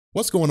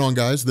What's going on,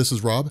 guys? This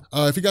is Rob.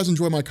 If you guys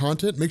enjoy my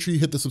content, make sure you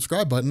hit the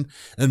subscribe button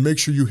and make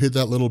sure you hit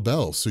that little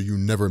bell so you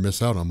never miss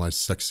out on my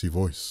sexy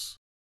voice.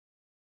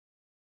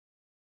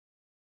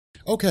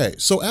 Okay,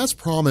 so as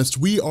promised,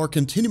 we are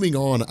continuing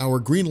on our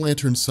Green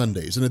Lantern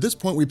Sundays, and at this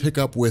point we pick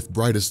up with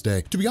Brightest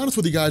Day. To be honest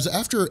with you guys,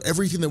 after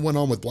everything that went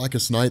on with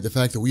Blackest Night, the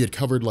fact that we had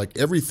covered like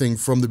everything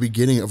from the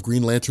beginning of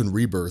Green Lantern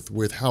Rebirth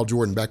with Hal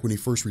Jordan back when he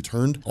first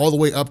returned, all the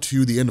way up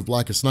to the end of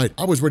Blackest Night,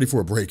 I was ready for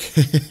a break.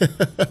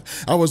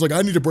 I was like,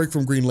 I need a break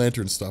from Green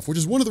Lantern stuff, which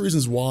is one of the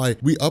reasons why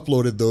we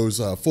uploaded those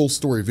full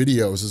story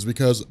videos, is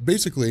because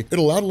basically it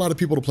allowed a lot of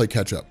people to play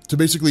catch up, to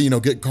basically,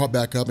 get caught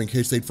back up in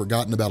case they'd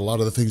forgotten about a lot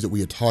of the things that we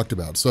had talked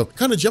about. So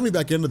kind of jumping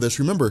back into this,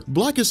 remember,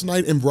 Blackest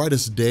Night and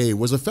Brightest Day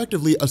was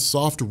effectively a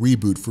soft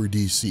reboot for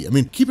DC. I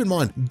mean, keep in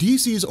mind,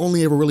 DC's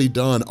only ever really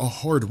done a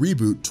hard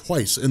reboot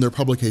twice in their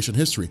publication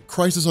history,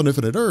 Crisis on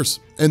Infinite Earths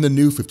and the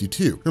New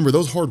 52. Remember,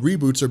 those hard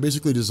reboots are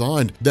basically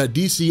designed that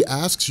DC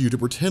asks you to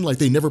pretend like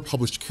they never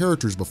published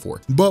characters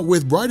before. But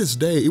with Brightest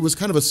Day, it was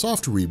kind of a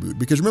soft reboot,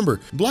 because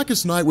remember,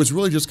 Blackest Night was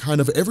really just kind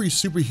of every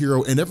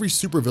superhero and every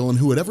supervillain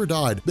who had ever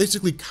died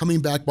basically coming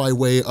back by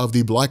way of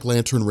the Black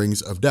Lantern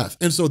Rings of Death.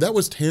 And so that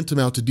was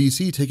tantamount to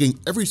DC taking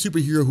every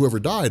superhero who ever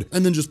died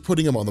and then just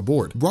putting them on the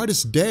board.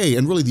 Brightest Day,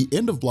 and really the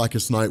end of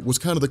Blackest Night, was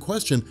kind of the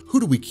question,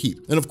 who do we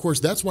keep? And of course,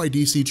 that's why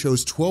DC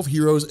chose 12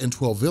 heroes and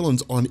 12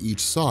 villains on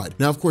each side.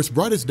 Now, of course,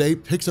 Brightest Day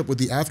picks up with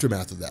the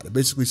aftermath of that. It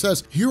basically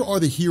says, here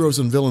are the heroes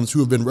and villains who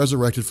have been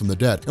resurrected from the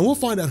dead. And we'll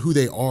find out who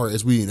they are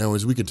as we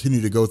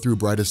continue to go through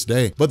Brightest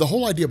Day. But the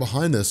whole idea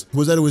behind this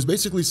was that it was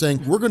basically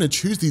saying, we're going to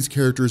choose these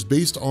characters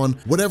based on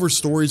whatever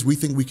stories we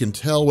think we can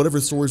tell,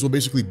 whatever stories will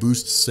basically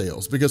boost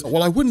sales. Because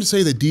while I wouldn't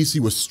say that DC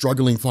was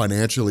struggling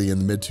financially in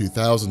the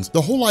mid-2000s,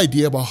 the whole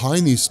idea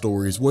behind these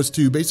stories was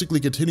to basically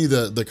continue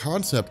the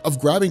concept of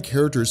grabbing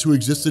characters who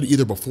existed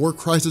either before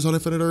Crisis on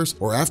Infinite Earths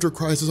or after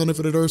Crisis on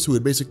Infinite Earths who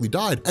had basically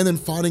died, and then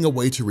finding a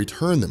way to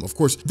return them. Of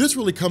course, this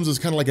really comes as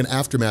kind of like an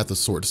aftermath of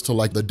sorts to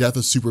like the death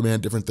of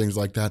Superman, different things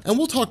like that. And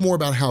we'll talk more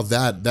about how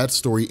that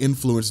story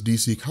influenced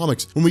DC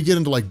Comics when we get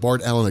into like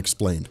Bart Allen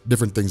Explained,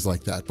 different things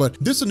like that. But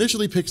this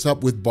initially picks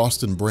up with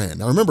Boston Brand.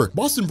 Now remember,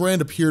 Boston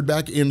Brand appeared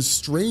back in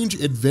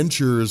Strange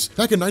Adventures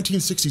back in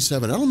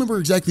 1967. I don't remember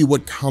exactly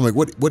what comic,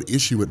 what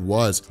issue it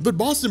was, but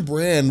Boston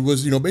Brand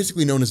was,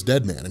 basically known as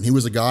Deadman, and he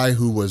was a guy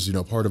who was,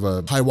 part of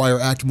a high wire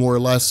act more or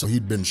less. So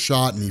he'd been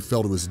shot and he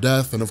fell to his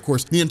death. And of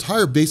course, the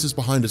entire basis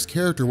behind his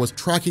character was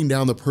tracking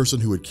down the person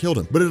who had killed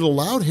him. But it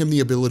allowed him the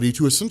ability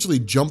to essentially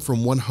jump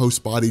from one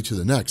host body to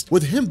the next.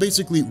 With him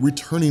basically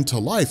returning to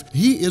life,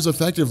 he is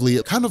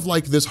effectively kind of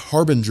like this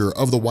harbinger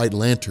of the White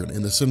Lantern,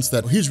 in the sense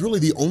that he's really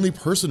the only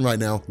person right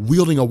now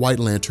wielding a White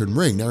Lantern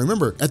ring. Now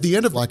remember, at the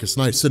end of Blackest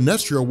Night,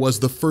 Sinestro was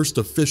the first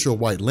official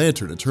White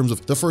Lantern in terms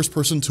of the first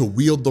person to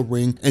wield the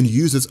ring and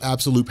use its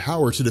absolute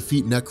power to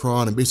defeat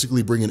Nekron and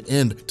basically bring an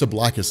end to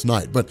Blackest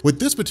Night. But with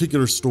this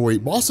particular story,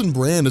 Boston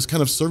Brand is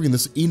kind of serving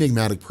this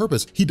enigmatic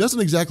purpose. He doesn't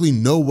exactly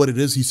know what it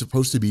is he's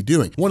supposed to be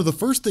doing. One of the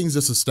first things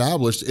that's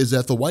established is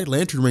that the White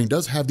Lantern ring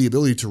does have the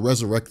ability to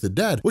resurrect the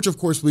dead, which of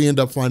course we end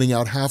up finding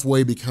out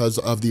halfway because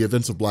of the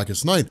events of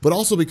Blackest Night, but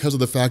also because of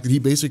the fact that he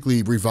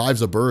basically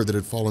revives a bird that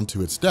had fallen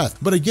to its death.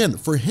 But again,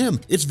 for him,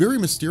 it's very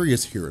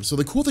mysterious here. So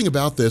the cool thing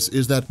about this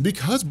is that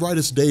because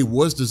Brightest Day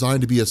was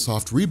designed to be a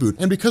soft reboot,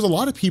 and because a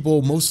lot of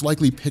people most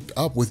likely picked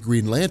up with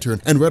Green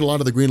Lantern and read a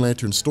lot of the Green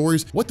Lantern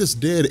stories, what this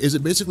did is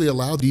it basically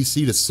allowed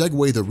DC to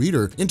segue the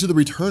reader into the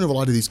return of a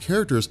lot of these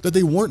characters that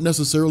they weren't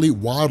necessarily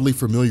wildly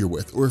familiar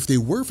with, or if they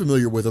were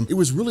familiar with them, it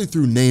was really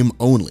through name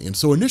only. And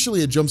so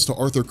initially it jumps to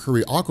Arthur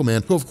Curry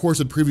Aquaman, who of course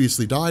had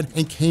previously died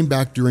and came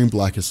back during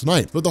Blackest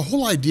Night. But the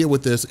whole idea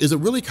with this is it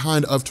really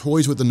kind of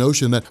toys with the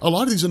notion that a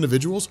lot of these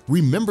individuals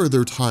remember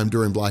their time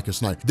during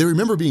Blackest Night. They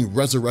remember being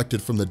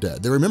resurrected from the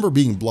dead. They remember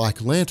being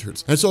Black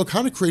Lanterns. And so it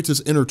kind of creates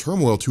this inner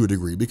turmoil to a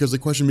degree, because the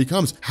question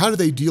becomes, how do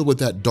they deal with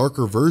that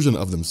darker version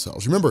of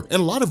themselves? Remember, in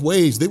a lot of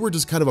ways, they were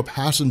just kind of a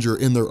passenger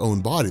in their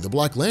own body. The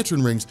Black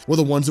Lantern rings were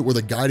the ones that were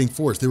the guiding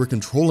force. They were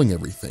controlling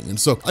everything. And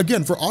so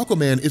again, for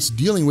Aquaman, it's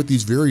dealing with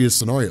these various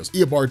scenarios.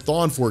 Eobard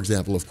Thawne, for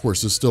example, of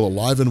course, is still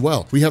alive and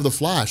well. We have the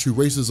Flash, who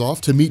races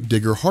off to meet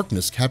Digger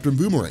Harkness, Captain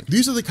Boomerang.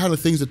 These are the kind of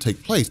things that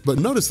take place. But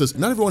notice this,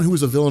 not everyone who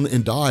was a villain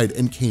and died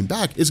and came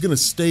back is going to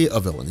stay a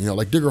villain.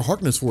 Like Digger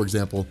Harkness, for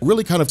example,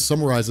 really kind of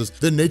summarizes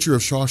the nature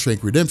of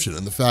Shawshank Redemption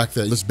and the fact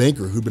that this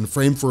banker who'd been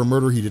framed for a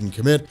murder he didn't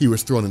commit, he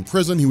was thrown in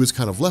prison, he was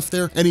kind of left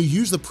there, and he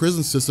used the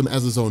prison system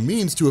as his own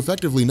means to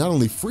effectively not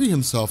only free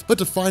himself, but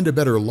to find a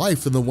better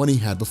life than the one he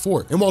had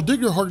before. And while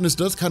Digger Harkness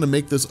does kind of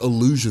make this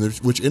illusion,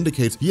 which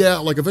indicates, yeah,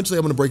 like eventually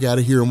I'm going to break out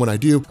of here, and when I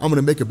do, I'm going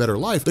to make a better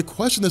life, the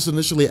question that's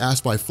initially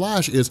asked by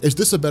Flash is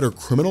this a better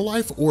criminal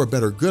life or a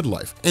better good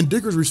life? And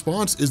Digger's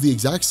response is the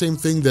exact same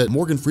thing that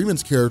Morgan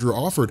Freeman's character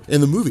offered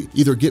in the movie.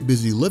 Either get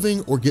busy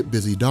living or get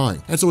busy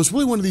dying. And so it's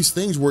really one of these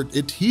things where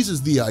it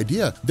teases the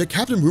idea that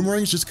Captain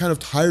Boomerang is just kind of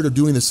tired of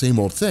doing the same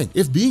old thing.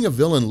 If being a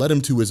villain led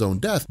him to his own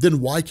death,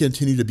 then why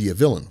continue to be a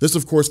villain? This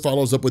of course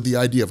follows up with the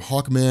idea of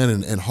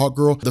Hawkman and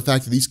Hawkgirl, the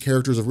fact that these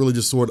characters have really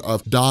just sort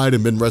of died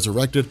and been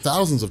resurrected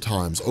thousands of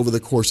times over the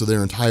course of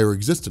their entire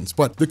existence.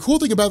 But the cool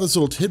thing about this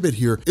little tidbit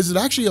here is it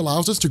actually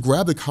allows us to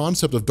grab the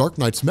concept of Dark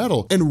Knight's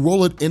metal and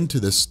roll it into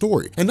this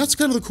story. And that's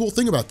kind of the cool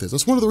thing about this.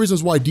 That's one of the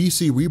reasons why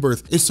DC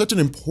Rebirth is such an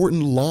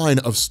important line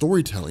of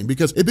storytelling,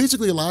 because it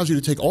basically allows you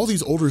to take all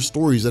these older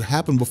stories that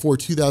happened before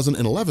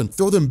 2011,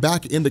 throw them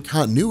back into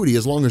continuity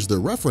as long as they're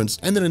referenced,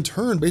 and then in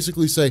turn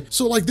basically say,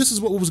 so like this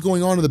is what was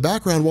going on in the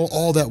background while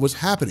all that was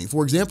happening.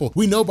 For example,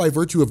 we know by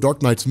virtue of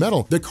Dark Knight's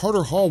metal that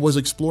Carter Hall was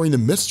exploring the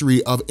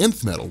mystery of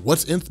nth metal.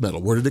 What's nth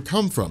metal? Where did it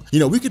come from? You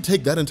know, we could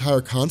take that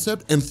entire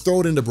concept and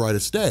throw it into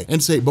Brightest Day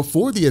and say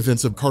before the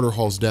events of Carter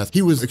Hall's death,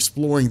 he was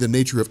exploring the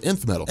nature of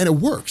nth metal, and it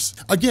works.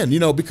 Again, you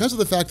know, because of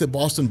the fact that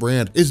Boston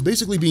Brand is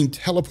basically being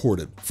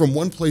teleported from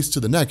one place to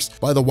the next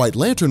by the White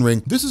Lantern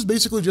ring, this is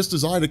basically just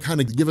designed to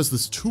kind of give us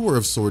this tour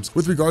of sorts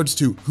with regards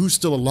to who's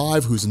still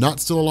alive, who's not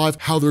still alive,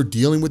 how they're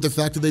dealing with the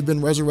fact that they've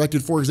been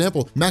resurrected. For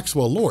example,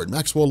 Maxwell Lord.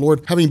 Maxwell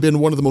Lord, having been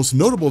one of the most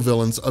notable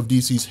villains of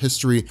DC's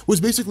history,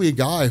 was basically a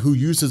guy who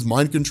used his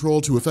mind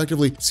control to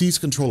effectively seize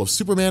control of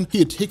Superman. He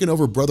had taken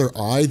over Brother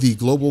Eye, the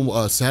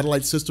global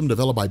satellite system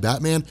developed by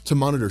Batman to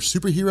monitor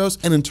superheroes,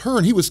 and in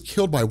turn, he was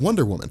killed by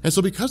Wonder Woman. And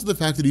so because of the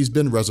fact that he's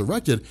been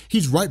resurrected,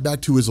 he's right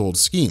back to his old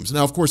schemes.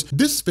 Now, of course,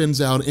 this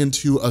spins out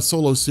into a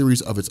solo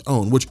series of its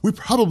own, which we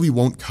probably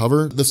won't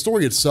cover. The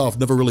story itself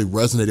never really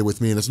resonated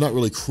with me, and it's not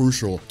really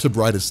crucial to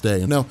Brightest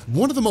Day. Now,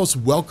 one of the most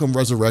welcome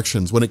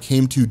resurrections when it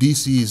came to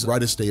DC's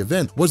Brightest Day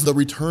event was the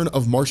return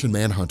of Martian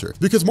Manhunter,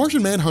 because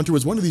Martian Manhunter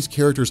was one of these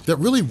characters that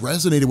really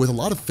resonated with a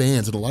lot of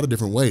fans in a lot of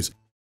different ways.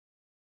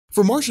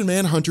 For Martian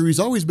Manhunter,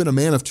 he's always been a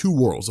man of two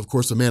worlds, of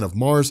course, a man of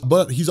Mars,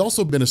 but he's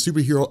also been a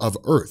superhero of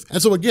Earth.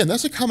 And so again,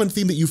 that's a common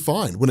theme that you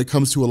find when it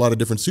comes to a lot of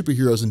different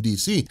superheroes in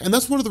DC. And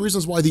that's one of the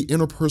reasons why the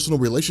interpersonal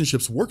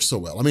relationships work so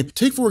well. I mean,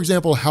 take for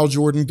example, Hal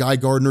Jordan, Guy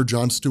Gardner,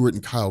 John Stewart,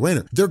 and Kyle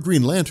Rayner. They're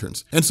Green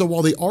Lanterns. And so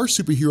while they are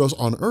superheroes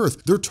on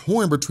Earth, they're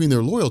torn between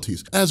their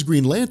loyalties. As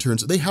Green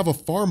Lanterns, they have a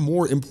far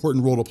more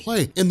important role to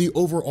play in the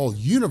overall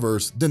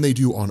universe than they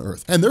do on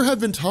Earth. And there have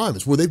been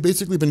times where they've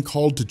basically been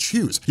called to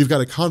choose. You've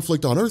got a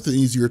conflict on Earth that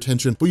needs your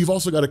attention, but you've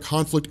also got a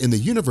conflict in the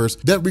universe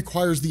that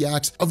requires the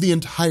acts of the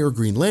entire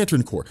Green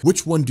Lantern Corps.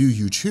 Which one do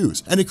you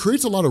choose? And it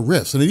creates a lot of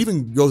rifts, and it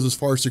even goes as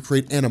far as to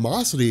create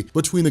animosity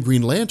between the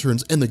Green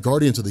Lanterns and the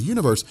Guardians of the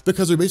Universe,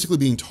 because they're basically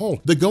being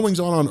told the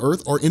goings-on on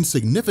Earth are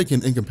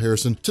insignificant in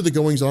comparison to the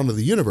goings-on of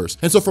the universe.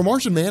 And so for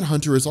Martian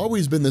Manhunter, it's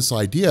always been this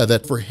idea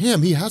that for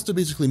him, he has to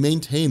basically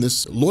maintain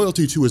this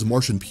loyalty to his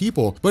Martian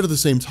people, but at the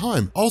same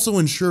time, also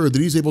ensure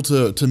that he's able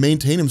to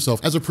maintain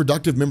himself as a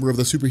productive member of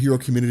the superhero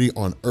community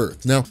on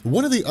Earth. Now,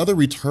 one of the other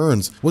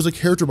returns was a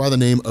character by the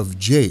name of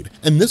Jade.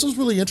 And this was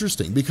really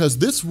interesting because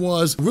this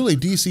was really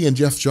DC and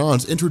Jeff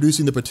Johns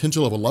introducing the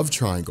potential of a love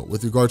triangle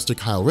with regards to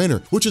Kyle Rayner,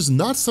 which is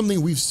not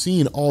something we've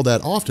seen all that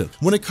often.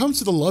 When it comes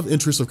to the love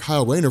interest of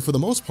Kyle Rayner, for the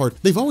most part,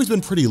 they've always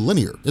been pretty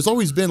linear. It's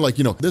always been like,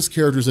 you know, this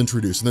character's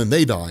introduced and then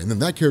they die, and then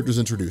that character's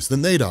introduced,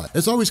 then they die.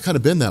 It's always kind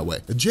of been that way.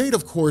 Jade,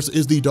 of course,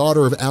 is the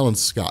daughter of Alan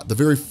Scott, the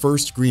very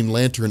first Green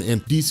Lantern in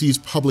DC's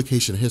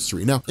publication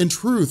history. Now, in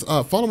truth,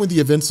 following the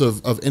events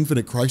of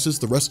Infinite Crisis,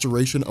 the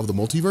restoration of the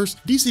multiverse,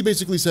 DC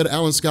basically said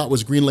Alan Scott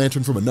was Green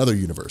Lantern from another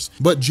universe.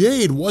 But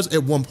Jade was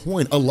at one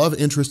point a love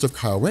interest of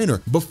Kyle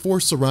Rayner before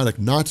Saronic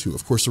Natu.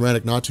 Of course,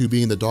 Saronic Natu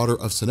being the daughter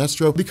of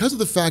Sinestro, because of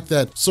the fact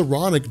that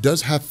Saronic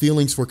does have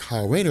feelings for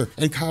Kyle Rayner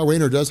and Kyle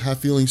Rayner does have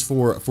feelings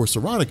for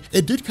Saronic,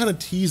 it did kind of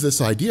tease this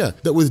idea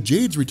that with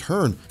Jade's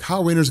return,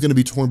 Kyle Rayner is going to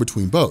be torn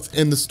between both.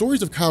 And the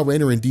stories of Kyle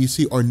Rayner in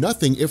DC are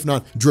nothing if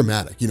not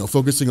dramatic, you know,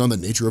 focusing on the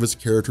nature of his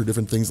character,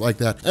 different things like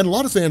that. And a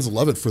lot of fans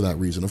love it for that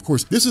reason. Of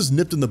course, this is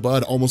nipped in the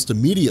bud almost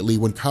immediately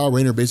when Kyle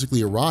Rayner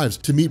basically arrives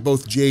to meet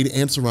both Jade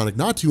and Saronic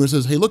Natu and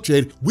says, hey, look,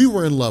 Jade, we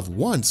were in love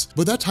once,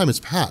 but that time has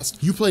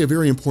passed. You play a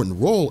very important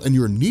role and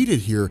you're needed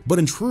here, but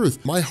in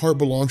truth, my heart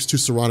belongs to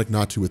Saronic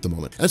Natu at the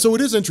moment. And so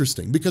it is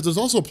interesting because it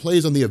also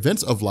plays on the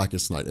events of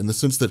Blackest Night in the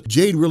sense that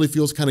Jade really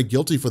feels kind of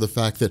guilty for the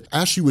fact that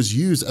as she was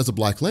used as a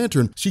Black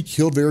Lantern, she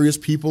killed various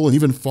people and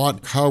even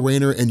fought Kyle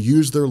Rayner and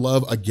used their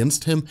love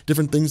against him,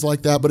 different things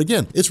like that. But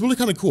again, it's really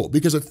kind of cool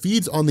because it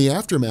feeds on the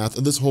aftermath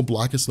of this whole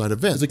Blackest Night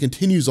event as it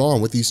continues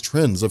on with these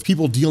trends of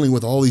people dealing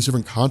with all these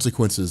different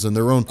consequences and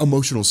their own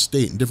emotional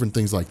state and different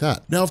things like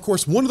that. Now, of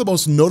course, one of the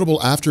most notable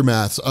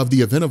aftermaths of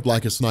the event of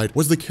Blackest Night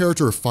was the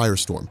character of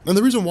Firestorm. And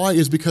the reason why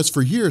is because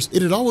for years,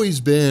 it had always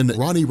been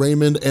Ronnie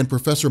Raymond and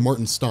Professor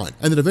Martin Stein.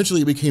 And then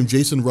eventually it became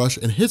Jason Rush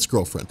and his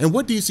girlfriend. And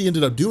what DC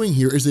ended up doing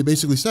here is they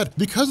basically said,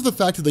 because of the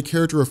fact that the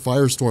character of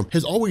Firestorm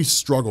has always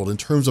struggled in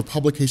terms of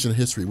publication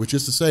history, which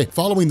is to say,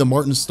 following the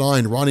Martin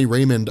Stein, Ronnie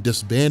Raymond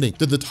disbanding,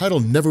 that the title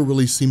never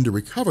really seemed to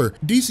recover,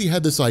 DC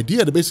had this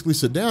idea to basically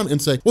sit down down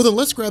and say, well, then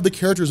let's grab the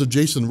characters of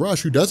Jason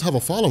Rush, who does have a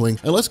following,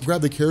 and let's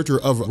grab the character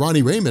of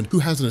Ronnie Raymond, who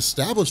has an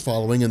established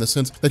following in the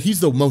sense that he's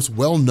the most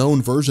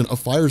well-known version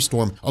of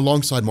Firestorm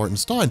alongside Martin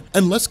Stein,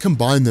 and let's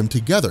combine them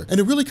together. And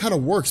it really kind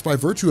of works by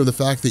virtue of the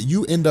fact that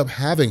you end up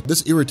having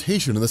this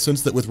irritation in the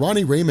sense that with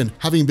Ronnie Raymond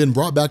having been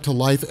brought back to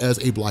life as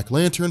a Black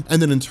Lantern,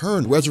 and then in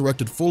turn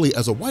resurrected fully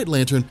as a White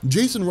Lantern,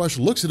 Jason Rush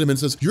looks at him and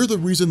says, you're the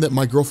reason that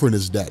my girlfriend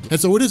is dead. And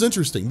so it is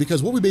interesting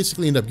because what we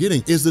basically end up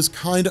getting is this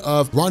kind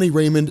of Ronnie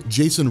Raymond,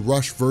 Jason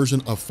Rush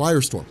version of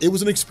Firestorm. It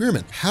was an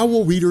experiment. How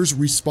will readers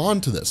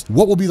respond to this?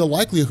 What will be the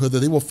likelihood that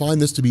they will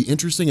find this to be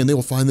interesting and they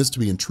will find this to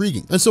be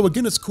intriguing? And so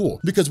again, it's cool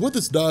because what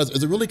this does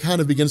is it really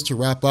kind of begins to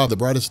wrap up the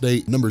Brightest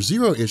Day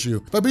 #0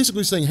 issue by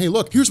basically saying, hey,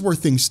 look, here's where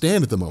things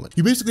stand at the moment.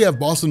 You basically have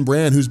Boston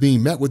Brand who's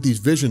being met with these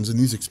visions and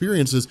these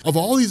experiences of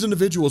all these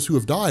individuals who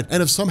have died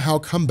and have somehow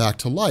come back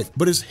to life.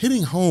 But it's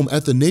hitting home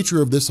at the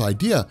nature of this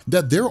idea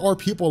that there are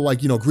people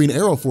like, Green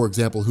Arrow, for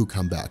example, who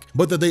come back,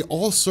 but that they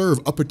all serve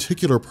a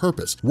particular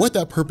purpose. What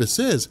that purpose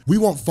is, we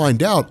won't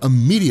find out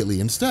immediately.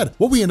 Instead,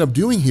 what we end up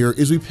doing here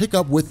is we pick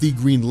up with the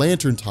Green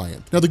Lantern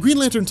tie-in. Now, the Green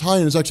Lantern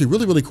tie-in is actually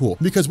really, really cool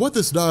because what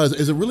this does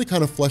is it really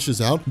kind of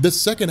fleshes out the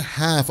second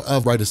half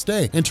of Brightest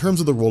Day in terms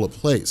of the role it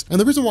plays. And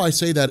the reason why I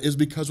say that is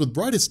because with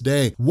Brightest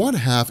Day, one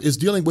half is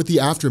dealing with the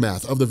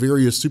aftermath of the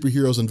various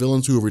superheroes and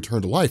villains who have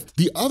returned to life.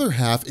 The other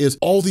half is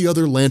all the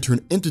other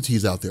Lantern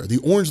entities out there, the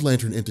Orange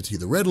Lantern entity,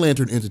 the Red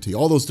Lantern entity,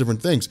 all those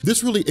different things.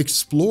 This really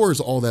explores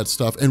all that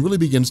stuff and really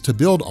begins to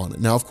build on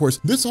it. Now, of course,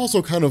 this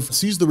also kind of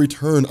sees the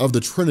return of the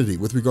Trinity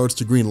with regards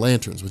to Green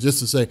Lanterns, which is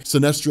to say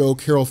Sinestro,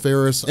 Carol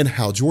Ferris, and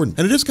Hal Jordan.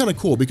 And it is kind of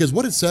cool because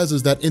what it says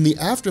is that in the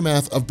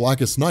aftermath of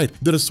Blackest Night,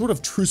 that a sort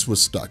of truce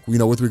was stuck,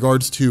 with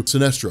regards to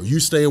Sinestro. You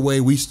stay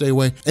away, we stay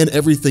away, and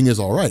everything is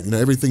all right.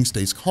 Everything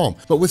stays calm.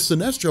 But with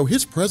Sinestro,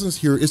 his presence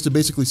here is to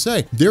basically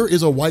say, there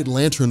is a White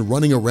Lantern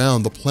running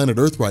around the planet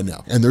Earth right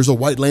now, and there's a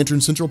White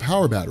Lantern central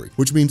power battery,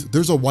 which means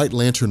there's a White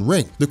Lantern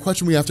ring. The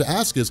question we have to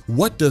ask is,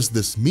 what does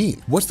this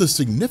mean? What's the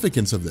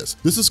significance of this?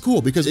 This is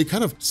cool because it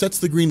kind of sets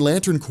the Green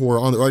Lantern Corps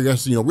on, or I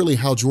guess, really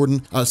Hal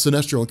Jordan,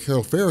 Sinestro, and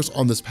Carol Ferris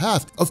on this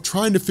path of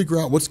trying to figure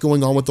out what's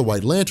going on with the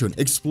White Lantern,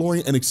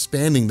 exploring and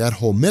expanding that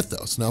whole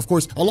mythos. Now, of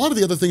course, a lot of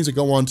the other things that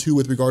go on too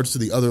with regards to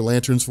the other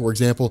Lanterns, for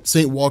example,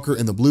 Saint Walker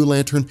and the Blue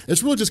Lantern,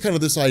 it's really just kind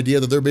of this idea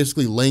that they're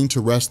basically laying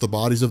to rest the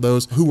bodies of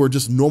those who were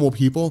just normal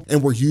people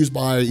and were used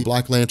by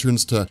Black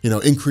Lanterns to,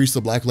 increase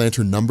the Black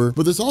Lantern number.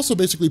 But this also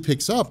basically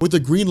picks up with the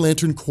Green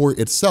Lantern Corps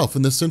itself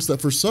in the sense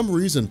that for some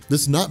reason,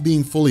 this not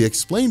being fully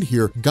explained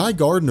here, Guy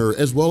Gardner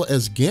as well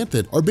as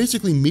Ganthet are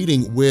basically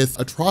meeting with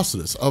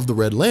Atrocitus of the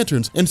Red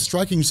Lanterns and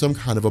striking some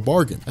kind of a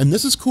bargain. And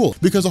this is cool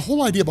because the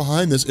whole idea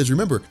behind this is,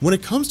 remember, when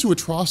it comes to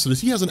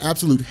Atrocitus, he has an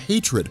absolute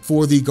hatred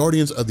for the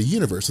Guardians of the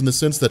Universe in the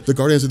sense that the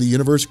Guardians of the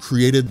Universe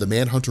created the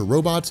Manhunter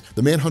robots.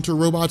 The Manhunter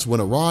robots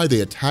went awry,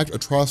 they attacked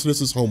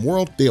Atrocitus' home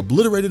world, they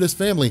obliterated his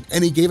family,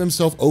 and he gave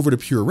himself over to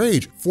pure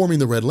rage, forming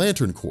the Red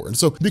Lantern Corps. And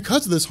so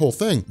because of this whole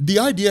thing, the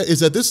idea is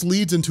that this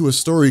leads into a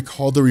story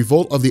called the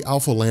Revolt of the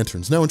Alpha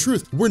Lanterns. Now, in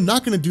truth, we're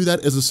not going to do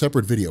that as a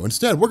separate video.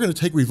 Instead, we're going to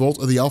take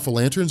Revolt of the Alpha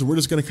Lanterns and we're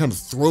just going to kind of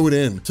throw it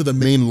in to the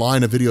main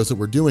line of videos that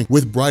we're doing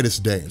with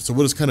Brightest Day. So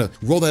we'll just kind of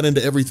roll that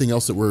into everything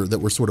else that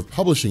we're sort of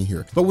publishing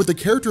here. But with the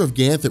character of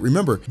Ganthet,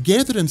 remember,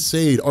 Ganthet and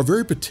Sade are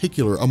very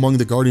particular among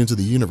the Guardians of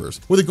the Universe.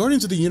 Well, the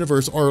Guardians of the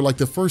Universe are like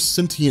the first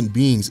sentient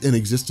beings in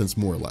existence,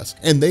 more or less.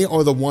 And they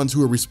are the ones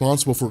who are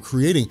responsible for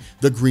creating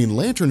the Green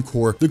Lantern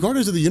Corps. The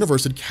Guardians of the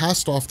Universe had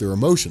cast off their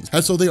emotions.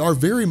 And so they are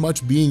very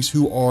much beings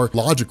who are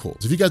logical.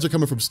 So if you guys are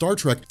coming from Star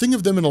Trek, think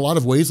of them in a lot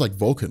of ways like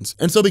Vulcans.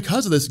 And so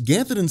because of this,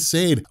 Ganthet and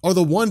Sade are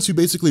the ones who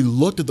basically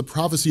looked at the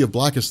prophecy of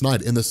Blackest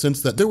Night in the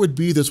sense that there would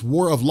be this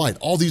war of light.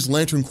 All these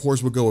Lantern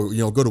Corps would go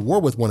to war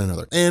with one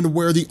another. And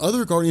where the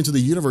other Guardians of the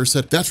Universe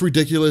said, that's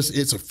ridiculous,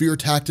 it's a fear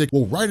tactic,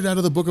 we'll write it out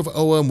of the Book of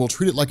Oa and we'll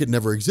treat it like it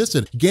never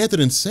existed.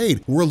 Ganthet and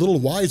Sade were a little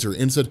wiser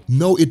and said,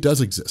 no, it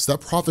does exist.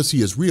 That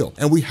prophecy is real.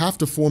 And we have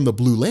to form the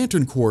Blue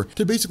Lantern Corps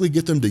to basically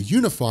get them to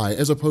unify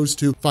as opposed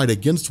to fight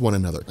against one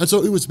another. And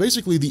so it was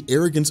basically the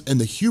arrogance and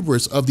the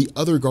hubris of the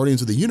other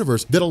Guardians of the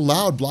Universe that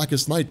allowed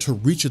Blackest Night to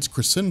reach its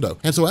crescendo.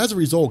 And so as a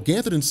result,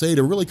 Ganthet and Sade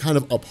are really kind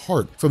of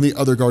apart from the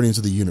other Guardians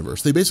of the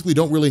Universe. They basically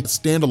don't really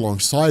stand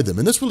alongside them.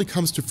 And this really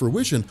comes to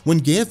fruition when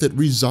Ganthet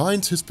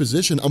resigns his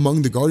position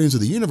among the Guardians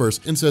of the Universe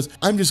and says,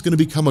 I'm just going to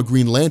become a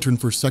Green Lantern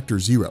for Sector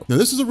Zero. Now,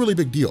 this is a really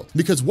big deal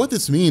because what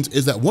this means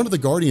is that one of the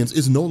Guardians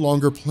is no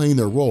longer playing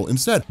their role.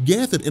 Instead,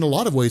 Ganthet, in a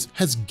lot of ways,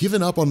 has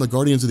given up on the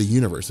Guardians of the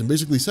Universe and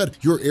basically said,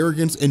 your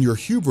arrogance and your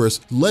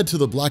hubris led to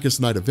the Blackest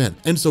Night event.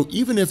 And so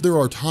even if there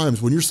are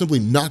times when you're simply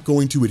not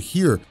going to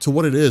adhere to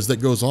what it is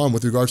that goes on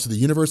with regards to the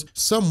universe,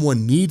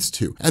 someone needs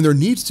to. And there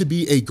needs to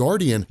be a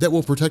Guardian that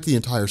will protect the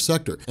entire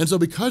sector. And so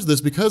because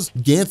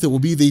Ganthet will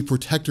be the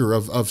protector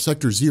of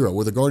Sector Zero,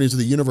 where the Guardians of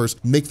the Universe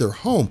make their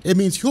home, it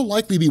means he'll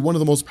likely be one of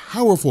the most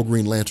powerful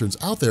Green Lanterns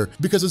out there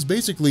because it's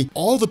basically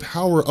all the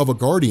power of a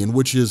Guardian,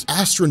 which is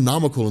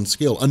astronomical in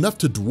scale, enough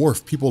to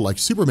dwarf people like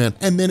Superman,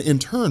 and then in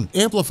turn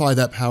amplify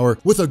that power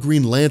with a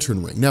Green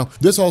Lantern ring. Now,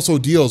 this also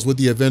deals with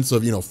the events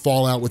of,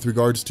 Fallout with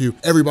regards to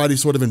everybody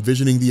sort of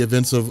envisioning the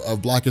events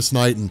of Blackest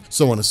Night and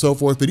so on and so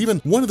forth. But even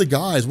one of the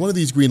guys, one of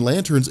these Green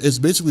Lanterns is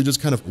basically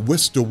just kind of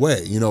whisked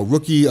away. You know,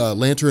 rookie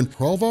Lantern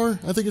Hrolvar,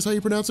 I think is how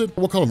you pronounce it.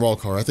 We'll call him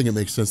Hrolvar. I think it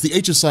makes sense. The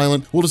H is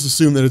silent. We'll just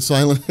assume that it's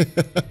silent.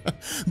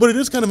 But it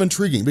is kind of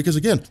intriguing because,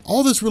 again,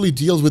 all this really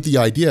deals with the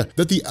idea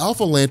that the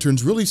Alpha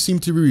Lanterns really seem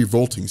to be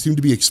revolting, seem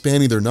to be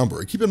expanding their number.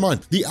 And keep in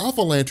mind, the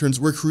Alpha Lanterns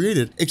were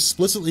created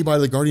explicitly by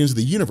the Guardians of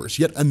the Universe,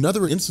 yet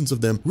another instance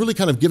of them really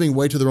kind of giving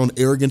way to their own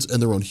arrogance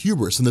and their own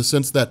hubris, in the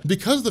sense that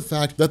because of the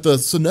fact that the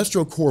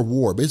Sinestro Corps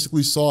War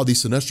basically saw the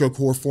Sinestro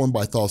Corps formed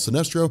by Thal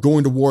Sinestro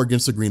going to war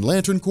against the Green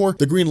Lantern Corps,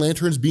 the Green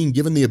Lanterns being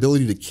given the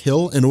ability to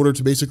kill in order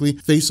to basically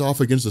face off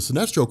against the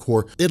Sinestro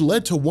Corps, it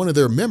led to one of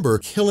their member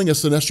killing a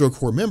Sinestro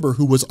Corps member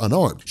who was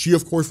unarmed. She,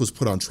 of course, was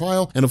put on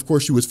trial, and of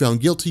course, she was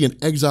found guilty and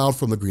exiled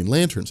from the Green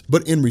Lanterns.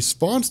 But in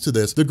response to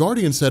this, the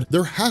Guardian said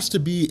there has to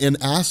be an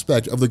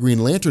aspect of the Green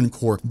Lantern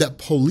Corps that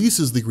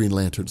polices the Green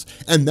Lanterns,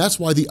 and that's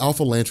why the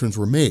Alpha Lanterns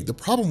were made. The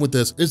problem with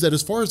this is that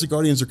as far as the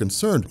Guardians are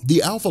concerned,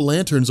 the Alpha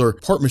Lanterns are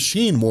part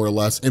machine, more or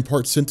less, and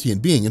part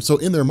sentient being, and so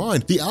in their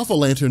mind, the Alpha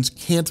Lanterns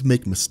can't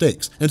make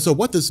mistakes. And so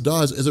what this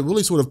does is it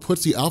really sort of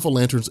puts the Alpha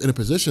Lanterns in a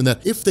position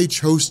that if they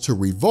chose to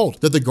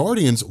revolt, that the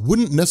Guardians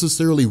wouldn't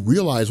necessarily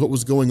realize what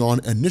was going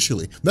on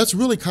initially. That's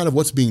really kind of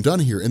what's being done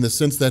here, in the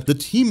sense that the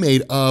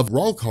teammate of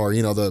Hrolvar,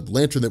 you know, the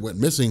lantern that went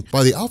missing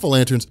by the Alpha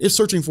Lanterns, is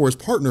searching for his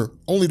partner,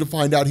 only to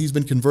find out he's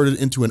been converted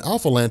into an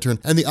Alpha Lantern,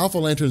 and the Alpha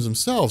Lanterns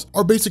themselves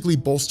are basically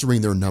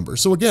bolstering their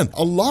numbers. So again,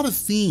 a lot of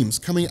themes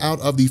coming out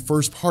of the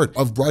first part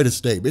of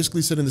Brightest Day,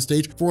 basically setting the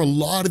stage for a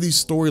lot of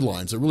these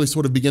storylines that really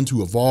sort of begin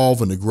to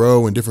evolve and to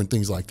grow and different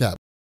things like that.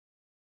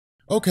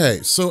 Okay,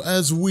 so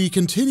as we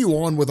continue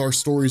on with our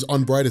stories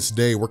on Brightest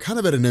Day, we're kind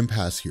of at an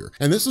impasse here.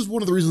 And this is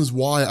one of the reasons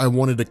why I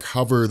wanted to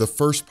cover the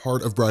first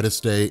part of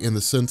Brightest Day, in the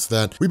sense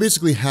that we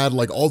basically had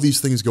like all these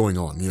things going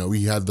on. You know,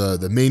 we had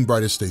the main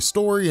Brightest Day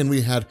story, and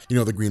we had, you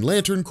know, the Green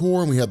Lantern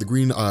Corps, and we had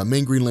the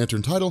main Green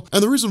Lantern title.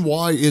 And the reason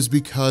why is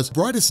because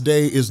Brightest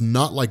Day is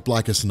not like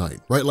Blackest Night,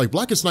 right? Like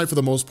Blackest Night, for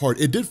the most part,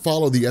 it did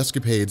follow the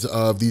escapades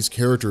of these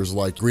characters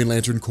like Green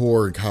Lantern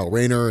Corps and Kyle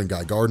Rayner and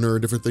Guy Gardner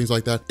and different things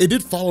like that. It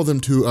did follow them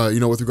to, you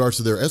know, with regards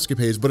to their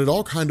escapades, but it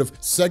all kind of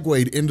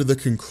segued into the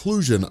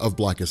conclusion of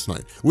Blackest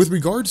Night. With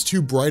regards to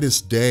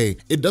Brightest Day,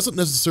 it doesn't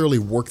necessarily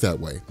work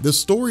that way. The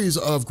stories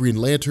of Green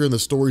Lantern, the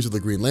stories of the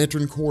Green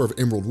Lantern Corps, of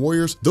Emerald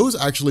Warriors, those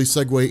actually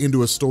segue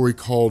into a story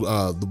called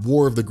The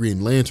War of the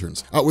Green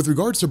Lanterns. With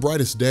regards to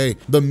Brightest Day,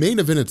 the main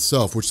event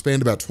itself, which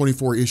spanned about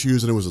 24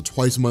 issues, and it was a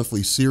twice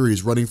monthly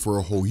series running for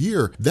a whole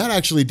year, that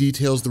actually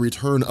details the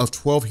return of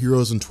 12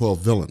 heroes and 12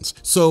 villains.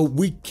 So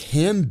we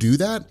can do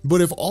that,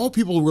 but if all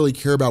people really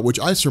care about, which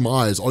I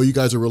surmise all you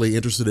guys are really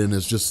interested in,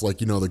 is just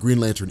like, you know, the Green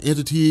Lantern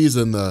entities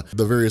and the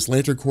various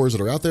Lantern Corps that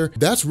are out there,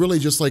 that's really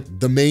just like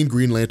the main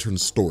Green Lantern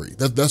story.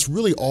 That's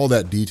really all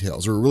that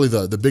details, or really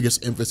the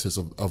biggest emphasis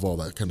of all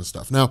that kind of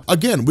stuff. Now,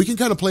 again, we can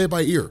kind of play it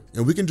by ear,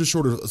 and we can just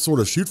sort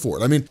of shoot for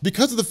it. I mean,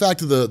 because of the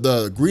fact that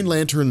the Green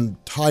Lantern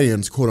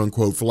tie-ins, quote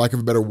unquote, for lack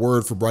of a better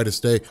word, for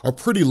Brightest Day, are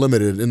pretty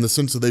limited in the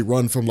sense that they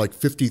run from like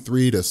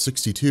 53 to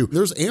 62.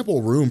 There's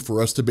ample room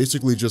for us to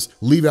basically just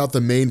leave out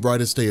the main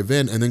Brightest Day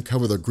event and then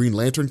cover the Green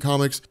Lantern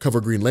comics,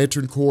 cover Green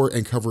Lantern Corps,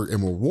 and cover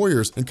Emerald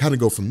Warriors, and kind of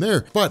go from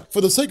there. But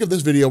for the sake of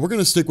this video, we're going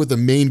to stick with the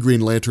main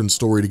Green Lantern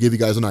story to give you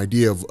guys an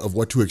idea of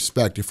what to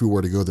expect if we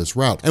were to go this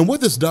route. And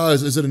what this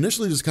does is it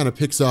initially just kind of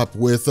picks up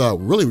with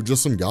really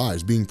just some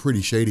guys being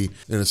pretty shady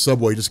in a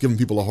subway, just giving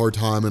people a hard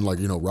time and, like,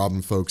 you know,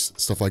 robbing folks,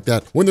 stuff like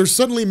that, when they're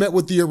suddenly met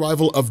with the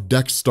arrival of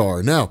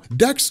Dexstar. Now,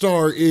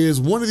 Dexstar is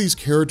one of these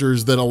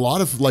characters that a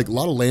lot of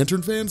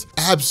Lantern fans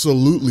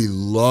absolutely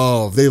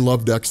love. They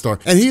love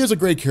Dexstar, and he is a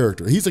great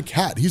character. He's a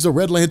cat. He's a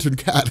Red Lantern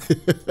cat.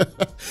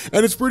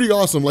 And it's pretty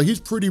awesome. Like, he's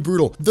pretty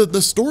brutal.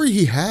 The story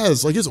he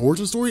has, like his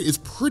origin story, is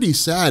pretty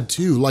sad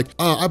too. Like,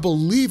 I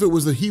believe it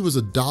was that he was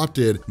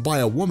adopted by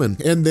a woman,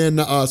 and then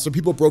some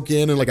people broke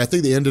in, and like I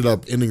think they ended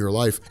up ending her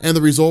life. And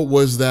the result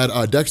was that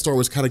Dexstar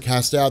was kind of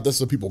cast out. That's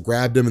so people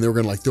grabbed him and they were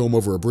gonna like throw him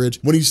over a bridge,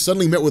 when he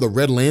suddenly met with a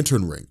Red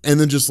Lantern ring, and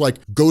then just like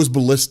goes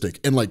ballistic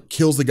and like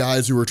kills the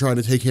guys who were trying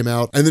to take him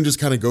out, and then just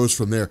kind of goes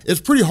from there.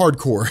 It's pretty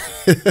hardcore.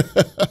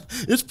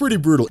 It's pretty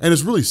brutal, and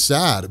it's really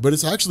sad, but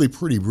it's actually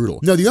pretty brutal.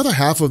 Now, the other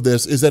half of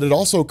this is that it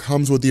also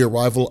comes with the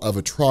arrival of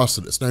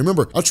Atrocitus. Now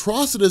remember,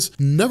 Atrocitus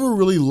never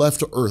really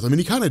left Earth. I mean,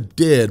 he kind of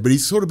did, but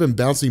he's sort of been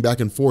bouncing back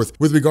and forth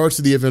with regards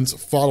to the events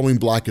following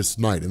Blackest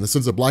Night, in the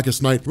sense that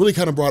Blackest Night really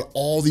kind of brought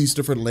all these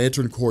different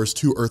Lantern Corps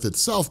to Earth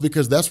itself,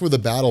 because that's where the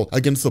battle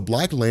against the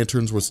Black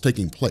Lanterns was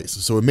taking place.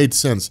 So it made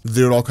sense that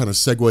it would all kind of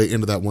segue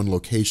into that one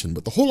location.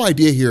 But the whole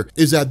idea here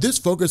is that this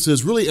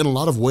focuses really in a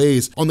lot of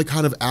ways on the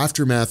kind of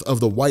aftermath of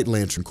the White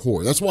Lantern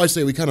Corps. That's why I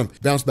say we kind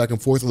of bounce back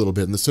and forth a little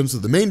bit, in the sense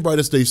that the main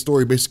Brightest Day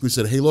story basically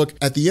said, hey, look,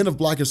 at the end of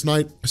Blackest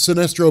Night,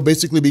 Sinestro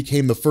basically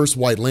became the first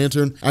White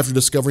Lantern after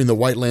discovering the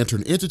White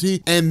Lantern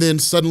entity, and then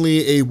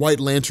suddenly a White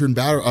Lantern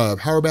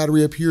power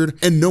battery appeared,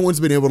 and no one's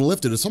been able to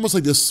lift it. It's almost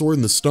like this sword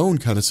in the stone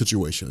kind of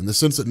situation, in the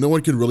sense that no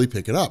one can really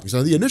pick it up.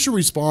 So the initial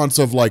response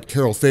of like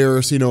Carol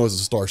Ferris, as a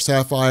Star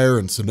Sapphire,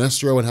 and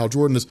Sinestro and Hal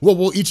Jordan is, well,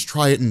 we'll each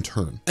try it in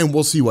turn, and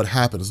we'll see what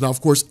happens. Now,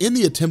 of course, in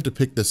the attempt to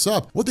pick this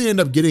up, what they end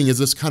up getting is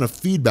this kind of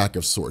feedback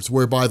of sorts,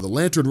 whereby the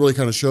Lantern really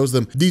kind of shows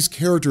them these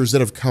characters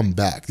that have come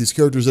back, these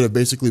characters that have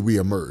basically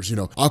reemerged.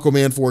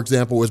 Aquaman, for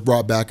example, was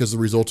brought back as a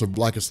result of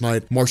Blackest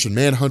Night, Martian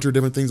Manhunter,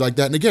 different things like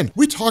that. And again,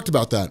 we talked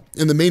about that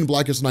in the main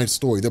Blackest Night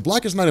story. The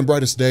Blackest Night and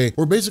Brightest Day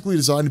were basically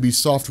designed to be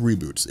soft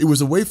reboots. It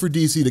was a way for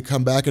DC to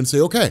come back and say,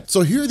 okay,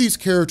 so here are these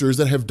characters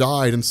that have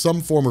died in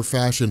some form or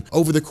fashion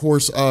over the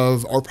course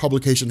of our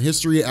publication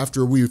history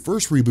after we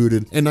first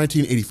rebooted in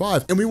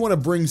 1985, and we want to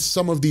bring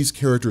some of these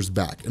characters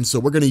back. And so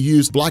we're going to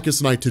use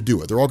Blackest Night to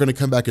do it. They're all going to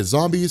come back as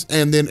zombies,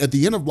 and then at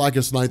the end of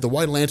Blackest Night, the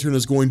White Lantern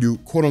is going to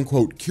quote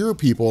unquote cure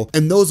people,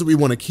 and those that we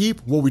want to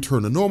keep will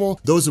return to normal.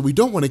 Those that we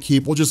don't want to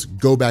keep will just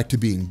go back to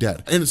being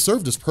dead. And it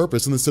served its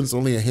purpose in the sense that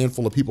only a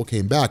handful of people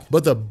came back.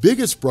 But the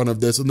biggest brunt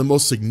of this and the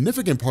most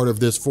significant part of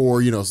this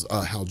for,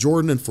 Hal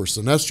Jordan and for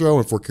Sinestro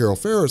and for Carol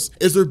Ferris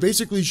is they're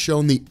basically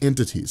shown the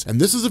entities. And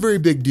this is a very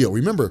big deal.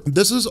 Remember,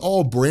 this is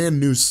all brand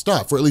new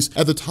stuff, or at least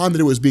at the time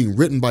that it was being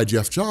written by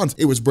Jeff Johns,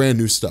 it was brand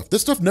new stuff.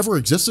 This stuff never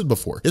existed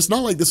before. It's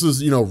not like this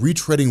is,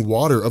 retreading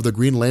water of the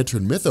Green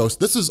Lantern mythos.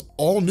 This is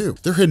all new.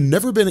 There had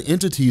never been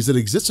entities that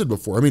existed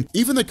before. I mean,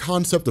 even the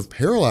concept of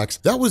parallax,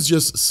 that was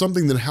just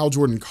something that Hal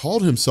Jordan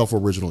called himself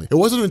originally. It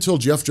wasn't until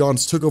Jeff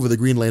Johns took over the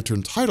Green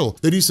Lantern title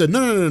that he said,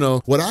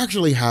 no. What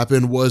actually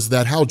happened was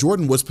that Hal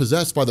Jordan was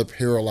possessed by the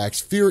parallax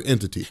fear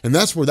entity. And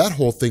that's where that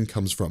whole thing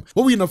comes from.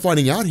 What we end up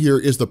finding out here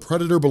is the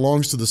Predator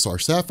belongs to the Star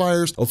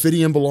Sapphires,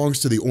 Ophidian belongs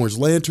to the Orange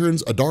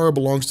Lanterns, Adara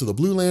belongs to the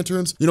Blue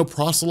Lanterns,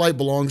 Proselyte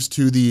belongs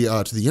to the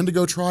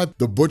Indigo tribe,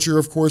 the Butcher,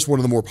 of course, one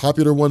of the more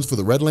popular ones for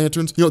the Red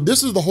Lanterns.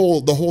 This is the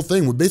whole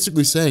thing. We're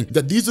basically saying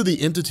that these are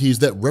the entities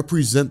that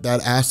represent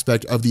that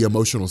aspect of the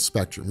emotional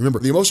spectrum. Remember,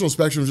 the emotional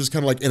spectrum is just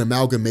kind of like an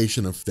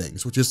amalgamation of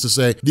things, which is to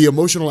say the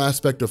emotional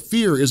aspect of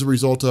fear is a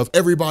result of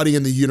everybody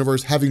in the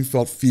universe having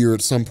felt fear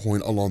at some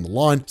point along the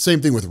line.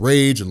 Same thing with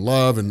rage and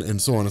love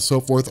and so on and so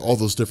forth, all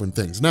those different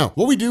things. Now,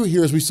 what we do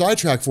here is we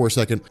sidetrack for a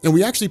second and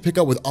we actually pick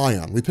up with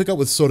Ion. We pick up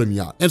with Sodom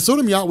Yat. And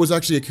Sodom Yat was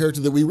actually a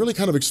character that we really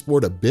kind of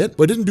explored a bit,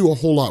 but didn't do a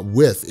whole lot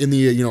with in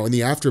the, in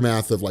the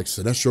aftermath of like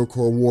Sinestro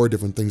Corps War,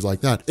 different things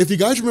like that. If you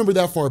guys remember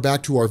that far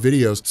back to our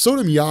videos,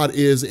 Sodom Yat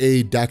is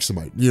a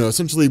Daxamite.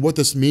 Essentially what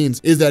this means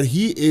is that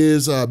he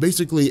is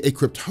basically a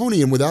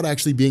Kryptonian without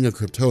actually being a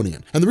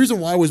Kryptonian. And the reason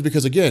why was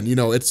because, again,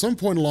 at some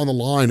point along the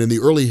line in the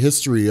early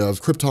history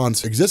of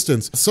Krypton's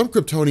existence, some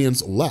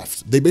Kryptonians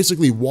left. They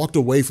basically walked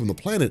away from the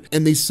planet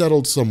and they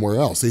settled somewhere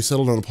else. They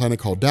settled on a planet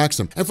called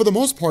Daxam. And for the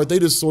most part, they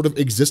just sort of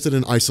existed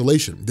in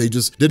isolation. They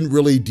just didn't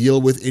really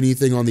deal with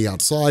anything on the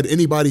outside.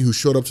 Anybody who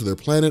showed up to their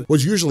planet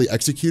was usually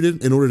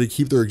executed in order to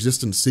keep their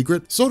existence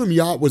secret. Sodom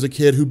Yat was a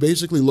kid who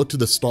basically looked to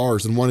the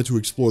stars and wanted to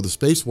explore the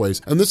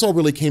spaceways. And this all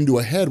really came to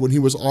a head when he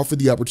was offered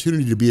the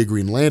opportunity to be a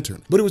Green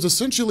Lantern. But it was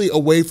essentially a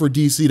way for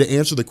DC to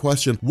answer the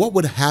question, what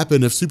would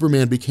happen if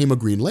Superman became a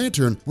Green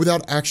Lantern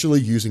without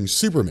actually using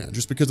Superman?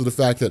 Just because of the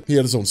fact that he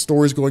had his own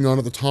stories going on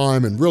at the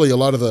time, and really a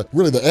lot of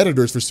the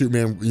editors for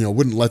Superman,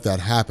 wouldn't let that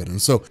happen.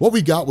 And so what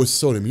we got was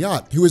Sodom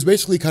Yat, who was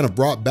basically kind of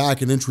brought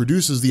back and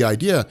introduces the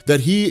idea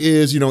that he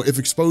is, if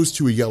exposed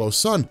to a yellow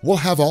sun, will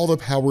have all the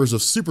powers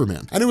of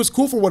Superman. And it was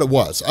cool for what it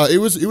was. It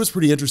was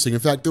pretty interesting. In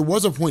fact, there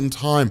was a point in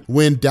time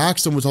when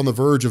Daxam was on the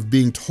verge of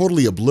being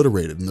totally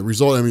obliterated. And the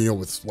result,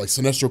 with like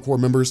Sinestro Corps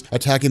members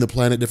attacking the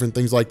planet, different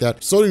things like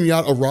that, Sodom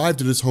Yat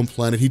arrived at his home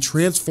planet. He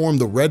transformed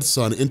the red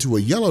sun into a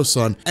yellow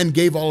sun and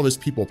gave all of his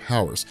people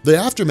powers. The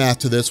aftermath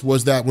to this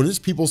was that when his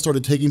people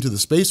started taking to the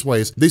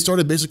spaceways, they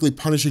started basically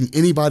punishing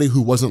anybody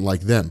who wasn't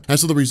like them. And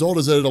so the result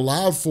is that it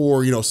allowed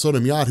for,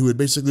 Sodom Yat, who had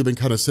basically been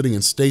kind of sitting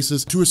in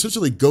stasis, to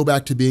essentially go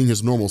back to being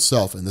his normal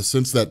self, in the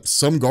sense that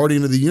some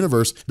guardian of the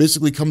universe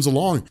basically comes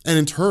along and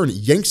in turn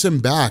yanks him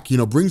back,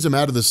 brings him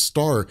out of the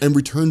star and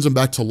returns him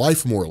back to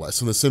life, more or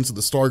less, in the sense that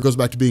the star goes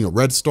back to being a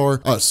red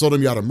star.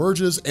 Sodom Yat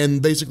emerges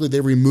and basically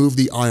they remove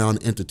the Ion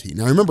entity.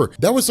 Now remember,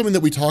 that was something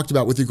that we talked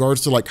about with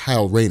regards to like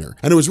Kyle Rayner.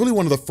 And it was really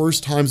one of the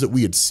first times that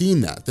we had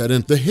seen that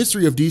in the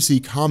history of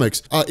DC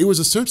Comics, it was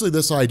essentially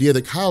this idea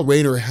that Kyle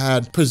Rayner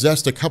had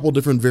possessed a couple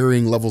different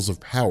varying levels of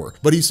power,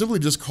 but he simply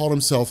just called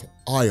himself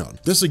Ion.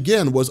 This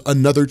again was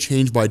another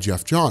change by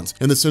Jeff Johns,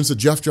 in the sense that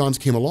Jeff Johns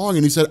came along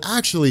and he said,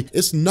 actually,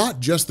 it's not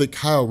just that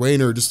Kyle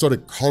Rayner just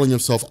started calling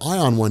himself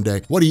Ion one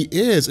day. What he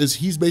is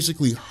he's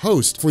basically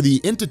host for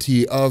the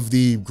entity of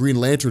the Green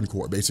Lantern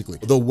Corps, basically,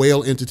 the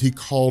whale entity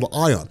called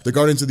Ion. The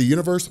Guardians of the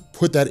Universe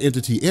put that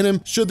entity in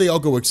him. Should they all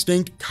go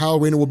extinct, Kyle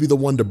Rayner will be the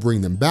one to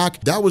bring them back.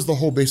 That was the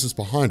whole basis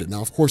behind it.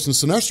 Now, of course, in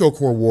Sinestro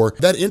Corps War,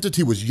 that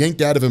entity was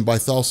yanked out of him by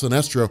Thal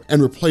Sinestro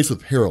and replaced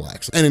with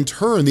Parallax. And in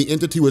turn, the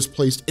entity was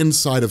placed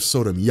inside of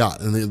Sodom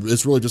Yat. And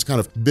it's really just kind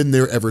of been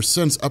there ever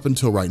since up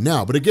until right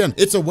now. But again,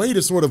 it's a way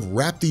to sort of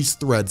wrap these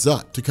threads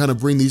up, to kind of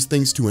bring these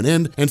things to an end,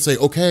 end and say,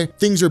 okay,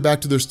 things are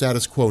back to their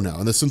status quo now.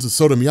 In the sense of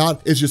Sodom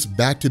Yat is just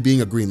back to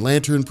being a Green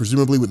Lantern,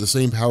 presumably with the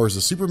same powers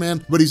as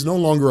Superman, but he's no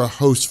longer a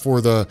host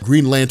for the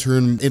Green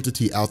Lantern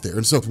entity out there.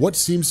 And so what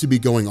seems to be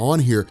going on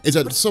here is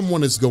that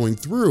someone is going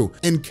through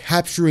and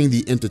capturing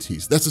the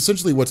entities. That's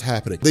essentially what's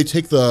happening. They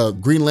take the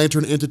Green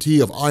Lantern entity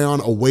of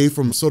Ion away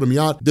from Sodom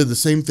Yat, did the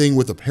same thing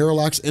with the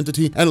Parallax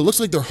entity, and it looks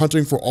like they're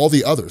hunting for all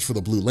the others, for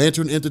the Blue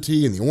Lantern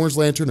entity and the Orange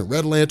Lantern and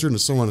Red Lantern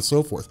and so on and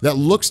so forth. That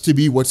looks to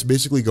be what's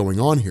basically going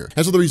on here.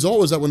 And so the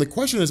result is that when the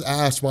question is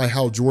asked by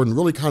Hal Jordan,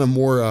 really kind of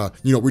more,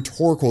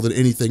 rhetorical than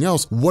anything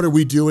else, what are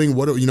we doing?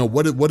 What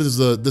is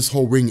this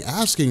whole ring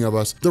asking of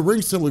us? The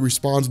ring simply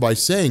responds by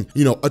saying,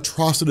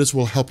 Atrocitus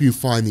will help you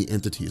find the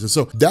entities. And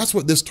so that's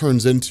what this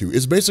turns into,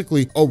 is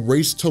basically a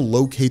race to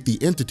locate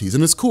the entities.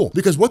 And it's cool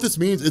because what this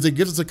means is it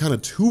gives us a kind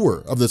of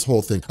tour of this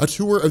whole thing, a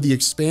tour of the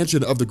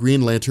expansion of the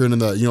Green Lantern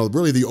and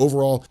really the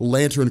overall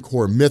Lantern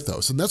Corps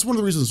mythos. And that's one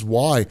of the reasons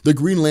why the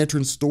Green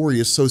Lantern story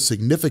is so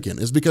significant,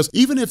 is because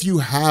even if you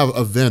have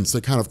events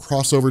that kind of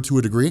cross over to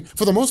a degree,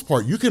 for the most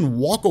part, you can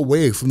walk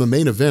away from the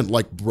main event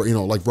like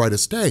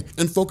Brightest Day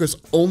and focus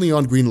only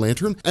on Green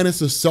Lantern. And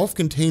it's a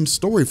self-contained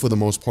story for the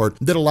most part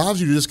that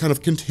allows you to just kind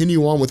of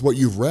continue on with what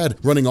you've read,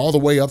 running all the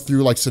way up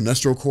through like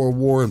Sinestro Corps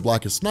War and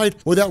Blackest Night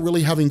without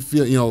really having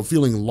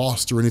feeling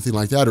lost or anything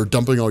like that, or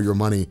dumping all your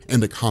money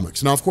into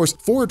comics. Now, of course,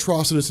 for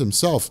Atrocitus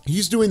himself,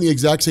 he's doing the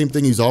exact same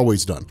thing he's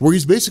always done, where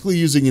he's basically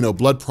using,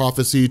 blood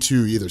prophecy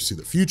to either see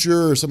the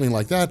future or something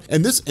like that.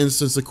 In this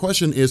instance, the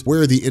question is,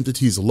 where are the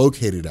entities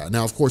located at?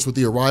 Now, of course, with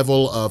the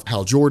arrival of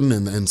Hal Jordan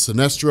and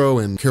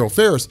Sinestro and Carol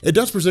Ferris, it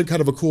does present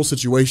kind of a cool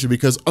situation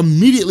because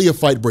immediately a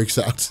fight breaks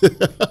out.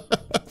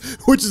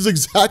 Which is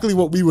exactly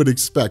what we would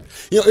expect.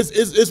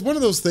 It's one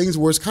of those things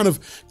where it's kind of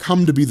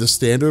come to be the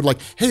standard, like,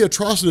 hey,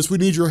 Atrocitus, we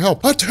need your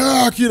help,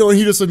 attack, and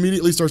he just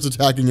immediately starts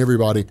attacking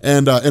everybody,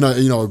 and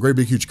a great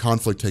big huge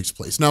conflict takes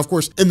place. Now, of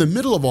course, in the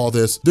middle of all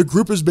this, the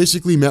group is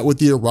basically met with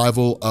the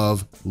arrival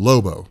of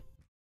Lobo.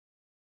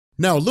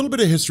 Now, a little bit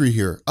of history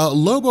here.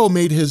 Lobo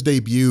made his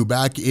debut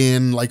back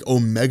in like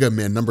Omega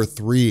Men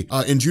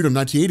 #3 in June of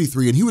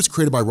 1983, and he was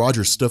created by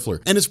Roger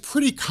Stifler. And it's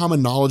pretty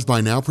common knowledge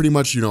by now, pretty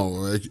much,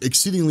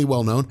 exceedingly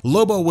well known.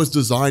 Lobo was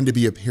designed to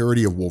be a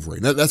parody of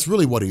Wolverine. That's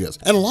really what he is.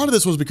 And a lot of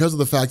this was because of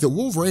the fact that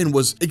Wolverine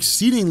was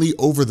exceedingly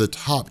over the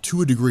top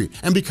to a degree.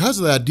 And because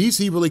of that,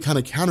 DC really kind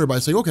of countered by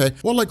saying, okay,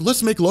 well,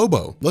 let's make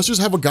Lobo. Let's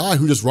just have a guy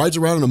who just rides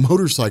around on a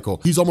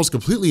motorcycle. He's almost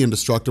completely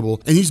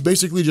indestructible, and he's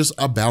basically just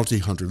a bounty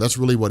hunter. That's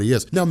really what he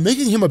is. Now,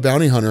 making him a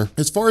bounty hunter,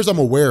 as far as I'm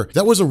aware,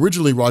 that was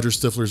originally Roger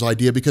Stifler's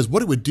idea, because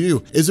what it would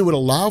do is it would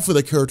allow for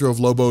the character of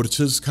Lobo to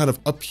just kind of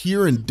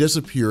appear and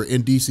disappear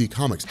in DC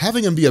Comics.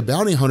 Having him be a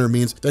bounty hunter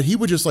means that he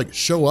would just like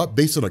show up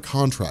based on a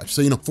contract.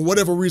 So, for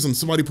whatever reason,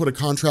 somebody put a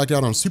contract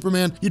out on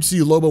Superman, you'd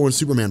see Lobo and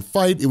Superman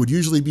fight. It would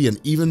usually be an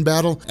even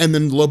battle, and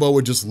then Lobo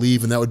would just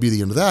leave, and that would be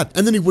the end of that.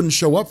 And then he wouldn't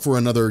show up for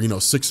another,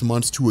 6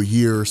 months to a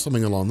year or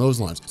something along those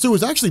lines. So it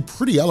was actually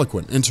pretty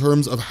eloquent in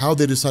terms of how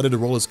they decided to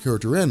roll his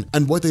character in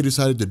and what they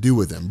decided to do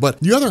with him.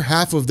 But the other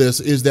half of this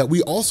is that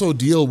we also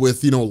deal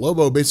with,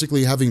 Lobo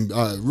basically having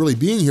really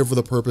being here for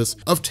the purpose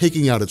of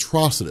taking out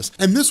Atrocitus.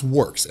 And this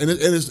works. And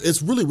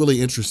it's really,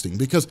 really interesting,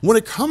 because when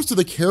it comes to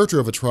the character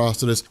of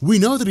Atrocitus, we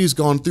know that he's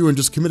gone through and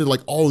just committed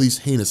like all these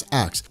heinous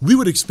acts. We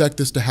would expect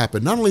this to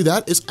happen. Not only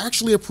that, it's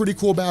actually a pretty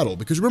cool battle,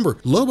 because remember,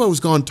 Lobo's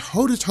gone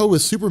toe to toe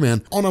with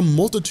Superman on a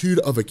multitude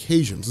of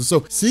occasions. And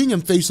so seeing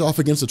him face off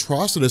against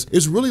Atrocitus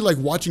is really like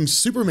watching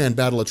Superman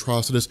battle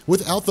Atrocitus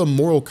without the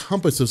moral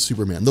compass of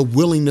Superman, the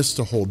willingness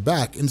to hold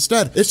back.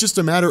 Instead, it's just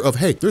a matter of,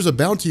 hey, there's a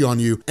bounty on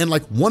you, and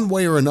like one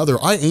way or another,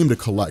 I aim to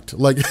collect.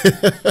 Like,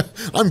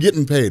 I'm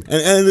getting paid.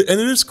 And it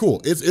is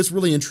cool. It's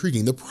really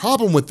intriguing. The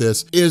problem with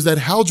this is that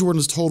Hal Jordan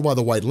is told by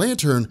the White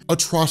Lantern,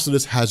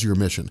 Atrocitus has your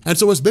mission. And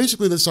so it's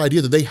basically this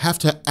idea that they have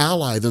to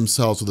ally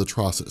themselves with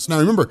Atrocitus. Now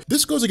remember,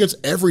 this goes against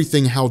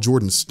everything Hal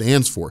Jordan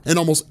stands for in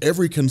almost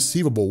every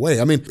conceivable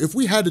way. I mean, if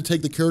we had to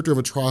take the character of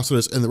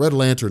Atrocitus and the Red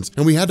Lanterns,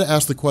 and we had to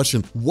ask the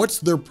question, what's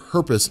their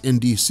purpose in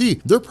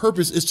DC? Their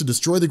purpose is to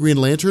destroy the Green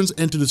Lanterns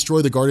and to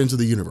destroy the Guardians of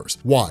the Universe.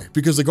 Why?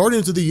 Because the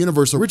Guardians of the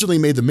Universe originally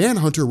made the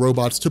Manhunter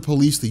robots to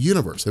police the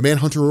universe. The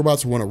Manhunter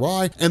robots went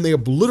awry, and they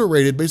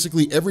obliterated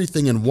basically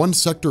everything in one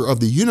sector of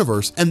the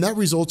universe, and that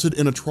resulted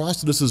in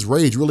Atrocitus's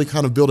rage really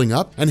kind of building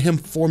up and him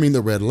forming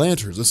the Red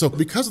Lanterns. And so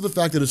because of the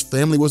fact that his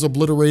family was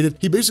obliterated,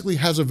 he basically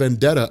has a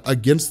vendetta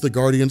against the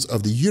Guardians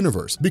of the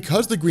Universe.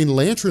 Because the Green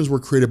Lanterns were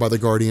created by the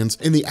Guardians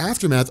in the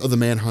aftermath of the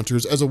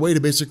Manhunters as a way to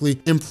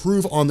basically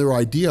improve on their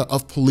idea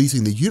of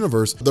policing the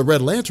universe, the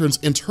Red Lanterns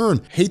in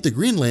turn hate the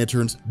Green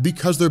Lanterns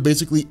because they're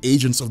basically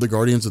agents of the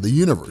Guardians of the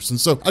Universe. And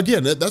so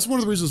again, that's one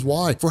of the reasons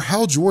why for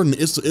Hal Jordan,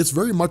 it's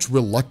very much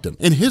reluctant.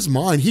 In his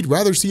mind, he'd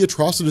rather see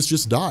Atrocitus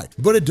just die.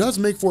 But it does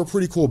make for a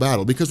pretty cool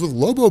battle, because with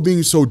Lobo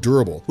being so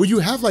durable, when you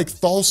have like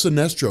Thal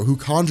Sinestro who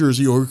conjures,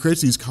 who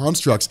creates these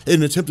constructs in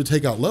an attempt to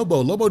take out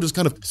Lobo, Lobo just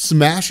kind of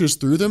smashes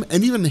through them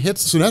and even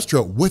hits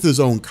Sinestro with his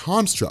own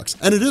constructs.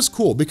 And it is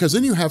cool, because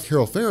then you have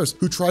Carol Ferris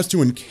who tries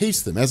to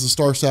encase them, as the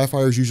Star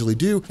Sapphires usually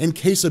do,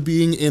 encase a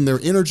being in their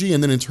energy,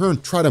 and then in turn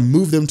turn try to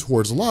move them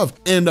towards love,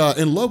 and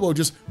Lobo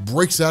just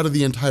breaks out of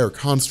the entire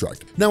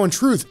construct. Now, in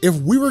truth, if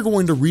we were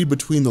going to read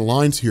between the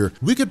lines here,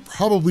 we could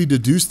probably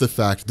deduce the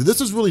fact that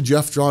this is really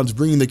Geoff Johns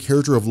bringing the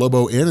character of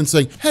Lobo in and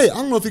saying, hey, I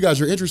don't know if you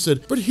guys are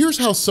interested, but here's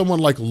how someone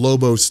like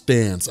Lobo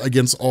stands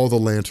against all the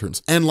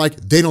lanterns. And like,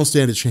 they don't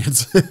stand a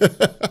chance.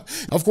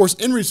 Of course,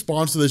 in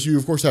response to this, you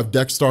of course have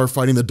Dexter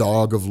fighting the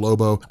dog of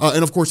Lobo.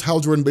 And of course, Hal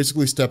Jordan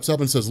basically steps up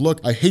and says, look,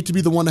 I hate to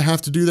be the one to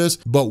have to do this,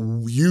 but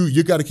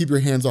you got to keep your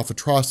hands off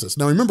Atrocitus.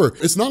 Now remember,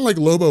 it's not like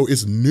Lobo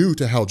is new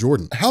to Hal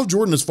Jordan. Hal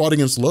Jordan has fought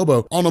against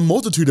Lobo on a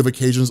multitude of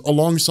occasions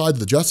alongside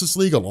the Justice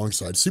League,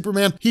 alongside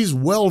Superman. He's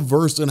well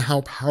versed in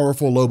how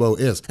powerful Lobo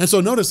is. And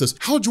so notice this,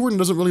 Hal Jordan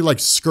doesn't really like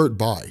skirt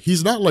by.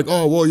 He's not like,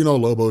 oh, well, you know,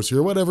 Lobo's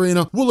here, whatever, you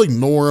know, we'll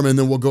ignore him and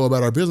then we'll go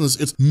about our business.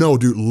 It's no,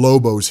 dude,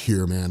 Lobo's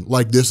here, man.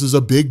 Like, this is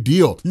a big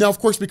deal. Now, of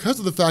course, because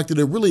of the fact that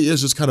it really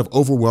is just kind of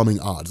overwhelming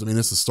odds. I mean,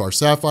 it's the Star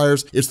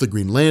Sapphires, it's the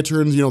Green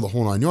Lanterns, you know, the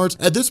whole 9 yards.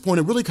 At this point,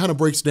 it really kind of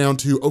breaks down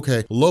to,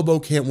 okay, Lobo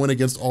can't win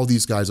against all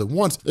these guys at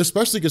once,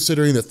 especially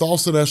considering that Thal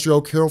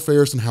Sinestro, Carol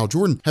Ferris, and Hal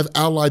Jordan have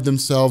allied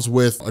themselves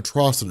with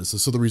Atrocitus.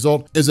 So the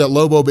result is that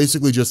Lobo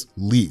basically just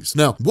leaves.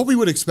 Now, what we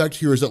would expect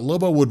here is that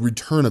Lobo would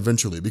return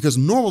eventually, because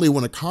normally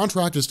when a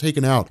contract is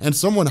taken out and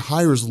someone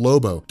hires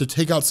Lobo to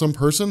take out some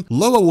person,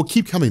 Lobo will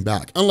keep coming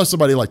back, unless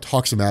somebody like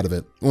talks him out of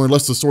it, or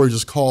unless the story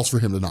just calls for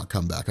him to not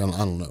come back. I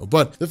don't know.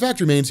 But the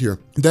fact remains here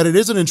that it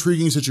is an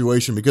intriguing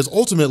situation, because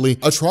ultimately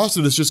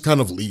Atrocitus just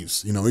kind of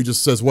leaves. You know, he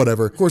just says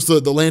whatever. Of course, the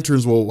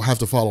Lanterns will have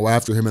to follow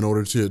after him in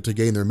order to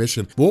gain their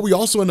mission. But what we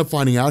also end up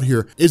finding out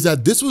here is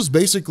that this was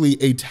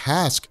basically a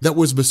task that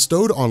was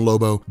bestowed on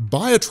Lobo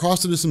by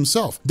Atrocitus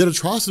himself, that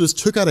Atrocitus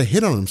took out a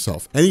hit on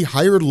himself, and he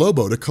hired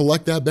Lobo to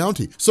collect that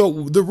bounty.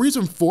 So the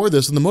reason for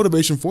this and the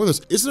motivation for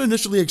this isn't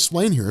initially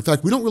explained here. In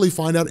fact, we don't really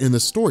find out in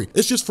this story.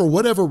 It's just for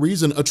whatever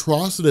reason,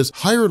 Atrocitus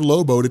hired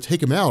Lobo to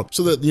take him out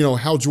so that, you know,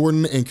 Hal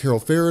Jordan and Carol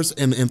Ferris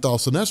and Thal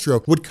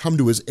Sinestro would come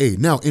to his aid.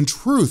 Now, in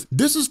truth,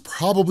 this is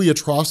probably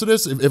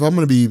Atrocitus, if I'm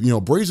going to be, you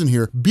know, brazen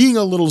here, being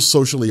a little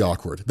socially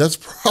awkward. That's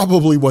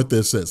probably what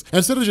this is.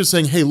 Instead of just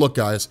saying, hey, look,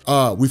 guys,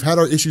 we've had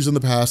our issues in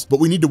the past, but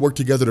we need to work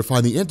together to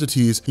find the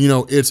entities. You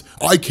know, it's,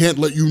 I can't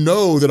let you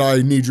know that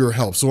I need your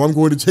help, so I'm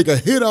going to take a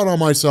hit out on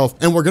myself,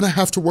 and we're going to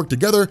have to work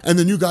together, and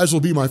then you guys will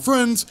be my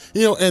friends,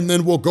 you know, and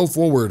then we'll go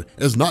forward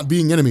as not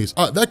being enemies.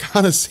 That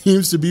kind of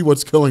seems to be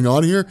what's going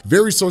on here.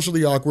 Very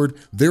socially awkward,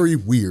 very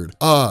weird.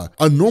 A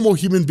normal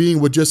human being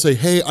would just say,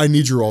 hey, I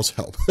need your all's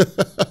help.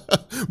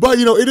 But,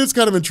 you know, it is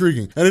kind of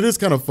intriguing, and it is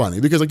kind of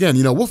funny, because again,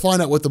 you know, we'll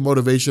find out what the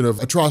motivation of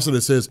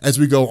Atrocitus is as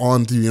we go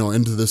on to, you know,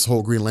 into this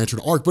whole Green Lantern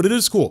arc. But it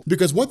is cool,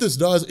 because what this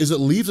does is it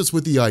leaves us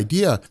with the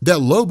idea that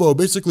Lobo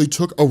basically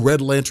took a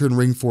Red Lantern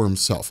ring for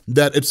himself,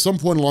 that at some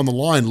point along the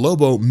line,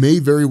 Lobo may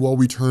very well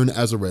return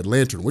as a Red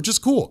Lantern, which is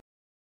cool.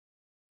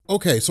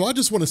 Okay, so I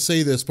just want to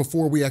say this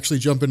before we actually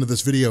jump into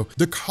this video.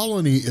 The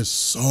Colony is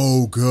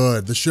so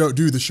good. The show,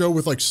 dude, the show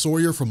with like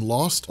Sawyer from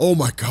Lost. Oh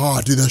my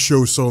God, dude, that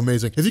show is so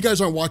amazing. If you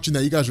guys aren't watching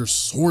that, you guys are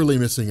sorely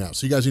missing out.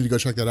 So you guys need to go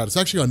check that out. It's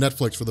actually on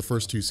Netflix for the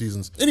first 2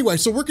 seasons. Anyway,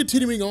 so we're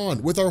continuing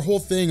on with our whole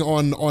thing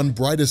on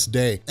Brightest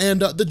Day.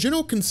 And the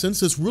general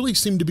consensus really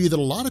seemed to be that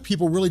a lot of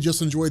people really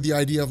just enjoyed the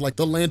idea of like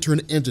the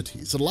Lantern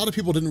entities. And a lot of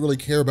people didn't really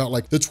care about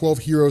like the 12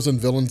 heroes and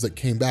villains that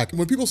came back. And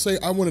when people say,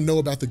 I want to know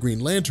about the Green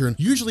Lantern,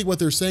 usually what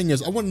they're saying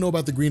is, I want to know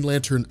about the Green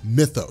Lantern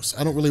mythos.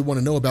 I don't really want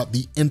to know about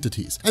the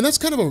entities. And that's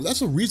kind of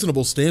that's a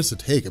reasonable stance to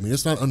take. I mean,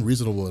 it's not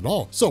unreasonable at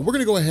all. So we're going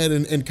to go ahead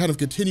and kind of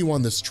continue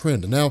on this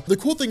trend. Now, the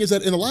cool thing is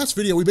that in the last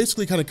video, we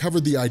basically kind of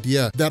covered the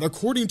idea that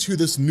according to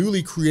this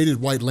newly created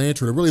White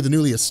Lantern, or really the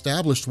newly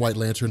established White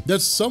Lantern,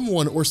 that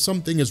someone or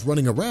something is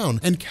running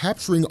around and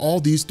capturing all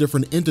these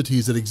different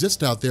entities that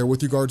exist out there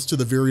with regards to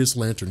the various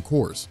Lantern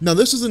Corps. Now,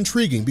 this is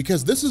intriguing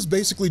because this is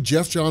basically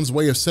Geoff Johns'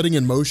 way of setting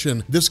in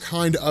motion this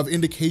kind of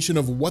indication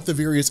of what the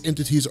various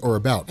entities are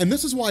about. And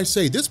this is why I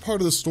say this part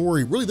of the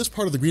story, really this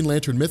part of the Green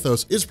Lantern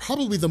mythos, is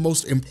probably the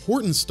most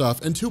important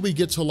stuff until we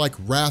get to like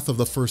Wrath of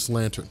the First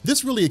Lantern.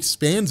 This really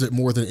expands it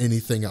more than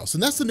anything else.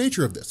 And that's the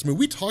nature of this. I mean,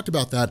 we talked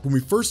about that when we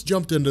first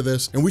jumped into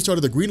this and we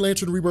started the Green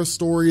Lantern Rebirth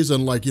stories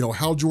and like, you know,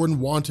 Hal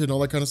Jordan wanted and all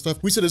that kind of stuff.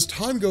 We said as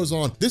time goes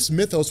on, this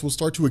mythos will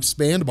start to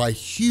expand by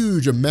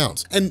huge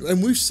amounts. And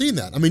we've seen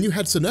that. I mean, you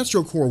had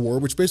Sinestro Corps War,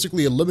 which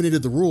basically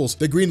eliminated the rules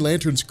that Green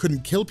Lanterns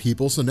couldn't kill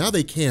people, so now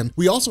they can.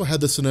 We also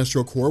had the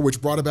Sinestro Corps,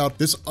 which brought about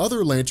this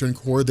other Lantern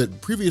Corps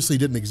that previously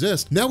didn't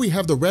exist. Now we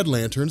have the Red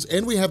Lanterns,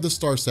 and we have the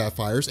Star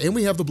Sapphires, and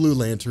we have the Blue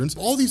Lanterns,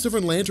 all these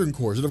different Lantern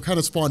Corps that have kind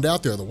of spawned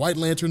out there, the White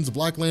Lanterns, the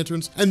Black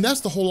Lanterns, and that's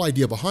the whole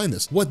idea behind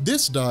this. What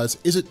this does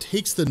is it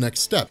takes the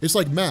next step. It's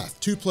like math,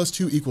 2 +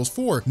 2 =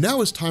 4.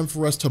 Now it's time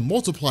for us to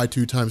multiply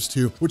 2 ×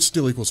 2, which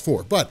still equals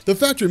 4. But the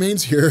fact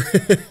remains here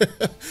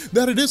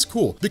that it is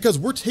cool because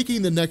we're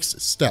taking the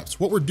next steps.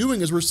 What we're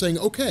doing is we're saying,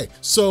 okay,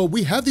 so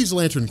we have these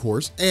Lantern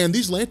Corps, and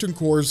these Lantern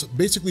Corps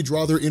basically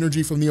draw their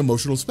energy from the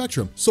emotional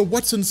spectrum. So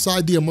what's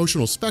inside the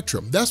emotional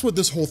spectrum? That's what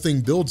this whole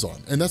thing builds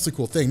on, and that's the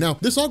cool thing. Now,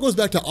 this all goes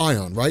back to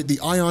Ion, right? The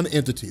Ion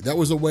entity. That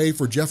was a way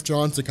for Jeff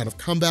Johns to kind of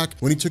come back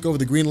when he took over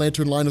the Green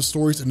Lantern line of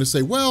stories and to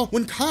say, well,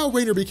 when Kyle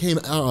Rayner became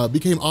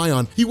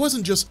Ion, he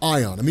wasn't just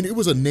Ion. I mean, it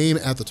was a name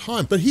at the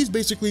time, but he's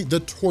basically the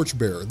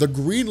torchbearer, the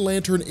Green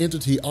Lantern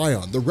entity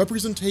Ion, the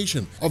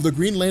representation of the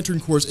Green Lantern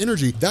Corps'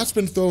 energy. That's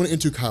been thrown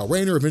into Kyle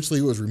Rayner.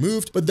 Eventually it was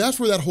removed, but that's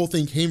where that whole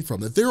thing came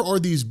from, that there are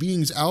these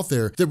beings out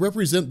there that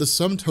represent the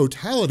sum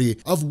totality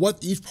of what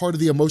each part of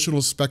the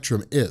emotional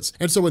spectrum is.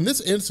 And so in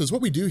this instance,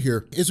 what we do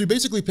here is we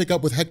basically pick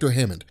up with Hector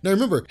Hammond. Now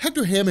remember,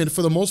 Hector Hammond,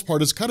 for the most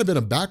part, has kind of been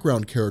a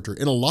background character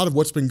in a lot of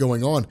what's been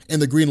going on in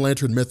the Green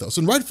Lantern mythos,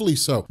 and rightfully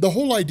so. The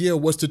whole idea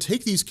was to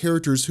take these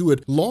characters who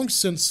had long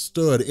since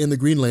stood in the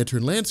Green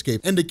Lantern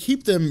landscape and to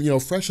keep them,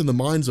 fresh in the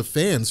minds of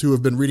fans who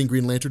have been reading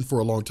Green Lantern for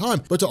a long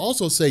time, but to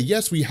also say,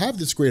 yes, we have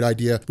this great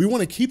idea. We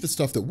want to keep the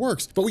stuff that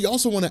works, but we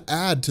also want to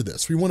add to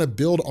this. We want to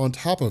build on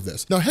top of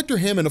this. Now, Hector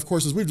Hammond, of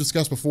course, as we've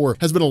discussed before,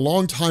 has been a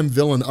long-time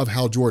villain of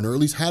Hal Jordan, or at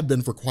least had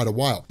been for quite a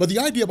while. But the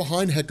idea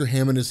behind Hector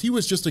Hammond is he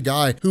was just a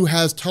guy who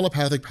has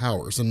telepathic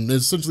powers, and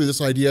essentially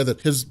this idea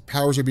that his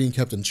powers are being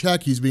kept in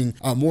check. He's being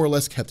more or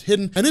less kept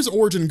hidden, and his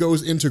origin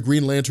goes into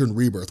Green Lantern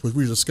Rebirth, which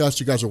we discussed.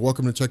 You guys are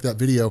welcome to check that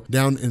video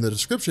down in the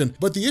description.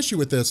 But the issue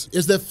with this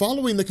is that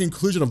following the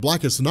conclusion of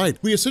Blackest Night,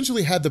 we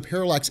essentially had the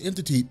Parallax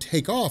entity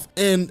take off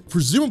and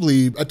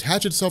presumably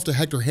attach itself to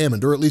Hector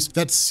Hammond, or at least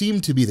that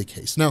seemed to be the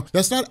case. Now,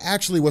 that's not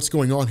actually what's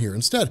going on here.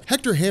 Instead,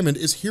 Hector Hammond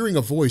is hearing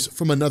a voice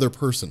from another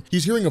person.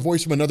 He's hearing a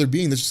voice from another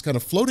being that's just kind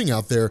of floating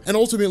out there, and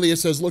ultimately it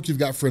says, look, you've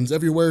got friends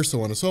everywhere,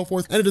 so on and so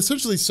forth, and it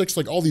essentially sticks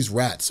like all these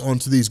rats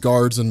onto these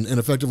guards and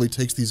effectively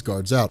takes these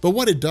guards out. But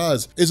what it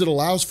does is it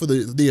allows for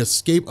the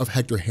escape of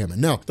Hector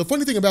Hammond. Now, the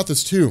funny thing about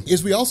this too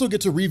is we also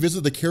get to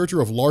revisit the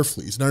character of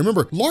Larfleeze. Now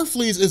remember,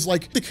 Larfleeze is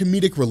like the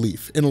comedic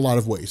relief in a lot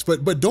of ways,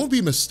 but don't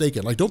be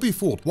mistaken, like don't be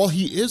fooled. While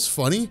he is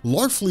funny,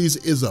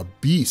 Larfleeze is a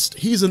beast.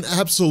 He's an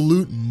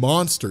absolute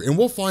monster, and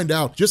we'll find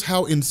out just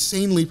how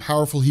insanely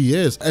powerful he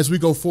is as we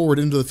go forward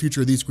into the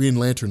future of these Green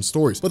Lantern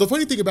stories. But the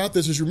funny thing about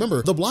this is,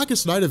 remember, the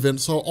Blackest Night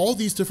event saw all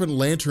these different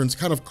lanterns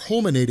kind of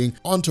culminating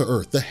onto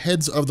Earth, the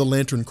heads of the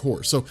Lantern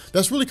Corps. So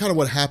that's really kind of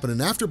what happened.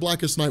 And after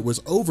Blackest Night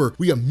was over,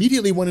 we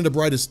immediately went into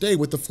Brightest Day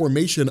with the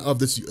formation of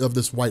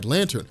this White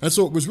Lantern. And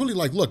so it was really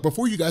like, look,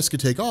 before you guys could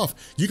take off,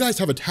 you guys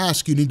have a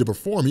task you need to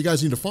perform. You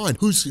guys need to find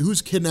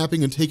who's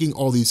kidnapping and taking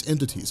all these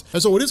entities.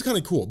 And so it is kind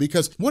of cool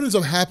because what ends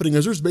up happening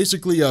is there's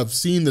basically a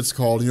scene that's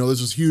called,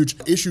 there's this huge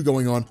issue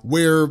going on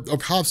where a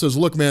cop says,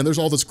 look, man, there's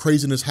all this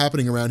craziness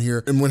happening around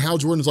here. And when Hal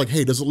Jordan's like,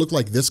 hey, does it look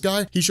like this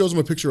guy? He shows him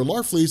a picture of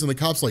Larfleeze, and the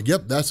cop's like,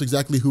 yep, that's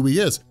exactly who he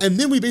is. And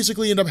then we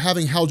basically end up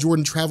having Hal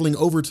Jordan traveling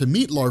over to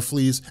meet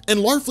Larfleeze, and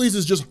Larfleeze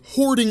is just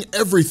hoarding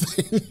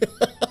everything.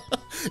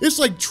 It's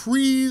like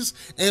trees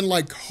and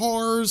like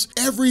cars,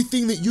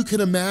 everything that you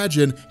can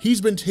imagine.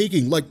 He's been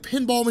taking, like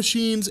pinball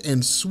machines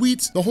and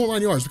sweets, the whole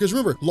 9 yards. Because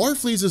remember,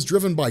 Larfleeze is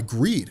driven by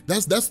greed.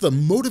 That's the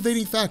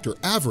motivating factor,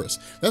 avarice.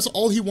 That's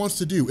all he wants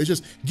to do is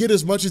just get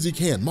as much as he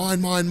can. Mine,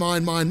 mine,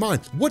 mine, mine,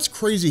 mine. What's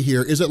crazy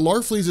here is that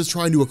Larfleeze is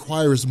trying to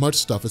acquire as much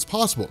stuff as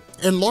possible.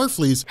 And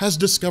Larfleeze has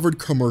discovered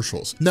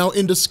commercials. Now,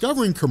 in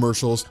discovering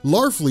commercials,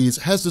 Larfleeze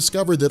has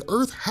discovered that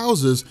Earth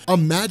houses a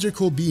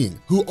magical being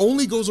who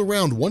only goes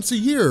around once a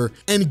year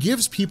and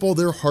gives people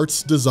their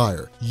heart's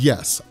desire.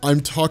 Yes, I'm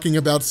talking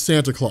about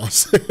Santa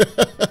Claus.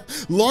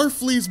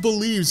 Larfleeze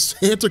believes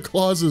Santa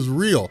Claus is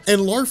real,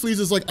 and Larfleeze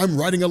is like, I'm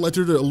writing a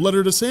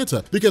letter to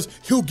Santa because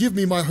he'll give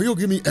me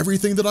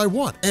everything that I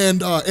want,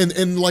 and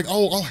like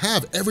I'll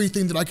have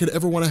everything that I could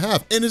ever want to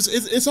have. And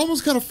it's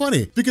almost kind of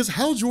funny because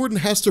Hal Jordan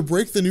has to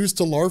break the news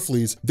to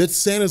Larfleeze that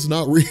Santa's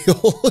not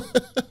real.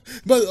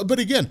 But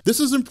again, this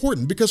is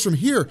important because from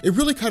here, it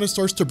really kind of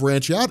starts to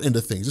branch out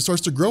into things. It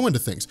starts to grow into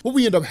things. What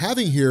we end up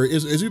having here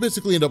is we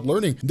basically end up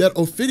learning that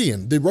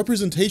Ophidian, the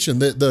representation,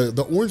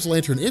 the Orange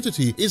Lantern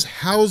entity, is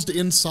housed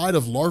inside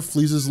of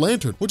Larfleeze's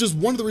lantern, which is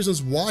one of the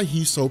reasons why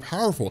he's so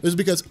powerful, is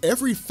because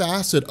every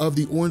facet of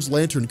the Orange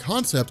Lantern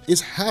concept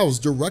is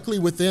housed directly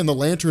within the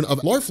lantern of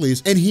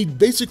Larfleeze, and he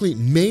basically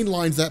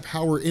mainlines that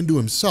power into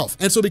himself.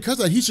 And so because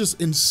of that, he's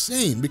just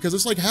insane, because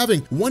it's like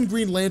having one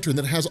Green Lantern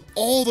that has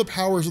all the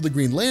powers of the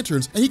Green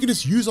Lanterns, and he can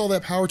just use all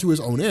that power to his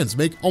own ends,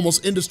 make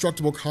almost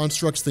indestructible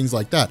constructs, things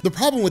like that. The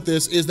problem with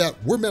this is that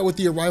we're met with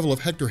the arrival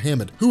of Hector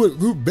Hammond,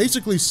 who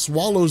basically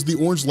swallows the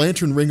Orange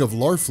Lantern ring of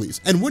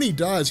Larfleeze. And when he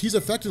does, he's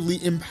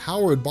effectively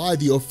empowered by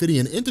the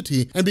Ophidian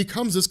entity and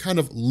becomes this kind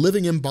of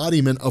living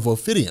embodiment of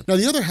Ophidian. Now,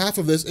 the other half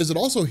of this is it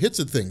also hits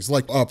at things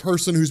like a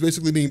person who's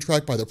basically being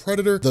tracked by the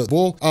Predator, the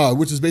Bull,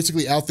 which is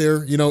basically out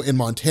there, in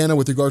Montana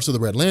with regards to the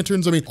Red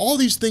Lanterns. I mean, all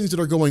these things that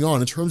are going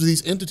on in terms of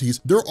these entities,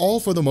 they're all,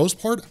 for the most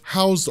part,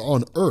 housed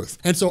on Earth.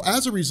 And so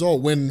as a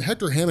result, when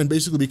Hector Hammond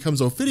basically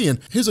becomes Ophidian,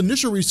 his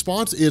initial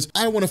response is,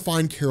 I want to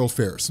find Carol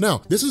Ferris.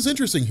 Now, this is is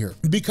interesting here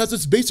because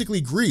it's basically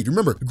greed.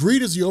 Remember,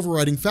 greed is the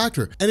overriding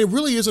factor, and it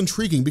really is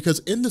intriguing because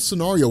in this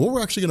scenario, what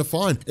we're actually gonna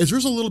find is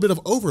there's a little bit of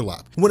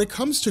overlap. When it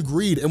comes to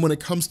greed and when it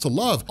comes to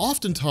love,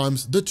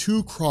 oftentimes the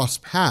two cross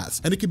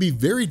paths, and it can be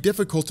very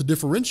difficult to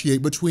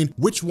differentiate between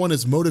which one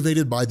is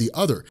motivated by the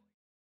other.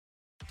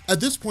 At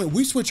this point,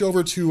 we switch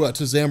over to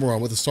Zamaron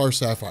with the Star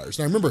Sapphires.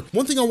 Now remember,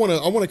 one thing I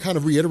wanna kind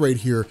of reiterate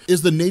here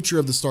is the nature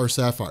of the Star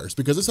Sapphires,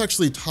 because this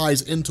actually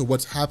ties into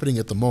what's happening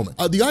at the moment.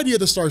 The idea of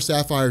the Star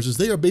Sapphires is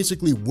they are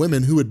basically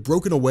women who had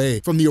broken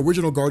away from the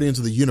original Guardians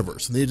of the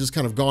Universe, and they had just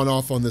kind of gone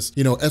off on this,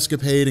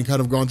 escapade and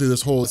kind of gone through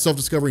this whole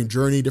self-discovering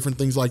journey, different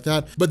things like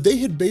that. But they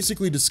had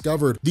basically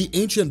discovered the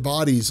ancient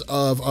bodies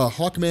of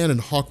Hawkman and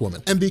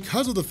Hawkwoman. And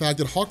because of the fact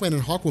that Hawkman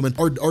and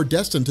Hawkwoman are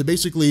destined to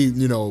basically,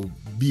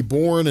 be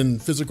born in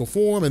physical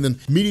form and then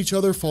meet each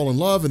other, fall in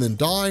love, and then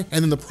die,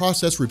 and then the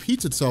process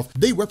repeats itself,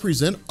 they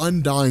represent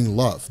undying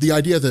love. The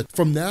idea that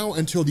from now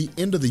until the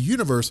end of the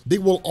universe, they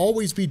will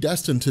always be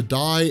destined to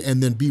die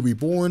and then be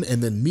reborn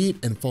and then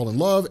meet and fall in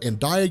love and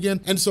die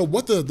again. And so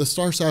what the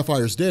Star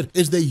Sapphires did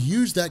is they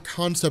used that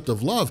concept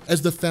of love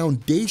as the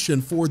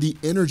foundation for the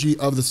energy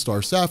of the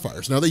Star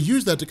Sapphires. Now they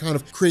use that to kind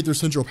of create their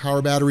central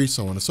power battery,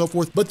 so on and so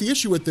forth. But the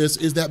issue with this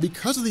is that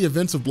because of the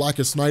events of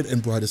Blackest Night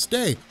and Brightest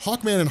Day,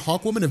 Hawkman and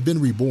Hawkwoman have been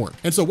reborn.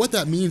 And so what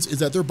that means is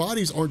that their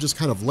bodies aren't just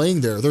kind of laying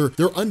there.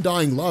 Their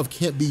undying love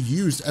can't be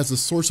used as a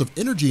source of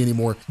energy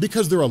anymore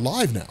because they're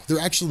alive now. They're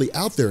actually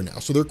out there now.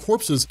 So their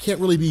corpses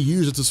can't really be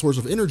used as a source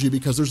of energy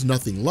because there's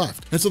nothing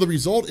left. And so the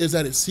result is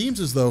that it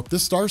seems as though the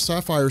Star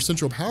Sapphire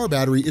central power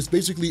battery is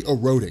basically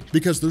eroding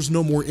because there's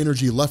no more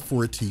energy left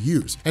for it to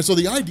use. And so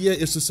the idea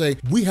is to say,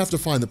 we have to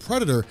find the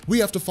predator, we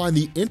have to find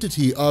the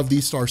entity of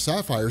these Star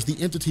Sapphires,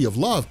 the entity of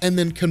love, and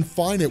then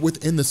confine it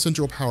within the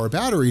central power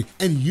battery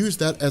and use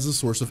that as a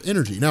source of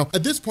energy. Now,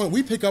 at this point,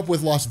 we pick up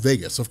with Las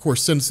Vegas, of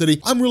course, Sin City.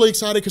 I'm really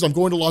excited because I'm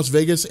going to Las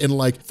Vegas in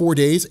like 4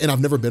 days and I've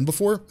never been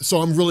before.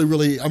 So I'm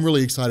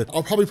really excited.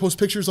 I'll probably post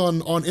pictures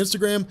on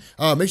Instagram.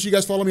 Make sure you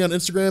guys follow me on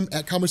Instagram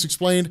at Comics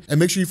Explained, and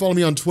make sure you follow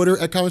me on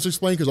Twitter at Comics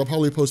Explained because I'll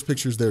probably post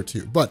pictures there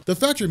too. But the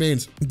fact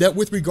remains that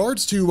with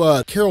regards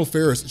to Carol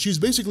Ferris, she's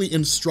basically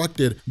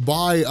instructed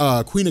by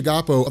Queen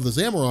Agapo of the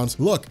Zamarons,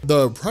 look,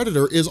 the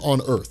predator is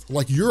on Earth.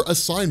 Like, your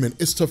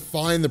assignment is to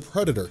find the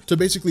predator, to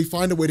basically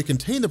find a way to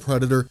contain the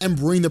predator and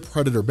bring the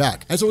predator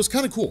back. And so it's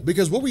kind of cool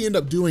because what we end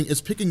up doing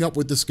is picking up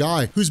with this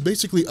guy who's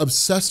basically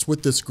obsessed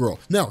with this girl.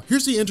 Now,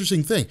 here's the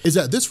interesting thing is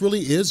that this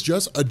really is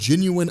just a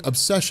genuine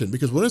obsession,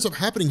 because what ends up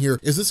happening here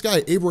is this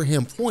guy,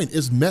 Abraham Point,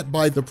 is met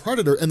by the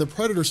predator, and the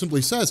predator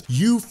simply says,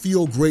 you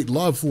feel great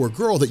love for a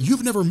girl that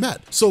you've never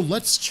met. So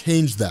let's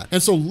change that.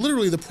 And so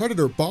literally the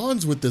predator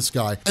bonds with this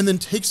guy and then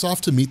takes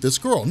off to meet this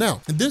girl.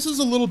 Now, this is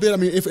a little bit, I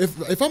mean,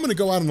 if I'm going to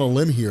go out on a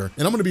limb here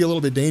and I'm going to be a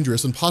little bit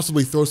dangerous and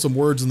possibly throw some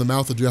words in the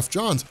mouth of Jeff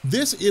Johns,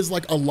 this is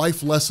like a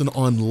life lesson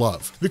on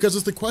love, because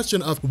it's the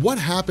question of what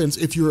happens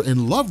if you're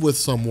in love with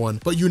someone,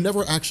 but you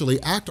never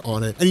actually act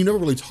on it and you never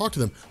really talk to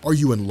them. Are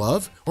you in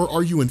love or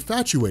are you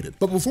infatuated?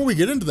 But before we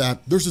get into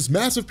that, there's this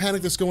massive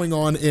panic that's going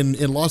on in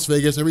Las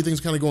Vegas.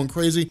 Everything's kind of going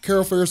crazy.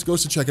 Carol Ferris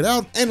goes to check it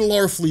out and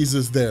Larfleeze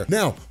is there.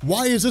 Now,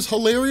 why is this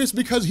hilarious?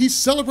 Because he's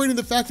celebrating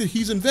the fact that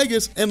he's in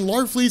Vegas and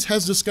Larfleeze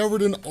has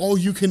discovered an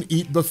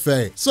all-you-can-eat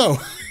buffet. So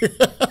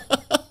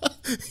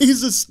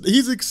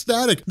he's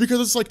ecstatic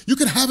because it's like, you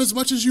can have as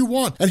much as you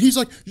want. And he's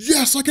like,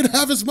 yes, I can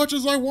have as much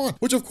as I want.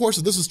 Which of course,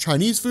 if this is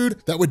Chinese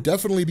food, that would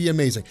definitely be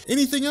amazing.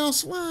 Anything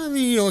else? Well, I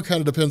mean, it kind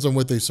of depends on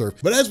what they serve.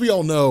 But as we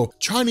all know,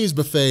 Chinese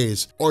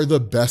buffets are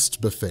the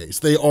best buffets.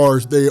 They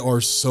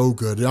are so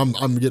good.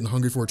 I'm getting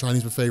hungry for a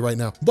Chinese buffet right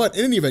now. But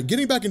in any event,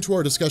 getting back into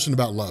our discussion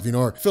about love,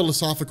 our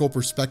philosophical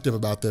perspective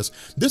about this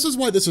is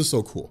why this is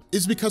so cool.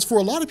 Is because for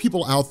a lot of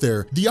people out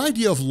there, the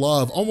idea of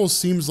love almost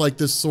seems like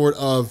this sort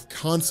of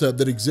concept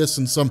that exists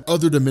in some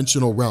other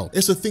dimensional realm.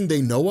 It's a thing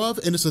they know of,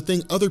 and it's a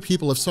thing other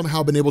people have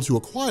somehow been able to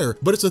acquire,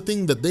 but it's a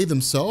thing that they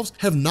themselves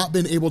have not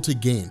been able to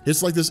gain.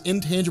 It's like this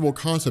intangible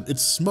concept.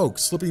 It's smoke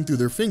slipping through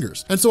their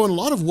fingers. And so in a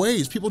lot of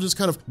ways, people just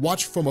kind of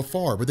watch from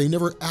afar, but they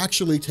never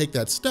actually take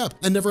that step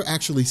and never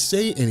actually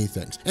say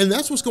anything. And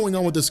that's what's going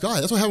on with this guy.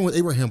 That's what happened with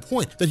Abraham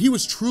Point, that he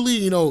was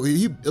truly,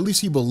 at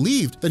least he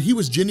believed that he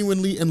was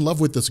genuinely in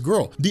love with this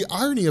girl. The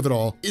irony of it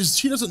all is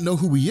she doesn't know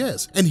who he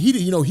is. And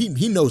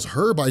he knows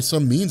her by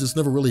some means it's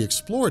never really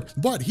explored,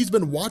 but he's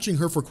been watching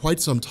her for quite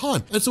some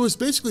time. And so it's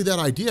basically that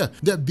idea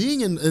that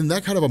being in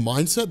that kind of a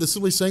mindset that's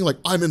simply saying like,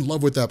 I'm in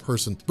love with that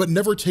person, but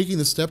never taking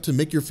the step to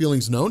make your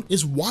feelings known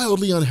is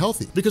wildly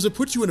unhealthy, because it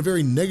puts you in a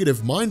very negative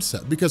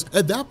mindset, because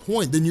at that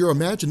point, then your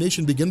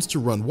imagination begins to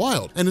run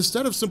wild. And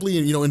instead of simply,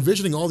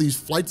 envisioning all these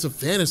flights of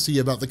fantasy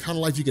about the kind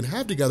of life you can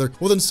have together,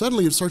 well, then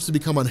suddenly it starts to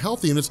become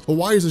unhealthy. And it's, well,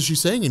 why isn't she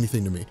saying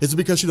anything to me? Is it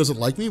because she doesn't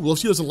like me? Well, if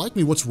she doesn't like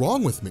me, what's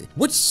wrong with me?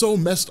 What's so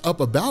messed up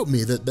about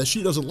me that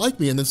she doesn't like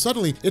me? And then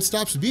suddenly it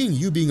stops being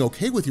seeing you being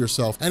okay with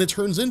yourself, and it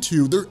turns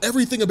into,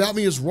 everything about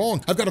me is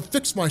wrong. I've got to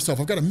fix myself.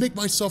 I've got to make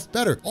myself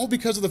better, all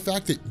because of the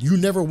fact that you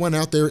never went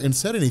out there and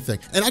said anything.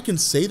 And I can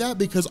say that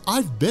because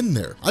I've been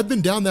there. I've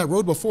been down that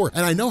road before,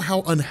 and I know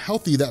how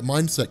unhealthy that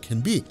mindset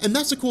can be. And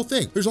that's the cool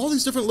thing. There's all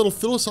these different little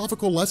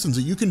philosophical lessons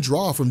that you can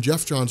draw from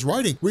Jeff John's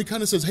writing, where he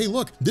kind of says, hey,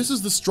 look, this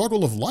is the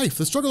struggle of life.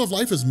 The struggle of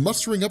life is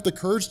mustering up the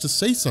courage to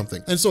say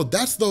something. And so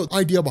that's the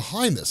idea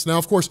behind this. Now,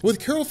 of course, with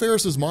Carol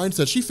Ferris's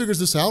mindset, she figures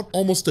this out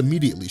almost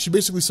immediately. She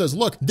basically says,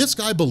 look, this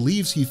guy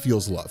believes he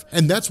feels love.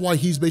 And that's why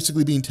he's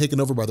basically being taken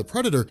over by the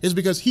predator, is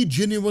because he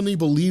genuinely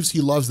believes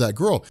he loves that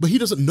girl, but he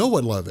doesn't know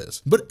what love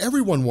is. But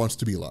everyone wants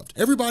to be loved.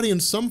 Everybody in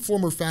some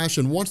form or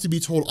fashion wants to be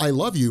told, I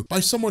love you, by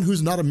someone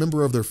who's not a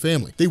member of their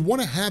family. They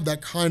want to have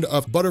that kind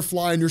of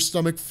butterfly in your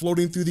stomach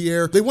floating through the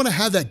air. They want to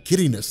have that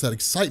giddiness, that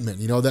excitement,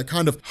 you know, that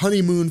kind of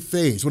honeymoon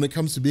phase when it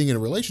comes to being in a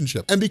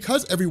relationship. And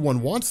because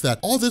everyone wants that,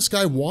 all this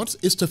guy wants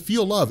is to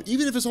feel love,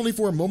 even if it's only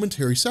for a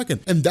momentary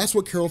second. And that's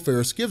what Carol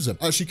Ferris gives him.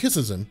 She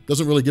kisses him,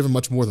 doesn't really give him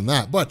much more than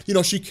that, but you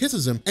know, she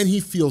kisses him and he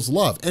feels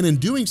love. And in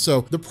doing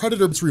so, the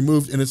predator is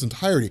removed in its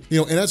entirety. You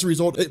know, and as a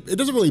result, it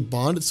doesn't really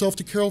bond itself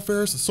to Carol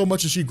Ferris so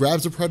much as she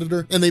grabs the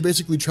predator and they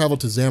basically travel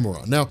to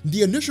Zamaron. Now,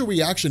 the initial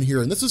reaction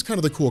here, and this is kind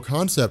of the cool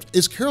concept,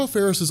 is Carol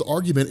Ferris's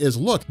argument is,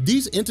 look,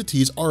 these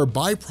entities are a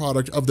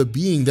byproduct of the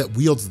being that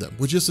wields them,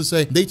 which is to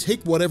say they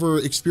take whatever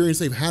experience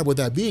they've had with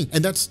that being,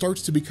 and that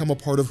starts to become a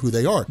part of who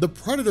they are. The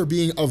predator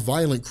being a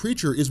violent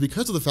creature is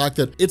because of the fact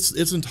that its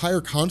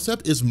entire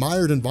concept is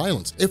mired in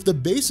violence. If the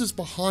basis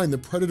behind the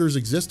predator's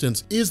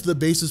existence is the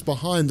basis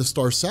behind the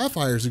Star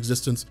Sapphire's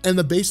existence, and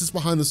the basis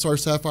behind the Star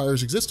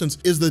Sapphire's existence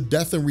is the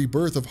death and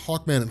rebirth of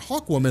Hawkman and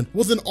Hawkwoman,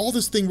 well then all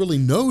this thing really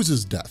knows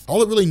is death.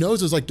 All it really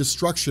knows is like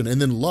destruction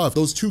and then love.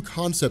 Those two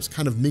concepts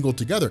kind of mingled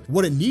together.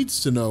 What it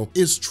needs to know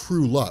is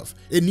true love.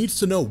 It needs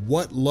to know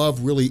what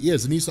love really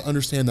is. It needs to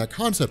understand that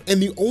concept.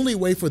 And the only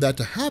way for that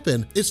to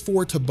happen is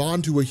for it to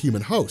bond to a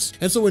human host.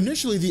 And so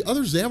initially the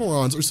other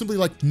Zamarons are simply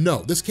like,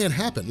 no, this can't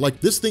happen.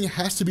 Like this thing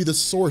has to be the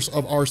source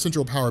of our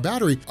central power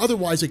battery,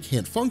 otherwise it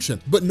can't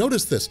function. But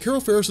notice this,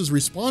 Carol Ferris's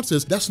response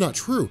is, that's not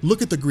true.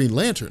 Look at the Green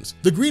Lanterns.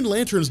 The Green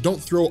Lanterns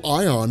don't throw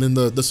ion in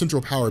the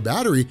central power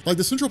battery. Like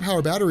the central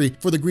power battery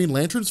for the Green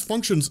Lanterns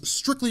functions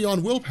strictly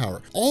on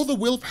willpower. All the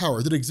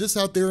willpower that exists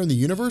out there in the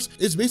universe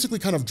is basically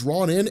kind of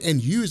drawn in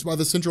and used by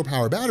the central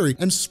power battery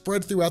and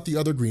spread throughout the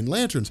other Green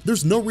Lanterns.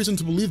 There's no reason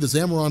to believe the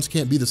Zamarons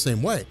can't be the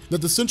same way,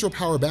 that the central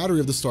power battery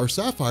of the Star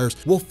Sapphires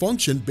will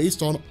function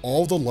based on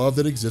all the love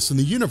that exists in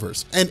the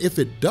universe. And if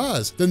it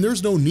does, then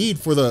there's no need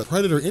for the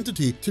predator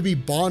entity to be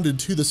bonded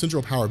to the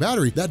central power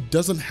battery. That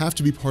doesn't have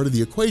to be part of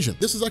the equation.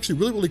 This is actually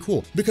really, really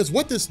cool, because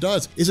what this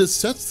does is it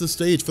sets the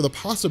stage for the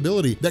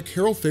possibility that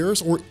Carol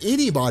Ferris or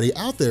anybody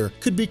out there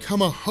could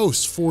become a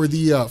host for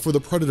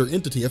the predator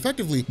entity,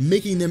 effectively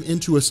making them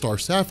into a Star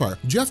Sapphire.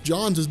 Jeff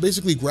Johns is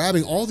basically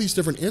grabbing all these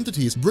different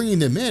entities, bringing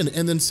them in,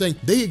 and then saying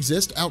they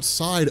exist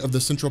outside of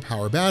the central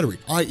power battery,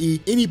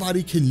 i.e.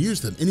 anybody can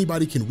use them,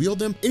 anybody can wield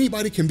them,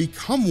 anybody can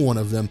become one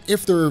of them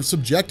if they're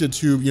subjected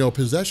to, you know,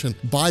 possession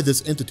by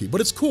this entity.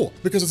 But it's cool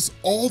because it's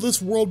all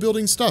this world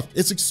building stuff.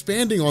 It's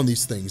expanding on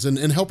these things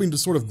and helping to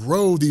sort of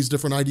grow these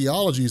different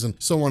ideologies and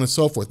so on and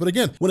so forth. But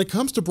again, when it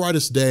comes to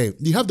Brightest Day,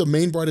 you have the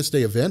main Brightest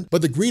Day event,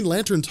 but the Green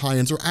Lantern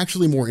tie-ins are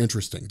actually more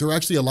interesting. They're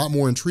actually a lot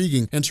more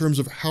intriguing in terms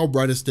of how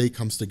Brightest Day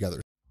comes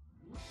together.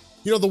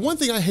 You know, the one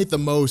thing I hate the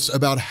most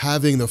about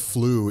having the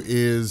flu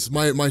is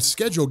my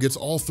schedule gets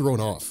all thrown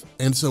off.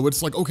 And so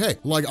it's like, okay,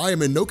 like I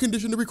am in no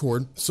condition to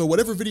record. So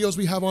whatever videos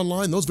we have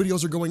online, those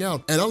videos are going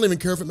out. And I don't even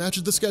care if it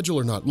matches the schedule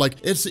or not. Like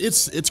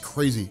it's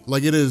crazy.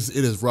 Like it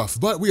is rough,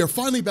 but we are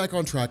finally back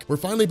on track. We're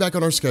finally back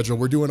on our schedule.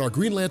 We're doing our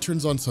Green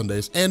Lanterns on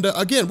Sundays. And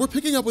again, we're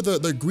picking up with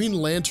the Green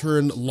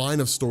Lantern line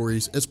of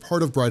stories as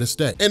part of Brightest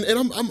Day. And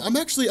I'm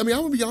actually, I mean,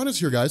 I'm gonna be honest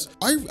here, guys.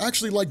 I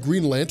actually like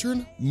Green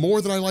Lantern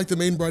more than I like the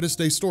main Brightest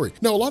Day story.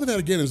 Now, a lot of that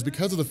again is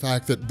because of the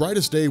fact that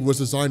Brightest Day was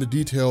designed to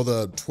detail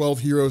the 12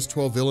 heroes,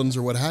 12 villains,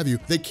 or what have you.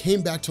 They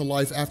came back to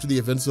life after the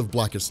events of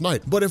Blackest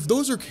Night. But if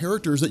those are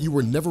characters that you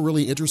were never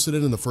really interested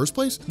in the first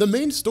place, the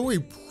main story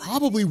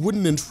probably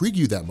wouldn't intrigue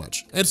you that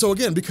much. And so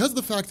again, because of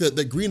the fact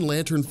that Green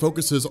Lantern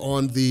focuses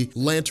on the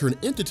Lantern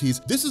entities,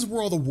 this is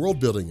where all the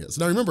world building is.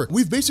 Now remember,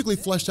 we've basically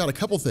fleshed out a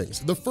couple things.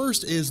 The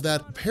first is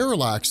that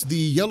Parallax, the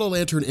Yellow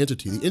Lantern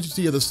entity, the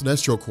entity of the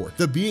Sinestro Corps,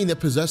 the being that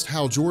possessed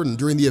Hal Jordan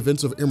during the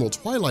events of Emerald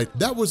Twilight,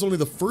 that was only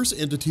the first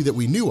entity that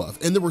we knew of,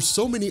 and there were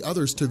so many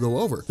others to go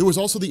over. There was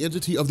also the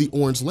entity of the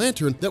Orange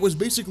Lantern that was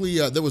basically,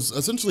 that was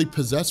essentially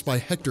possessed by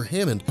Hector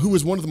Hammond, who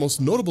was one of the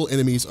most notable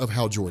enemies of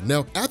Hal Jordan.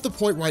 Now, at the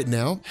point right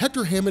now,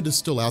 Hector Hammond is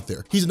still out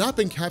there. He's not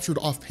been captured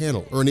off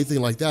panel or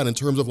anything like that in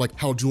terms of like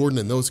Hal Jordan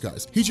and those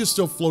guys. He's just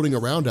still floating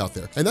around out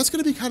there. And that's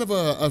gonna be kind of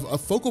a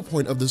focal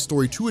point of this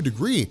story to a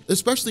degree,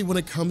 especially when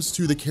it comes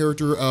to the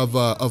character of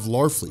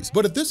Larfleeze.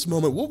 But at this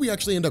moment, what we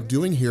actually end up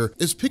doing here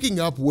is picking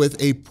up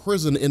with a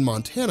prison in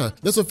Montana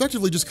that's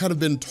effectively just just kind of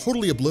been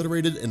totally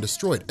obliterated and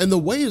destroyed. And the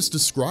way it's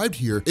described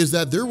here is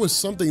that there was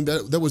something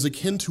that was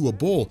akin to a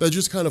bull that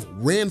just kind of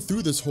ran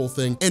through this whole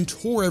thing and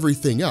tore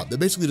everything up. That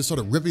basically just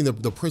started ripping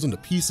the prison to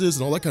pieces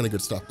and all that kind of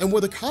good stuff. And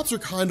where the cops are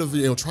kind of,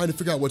 trying to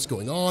figure out what's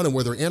going on and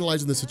where they're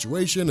analyzing the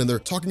situation and they're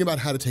talking about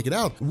how to take it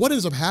out, what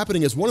ends up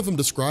happening is one of them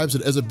describes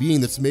it as a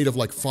being that's made of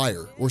like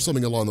fire or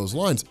something along those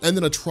lines. And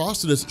then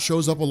Atrocitus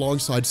shows up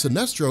alongside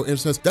Sinestro and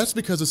says, that's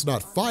because it's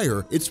not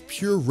fire, it's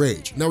pure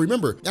rage. Now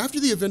remember,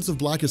 after the events of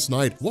Blackest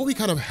Night, what we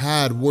kind of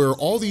had were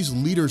all these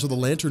leaders of the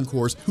Lantern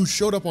Corps who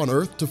showed up on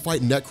Earth to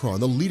fight Necron,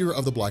 the leader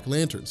of the Black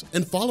Lanterns.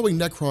 And following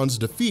Necron's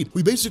defeat,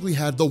 we basically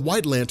had the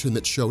White Lantern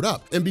that showed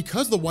up. And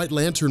because the White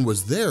Lantern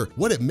was there,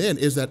 what it meant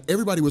is that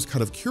everybody was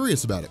kind of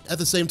curious about it. At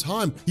the same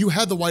time, you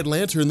had the White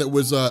Lantern that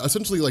was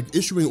essentially like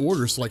issuing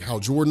orders to like Hal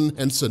Jordan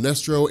and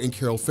Sinestro and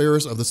Carol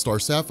Ferris of the Star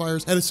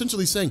Sapphires, and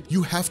essentially saying,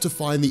 you have to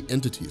find the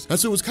entities. And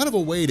so it was kind of a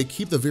way to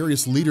keep the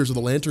various leaders of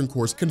the Lantern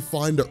Corps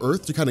confined to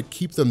Earth, to kind of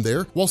keep them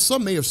there. While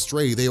some may have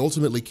strayed, they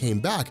ultimately came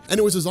back, and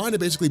it was designed to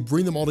basically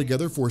bring them all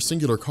together for a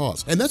singular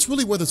cause. And that's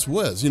really what this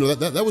was.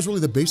 That was really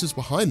the basis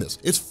behind this.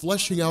 It's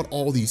fleshing out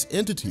all these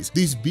entities,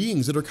 these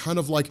beings that are kind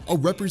of like a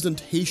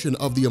representation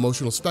of the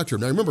emotional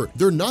spectrum. Now remember,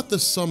 they're not the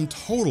sum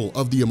total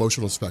of the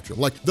emotional spectrum.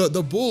 Like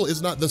the bull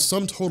is not the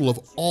sum total of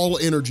all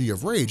energy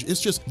of rage,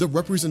 it's just the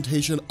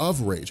representation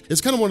of rage.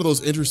 It's kind of one of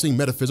those interesting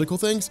metaphysical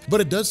things,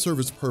 but it does serve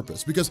its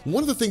purpose, because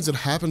one of the things that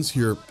happens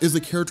here is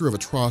the character of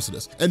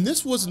Atrocitus. And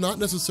this was not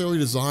necessarily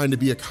designed to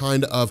be a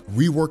kind of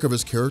rework of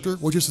his character,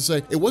 which is to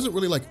say, it wasn't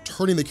really like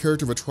turning the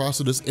character of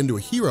Atrocitus into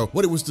a hero.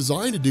 What it was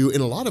designed to do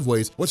in a lot of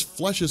ways was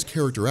flesh his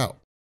character out.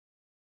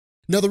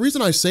 Now, the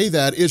reason I say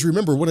that is,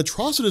 remember, when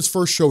Atrocitus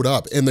first showed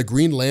up in the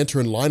Green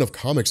Lantern line of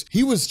comics,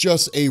 he was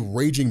just a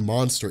raging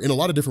monster in a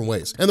lot of different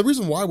ways. And the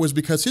reason why was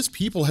because his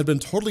people had been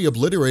totally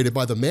obliterated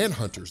by the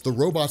Manhunters, the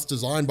robots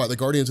designed by the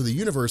Guardians of the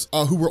Universe,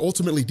 who were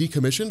ultimately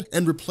decommissioned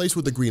and replaced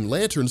with the Green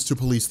Lanterns to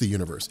police the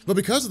universe. But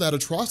because of that,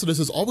 Atrocitus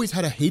has always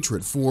had a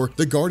hatred for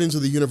the Guardians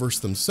of the Universe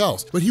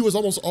themselves, but he was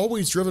almost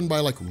always driven by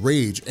like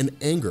rage and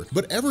anger.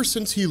 But ever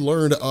since he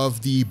learned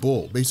of the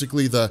bull,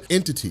 basically the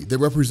entity that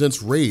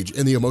represents rage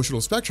in the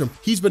emotional spectrum,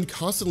 he's been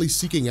constantly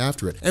seeking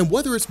after it. And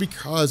whether it's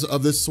because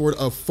of this sort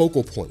of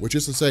focal point, which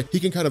is to say he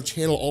can kind of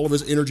channel all of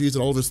his energies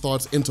and all of his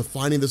thoughts into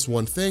finding this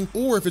one thing,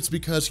 or if it's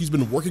because he's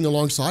been working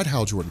alongside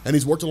Hal Jordan and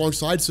he's worked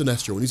alongside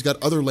Sinestro and he's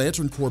got other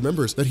Lantern Corps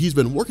members that he's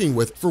been working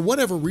with, for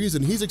whatever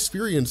reason, he's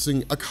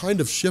experiencing a kind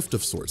of shift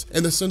of sorts,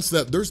 in the sense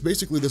that there's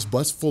basically this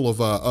bus full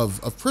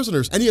of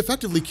prisoners, and he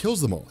effectively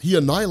kills them all. He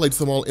annihilates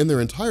them all in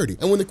their entirety.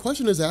 And when the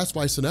question is asked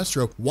by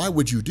Sinestro, why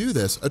would you do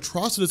this?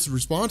 Atrocitus'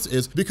 response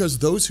is, because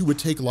those who would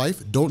take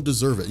life don't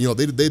deserve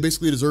it. They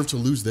basically deserve to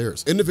lose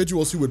theirs.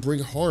 Individuals who would bring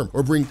harm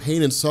or bring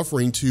pain and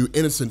suffering to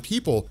innocent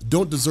people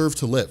don't deserve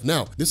to live.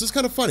 Now, this is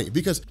kind of funny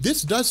because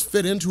this does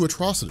fit into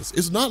Atrocitus.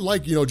 It's not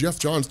like, Jeff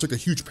Johns took a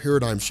huge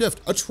paradigm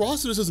shift.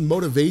 Atrocitus'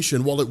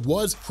 motivation, while it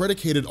was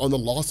predicated on the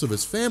loss of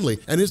his family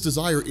and his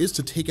desire is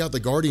to take out the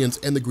Guardians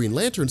and the Green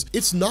Lanterns,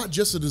 it's not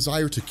just a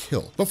desire to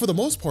kill. But for the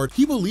most part,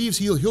 he believes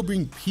he'll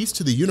bring peace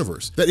to the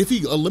universe. That if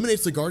he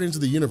eliminates the Guardians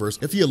of the Universe,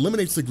 if he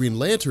eliminates the Green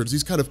Lanterns,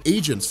 these kind of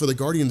agents for the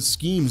Guardians'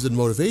 schemes and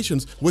motivations,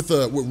 with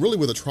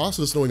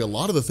Atrocitus knowing a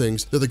lot of the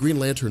things that the Green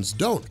Lanterns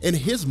don't. In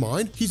his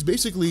mind, he's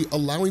basically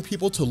allowing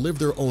people to live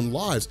their own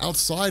lives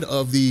outside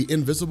of the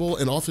invisible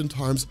and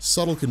oftentimes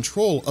subtle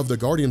control of the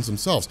Guardians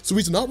themselves. So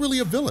he's not really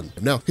a villain.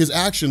 Now, his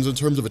actions in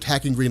terms of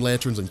attacking Green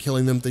Lanterns and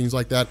killing them, things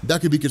like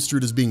that could be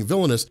construed as being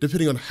villainous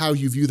depending on how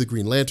you view the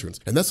Green Lanterns.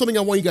 And that's something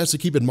I want you guys to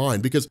keep in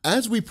mind, because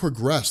as we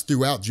progress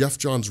throughout Jeff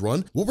Johns'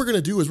 run, what we're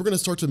gonna do is we're gonna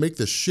start to make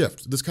this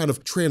shift, this kind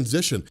of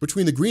transition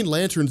between the Green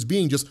Lanterns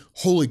being just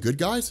wholly good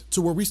guys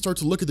to where we start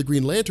to look at the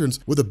Green Lanterns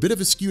with a bit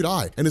of a skewed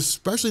eye, and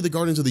especially the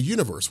Guardians of the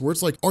Universe, where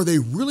it's like, are they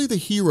really the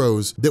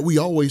heroes that we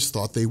always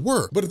thought they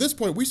were? But at this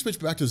point, we switch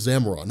back to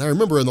Zamaron. Now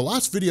remember, in the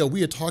last video,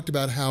 we had talked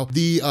about how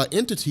the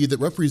entity that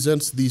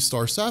represents the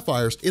Star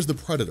Sapphires is the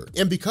Predator.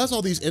 And because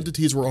all these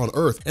entities were on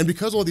Earth, and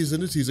because all these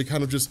entities had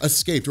kind of just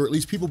escaped, or at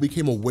least people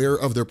became aware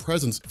of their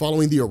presence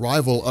following the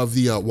arrival of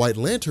the White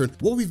Lantern,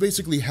 what we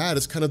basically had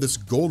is kind of this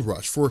gold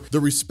rush for the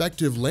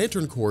respective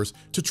Lantern Corps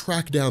to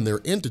track down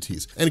their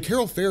entities. And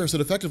Carol Ferris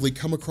had effectively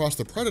come across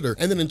the Predator,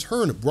 and then in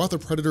turn brought the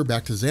Predator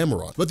back to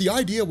Zamaron. But the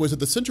idea was that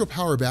the Central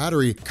Power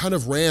Battery kind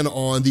of ran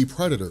on the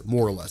Predator,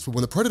 more or less. But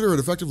when the Predator had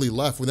effectively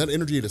left, when that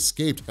energy had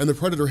escaped and the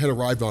Predator had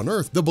arrived on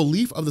Earth, the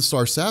belief of the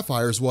Star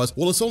Sapphires was,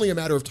 well, it's only a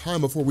matter of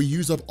time before we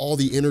use up all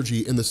the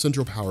energy in the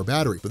Central Power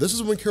Battery. But this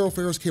is when Carol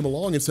Ferris came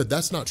along and said,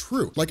 that's not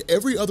true. Like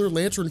every other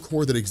Lantern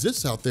Corps that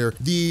exists out there,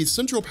 the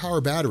Central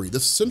Power Battery, the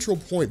central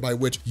point by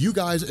which you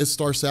guys as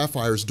Star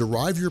Sapphires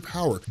derive your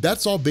power,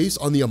 that's all based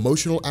on the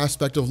emotional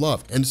aspect of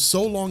love. And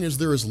so long as as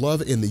there is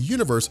love in the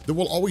universe, there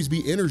will always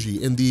be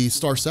energy in the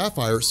Star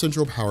Sapphire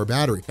central power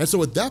battery. And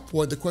so at that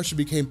point, the question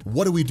became,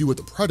 what do we do with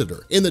the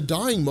Predator? In the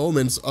dying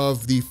moments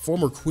of the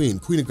former Queen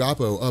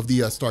Agapo of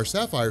the Star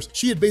Sapphires,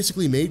 she had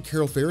basically made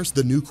Carol Ferris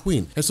the new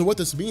queen. And so what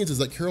this means is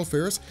that Carol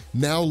Ferris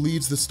now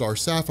leads the Star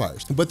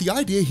Sapphires. But the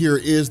idea here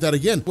is that,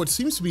 again, what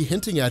seems to be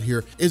hinting at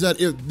here is that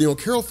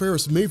Carol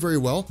Ferris may very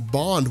well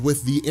bond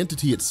with the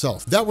entity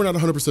itself. That we're not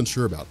 100%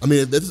 sure about. I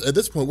mean, at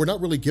this point, we're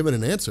not really given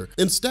an answer.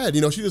 Instead,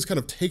 she just kind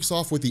of takes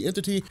off with the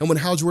entity, and when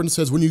Hal Jordan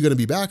says, when are you gonna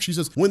be back? She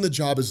says, when the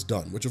job is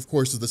done, which of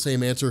course is the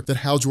same answer that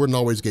Hal Jordan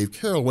always gave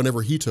Carol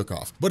whenever he took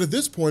off. But at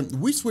this point,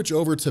 we switch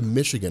over to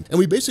Michigan, and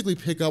we basically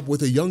pick up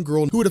with a young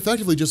girl who had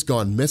effectively just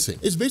gone missing.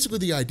 It's basically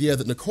the idea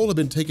that Nicole had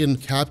been taken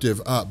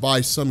captive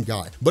by some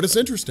guy. But it's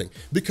interesting,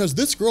 because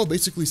this girl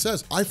basically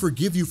says, I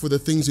forgive you for the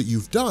things that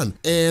you've done,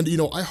 and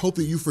I hope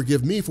that you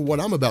forgive me for what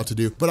I'm about to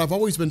do, but I've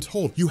always been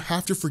told you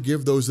have to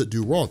forgive those that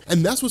do wrong.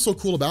 And that's what's so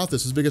cool about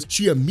this, is because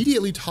she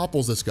immediately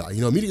topples this guy,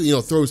 immediately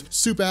throws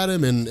soup at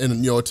him and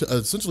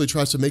essentially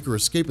tries to make her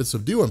escape and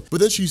subdue him. But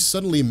then she's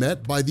suddenly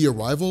met by the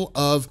arrival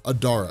of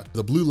Adara,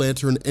 the Blue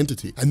Lantern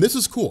entity. And this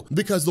is cool,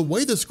 because the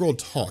way this girl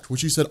talked, when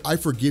she said, I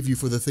forgive you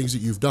for the things that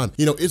you've done,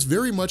 it's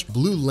very much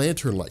Blue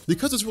Lantern-like,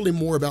 because it's really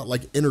more about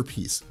like inner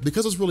peace,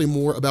 because it's really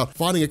more about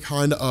finding a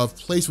kind of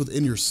place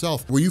within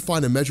yourself where you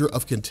find a measure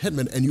of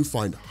contentment and you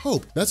find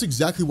hope. That's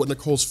exactly what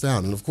Nicole's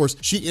found. And of course,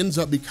 she ends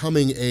up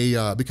becoming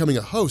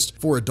a host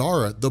for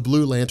Adara, the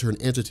Blue Lantern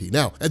entity.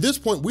 Now, at this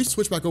point, we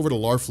switch back over to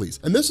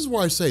Larfleeze. And this is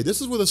where I say,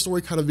 this is where the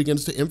story kind of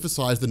begins to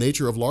emphasize the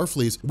nature of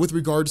Larfleeze with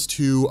regards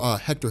to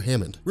Hector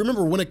Hammond.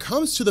 Remember, when it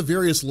comes to the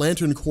various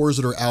Lantern cores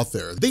that are out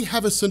there, they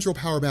have a central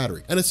power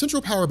battery. And a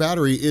central power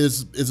battery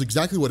is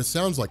exactly what it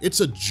sounds like. It's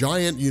a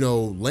giant,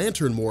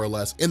 lantern, more or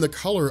less, in the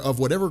color of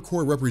whatever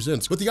core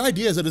represents. But the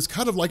idea is that it's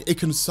kind of like a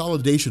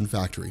consolidation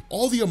factory.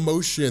 All the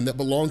emotion that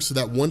belongs to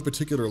that one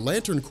particular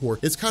Lantern core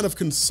is kind of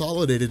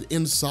consolidated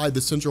inside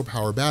the central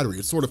power battery.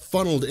 It's sort of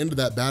funneled into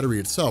that battery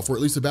itself, or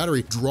at least the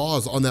battery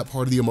draws on that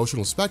part of the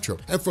emotional spectrum.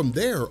 And from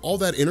there, all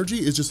that energy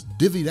is just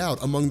divvied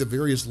out among the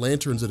various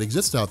lanterns that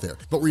exist out there.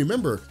 But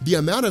remember, the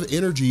amount of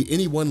energy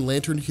any one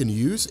lantern can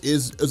use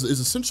is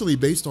essentially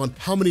based on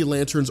how many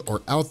lanterns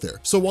are out there.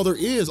 So while there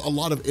is a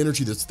lot of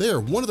energy that's there,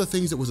 one of the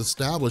things that was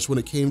established when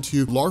it came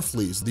to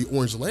Larfleeze, the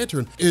Orange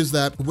Lantern, is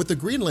that with the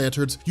Green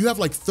Lanterns, you have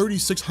like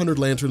 3,600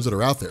 lanterns that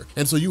are out there.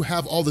 And so you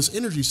have all this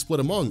energy split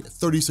among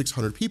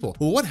 3,600 people.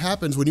 Well, what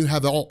happens when you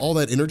have all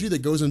that energy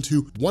that goes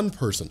into one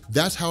person?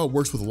 That's how it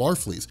works with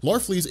Larfleeze.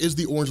 Larfleeze is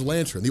the Orange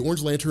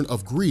Lantern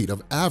of greed,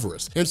 of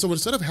avarice. And so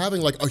instead of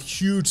having like a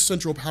huge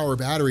central power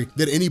battery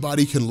that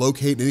anybody can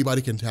locate and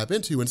anybody can tap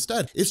into,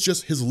 instead, it's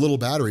just his little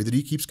battery that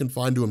he keeps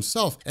confined to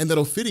himself, and that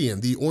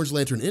Ophidian, the Orange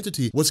Lantern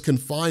entity, was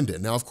confined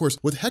in. Now, of course,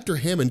 with Hector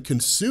Hammond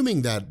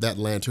consuming that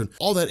lantern,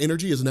 all that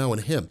energy is now in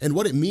him. And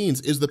what it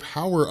means is the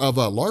power of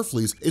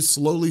Larfleeze is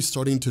slowly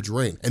starting to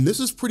drain. And this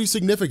is pretty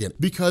significant,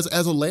 because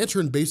as a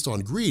lantern based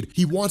on greed,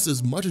 he wants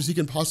as much as he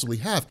can possibly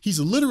have. He's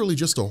literally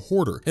just a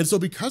hoarder. And so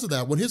because of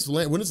that, when his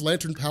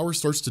lantern power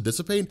starts to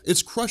dissipate,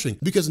 it's crushing,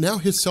 because now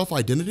his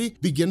self-identity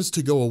begins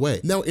to go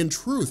away. Now, in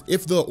truth,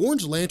 if the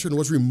Orange Lantern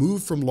was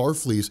removed from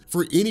Larfleeze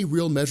for any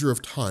real measure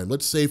of time,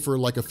 let's say for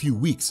like a few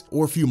weeks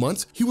or a few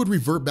months, he would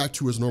revert back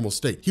to his normal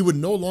state. He would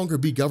no longer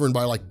be governed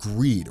by like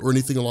greed or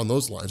anything along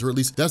those lines, or at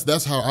least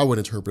that's how I would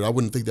interpret it. I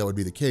wouldn't think that would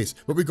be the case.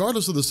 But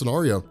regardless of the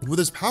scenario, with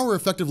his power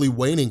effectively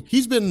waning,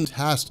 he's been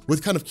tasked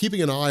with kind of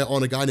keeping an eye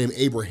on a guy named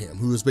Abraham,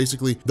 who is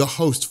basically the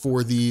host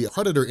for the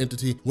Predator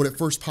entity when it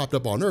first popped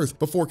up on Earth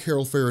before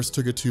Carol Ferris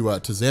took it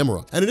to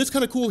Zamora. And it is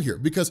kind of cool here,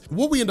 because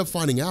what we end up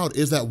finding out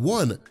is that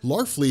one,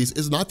 Larfleeze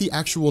is not the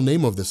actual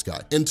name of this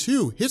guy, and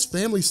two, his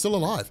family's still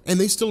alive and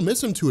they still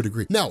miss him to a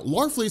degree. Now,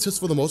 Larfleeze has,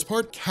 for the most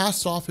part,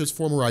 cast off his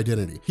former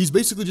identity. He's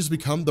basically just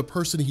become the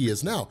person he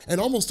is now, and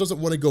almost doesn't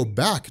want to go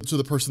back to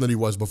the person that he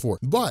was before.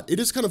 But it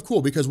is kind of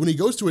cool, because when he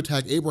goes to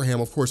attack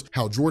Abraham, of course,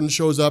 Hal Jordan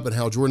shows up, and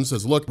Hal Jordan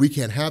says, look, we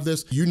can't have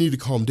this. You need to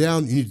calm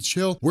down. You need to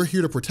chill. We're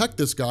here to protect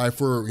this guy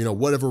for,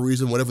 whatever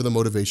reason, whatever the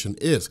motivation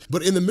is.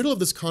 But in the middle of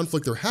this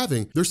conflict they're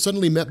having, they're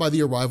suddenly met by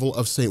the arrival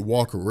of St.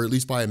 Walker, or at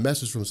least by a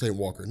message from St.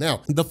 Walker.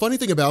 Now, the funny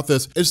thing about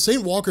this is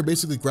St. Walker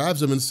basically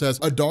grabs him and says,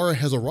 Adara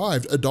has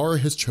arrived. Adara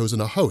has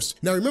chosen a host.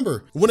 Now,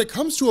 remember, when it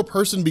comes to a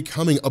person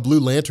becoming a Blue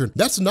Lantern,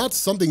 that's not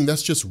something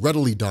that's just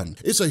readily done.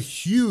 It's a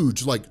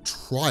huge,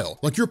 trial.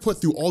 You're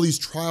put through all these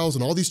trials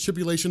and all these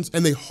tribulations,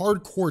 and they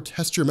hardcore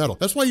test your mettle.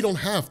 That's why you don't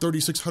have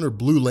 3,600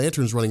 Blue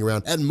Lanterns running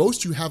around. At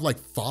most, you have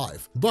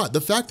 5. But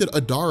the fact that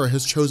Adara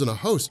has chosen a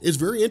host is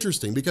very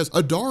interesting, because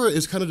Adara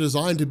is kind of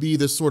designed to be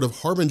this sort of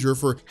harbinger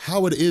for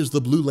how it is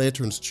the Blue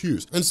Lanterns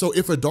choose. And so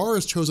if Adara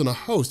has chosen a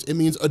host, it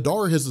means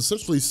Adara has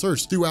essentially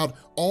searched throughout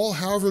all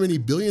however many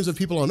billions of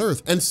people on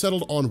Earth and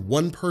settled on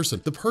one person,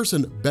 the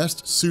person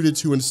best suited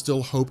to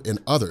instill hope in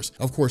others.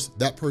 Of course,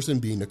 that person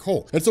being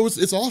Nicole. And so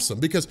it's awesome,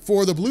 because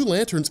for the Blue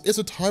Lanterns, it's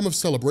a time of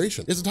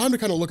celebration. It's a time to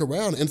kind of look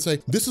around and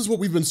say, this is what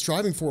we've been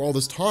striving for all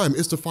this time,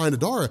 is to find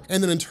Adara,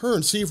 and then in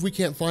turn, see if we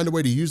can't find a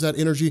way to use that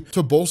energy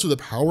to bolster the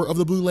power of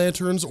the Blue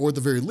Lanterns, or at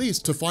the very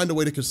least, to find a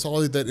way to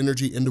consolidate that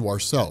energy into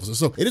ourselves.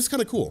 themselves. So it is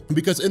kind of cool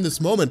because in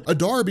this moment,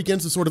 Adara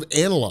begins to sort of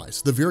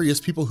analyze the various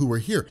people who were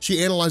here.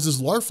 She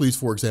analyzes Larfleeze,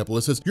 for example.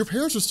 It says, your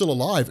parents are still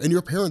alive and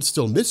your parents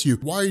still miss you.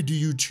 Why do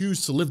you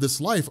choose to live this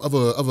life of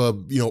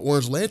a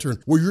orange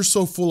lantern where you're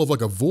so full of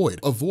like a void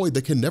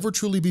that can never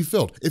truly be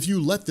filled? If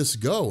you let this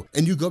go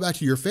and you go back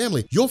to your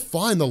family, you'll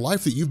find the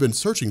life that you've been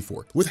searching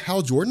for. With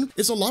Hal Jordan,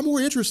 it's a lot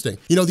more interesting.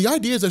 The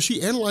idea is that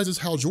she analyzes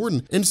Hal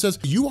Jordan and says,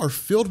 you are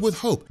filled with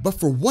hope, but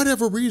for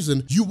whatever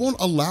reason, you won't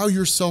allow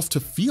yourself to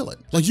feel it.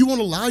 Like you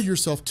won't allow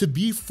yourself to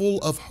be full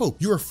of hope.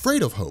 You're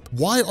afraid of hope.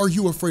 Why are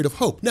you afraid of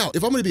hope? Now,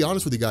 if I'm gonna be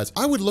honest with you guys,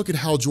 I would look at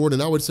Hal Jordan,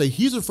 I would say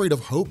he's afraid of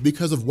hope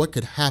because of what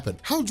could happen.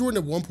 Hal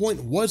Jordan at one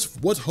point was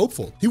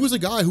hopeful. He was a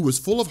guy who was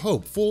full of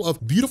hope, full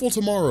of beautiful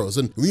tomorrows,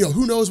 and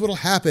who knows what'll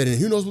happen and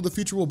who knows what the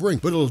future will bring,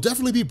 but it'll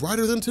definitely be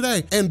brighter than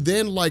today. And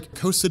then like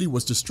Coast City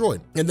was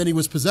destroyed, and then he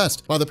was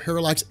possessed by the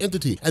Parallax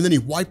entity, and then he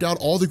wiped out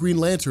all the Green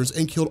Lanterns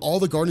and killed all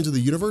the Guardians of the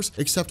Universe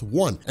except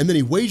one. And then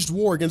he waged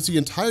war against the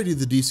entirety of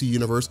the DC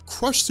universe,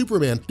 crushed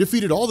Superman,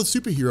 defeated all the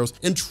superheroes,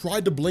 and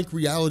tried to blink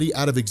reality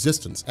out of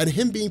existence. And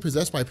him being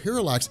possessed by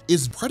Parallax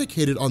is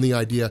predicated on the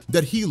idea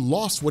that he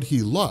lost what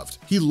he loved.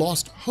 He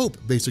lost hope,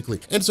 basically.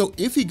 And so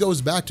if he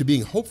goes back to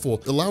being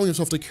hopeful, allowing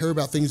himself to care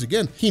about things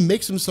again, he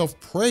makes himself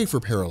prey for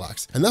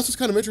Parallax. And that's what's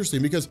kind of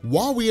interesting because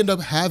while we end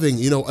up having,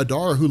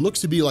 Adara who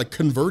looks to be like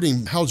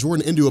converting Hal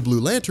Jordan into a Blue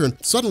Lantern,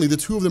 suddenly the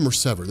two of them are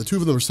severed. The two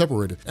of them are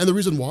separated. And the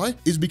reason why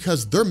is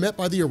because they're met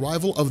by the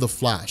arrival of the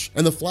Flash.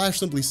 And the Flash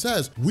simply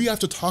says, we have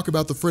to talk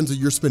about the friends that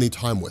you're spending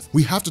time with.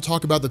 We have to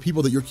talk about the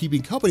people that you're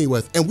keeping company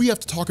with, and we have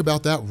to talk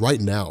about that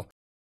right now.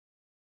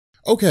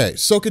 Okay,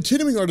 so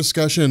continuing our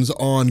discussions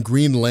on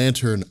Green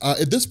Lantern,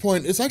 at this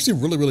point, it's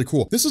actually really, really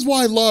cool. This is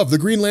why I love the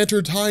Green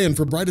Lantern tie-in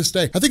for Brightest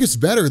Day. I think it's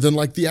better than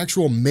like the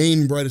actual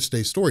main Brightest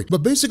Day story.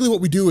 But basically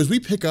what we do is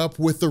we pick up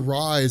with the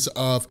rise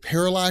of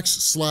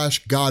Parallax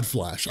 / God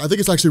Flash. I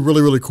think it's actually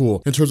really, really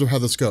cool in terms of how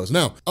this goes.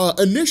 Now,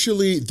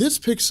 initially, this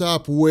picks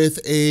up with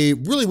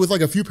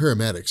like a few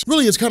paramedics.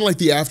 Really, it's kind of like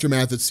the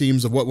aftermath, it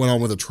seems, of what went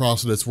on with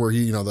Atrocitus, where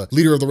he, the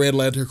leader of the Red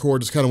Lantern Corps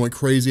just kind of went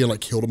crazy and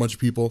like killed a bunch of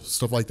people,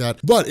 stuff like that.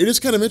 But it is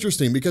kind of interesting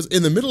because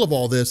in the middle of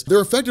all this,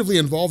 they're effectively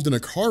involved in a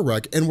car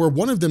wreck, and where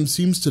one of them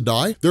seems to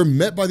die, they're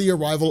met by the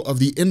arrival of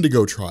the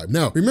Indigo Tribe.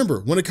 Now, remember,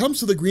 when it comes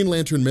to the Green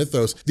Lantern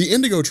mythos, the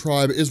Indigo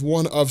Tribe is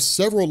one of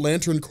several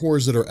Lantern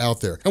Corps that are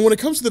out there. And when it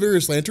comes to the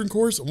various Lantern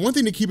Corps, one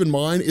thing to keep in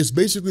mind is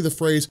basically the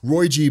phrase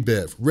Roy G.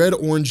 Biv: red,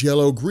 orange,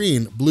 yellow,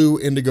 green, blue,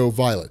 indigo,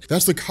 violet.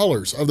 That's the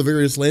colors of the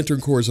various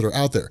Lantern Corps that are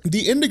out there.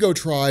 The Indigo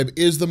Tribe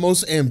is the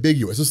most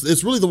ambiguous.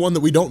 It's really the one that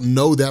we don't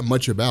know that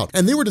much about.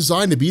 And they were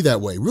designed to be that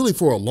way, really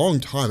for a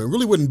long time. It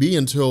really wouldn't be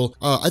until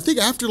I think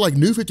after like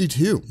New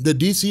 52 that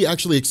DC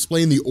actually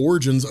explained the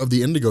origins of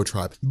the Indigo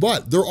Tribe.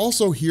 But they're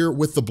also here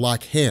with the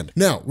Black Hand.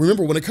 Now,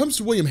 remember, when it comes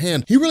to William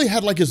Hand, he really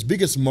had like his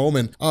biggest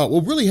moment,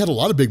 really had a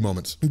lot of big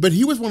moments, but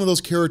he was one of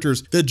those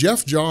characters that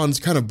Jeff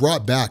Johns kind of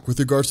brought back with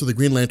regards to the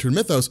Green Lantern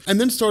mythos,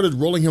 and then started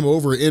rolling him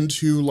over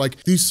into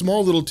like these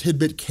small little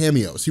tidbit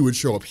cameos. He would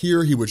show up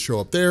here, he would show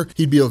up there,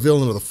 he'd be a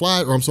villain of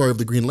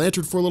the Green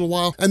Lantern for a little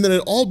while, and then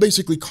it all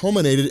basically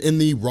culminated in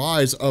the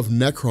rise of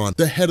Necron,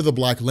 the head of the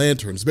Black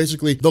Lanterns,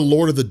 basically the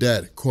Lord of the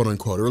Dead, quote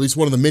unquote, or at least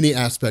one of the many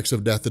aspects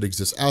of death that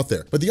exists out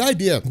there. But the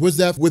idea was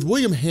that with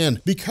William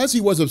Hand, because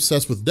he was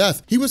obsessed with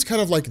death, he was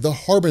kind of like the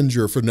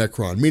harbinger for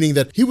Necron, meaning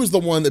that he was the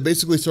one that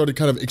basically started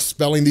kind of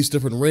expelling these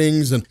different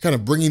rings and kind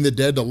of bringing the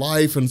dead to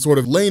life and sort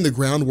of laying the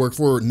groundwork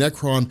for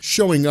Necron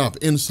showing up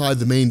inside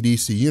the main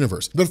DC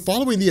universe. But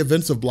following the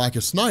events of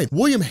Blackest Night,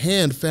 William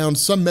Hand found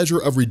some measure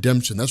of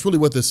redemption. That's really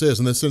what this is,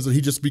 in the sense that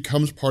he just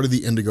becomes part of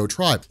the Indigo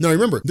Tribe. Now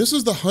remember, this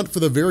is the hunt for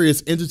the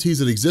various entities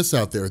that exist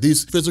out there,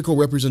 these physical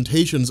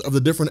representations of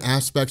the different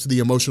aspects of the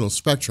emotional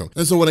spectrum.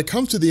 And so when it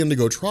comes to the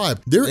Indigo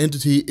Tribe, their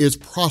entity is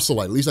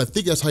Proselyte, at least I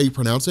think that's how you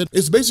pronounce it.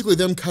 It's basically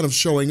them kind of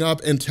showing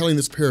up and telling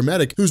this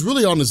paramedic who's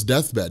really on his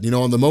deathbed,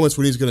 on the moments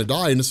when he's gonna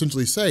die, and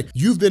essentially say,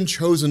 you've been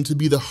chosen to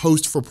be the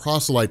host for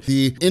Proselyte,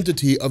 the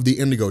entity of the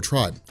Indigo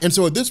Tribe. And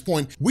so at this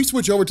point, we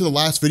switch over to the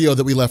last video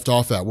that we left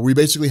off at, where we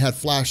basically had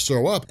Flash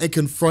show up and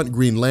confront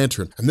Green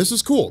Lantern. And this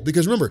is cool,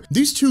 because remember,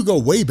 these two go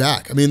way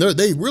back. I mean,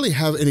 they really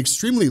have an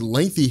extremely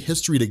lengthy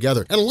history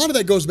together. And a lot of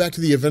that goes back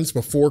to the events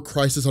before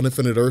Crisis on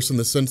Infinite Earths, in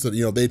the sense that,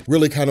 they'd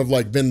really kind of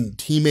like been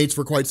teammates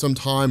for quite some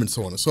time and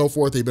so on and so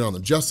forth. They'd been on the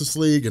Justice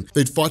League and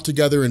they'd fought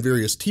together in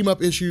various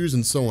team-up issues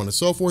and so on and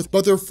so forth.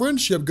 But their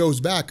friendship goes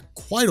back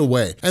quite a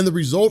way. And the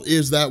result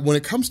is that when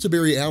it comes to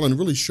Barry Allen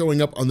really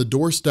showing up on the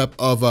doorstep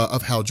of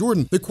Hal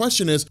Jordan, the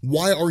question is,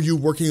 why are you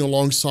working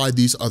alongside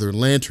these other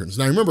Lanterns?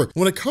 Now remember,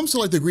 when it comes to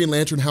like the Green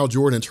Lantern Hal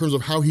Jordan, in terms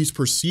of how he's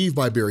perceived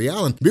by Barry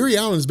Allen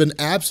has been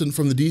absent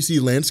from the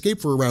DC landscape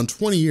for around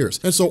 20 years.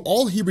 And so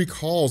all he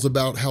recalls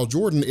about Hal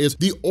Jordan is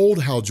the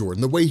old Hal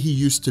Jordan, the way he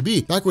used to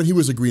be, back when he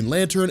was a Green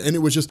Lantern and it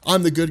was just,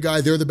 I'm the good guy,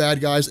 they're the bad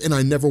guys, and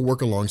I never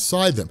work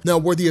alongside them. Now,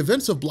 where the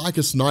events of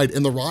Blackest Night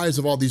and the rise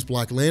of all these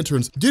Black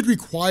Lanterns did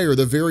require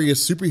the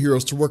various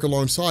superheroes to work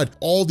alongside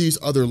all these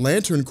other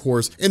Lantern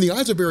Corps, in the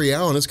eyes of Barry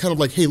Allen, it's kind of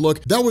like, hey,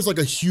 look, that was like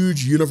a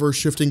huge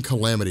universe-shifting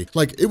calamity.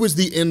 Like, it was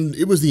the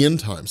end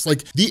times.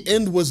 Like, the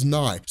end was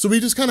nigh. So we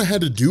just kind of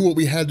had to do what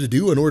we had to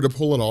do in order to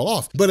pull it all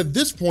off. But at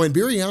this point,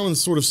 Barry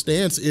Allen's sort of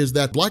stance is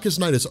that Blackest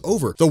Night is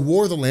over. The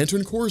War of the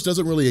Lantern Corps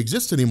doesn't really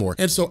exist anymore.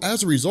 And so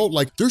as a result,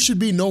 like, there should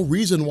be no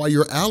reason why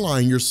you're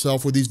allying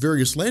yourself with these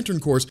various Lantern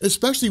Corps,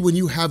 especially when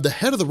you have the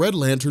head of the Red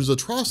Lanterns,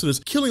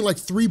 Atrocitus, killing like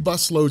 3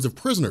 busloads of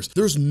prisoners.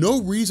 There's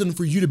no reason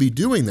for you to be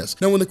doing this.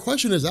 Now, when the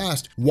question is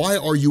asked, why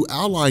are you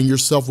allying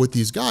yourself with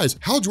these guys?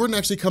 Hal Jordan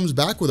actually comes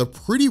back with a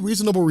pretty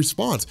reasonable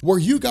response, where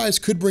you guys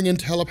could bring in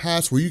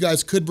telepaths, where you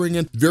guys could bring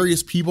in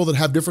various people that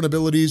have different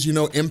abilities, you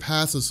know,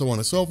 empaths and so on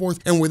and so forth,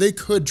 and where they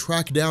could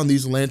track down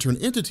these Lantern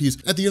entities.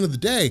 At the end of the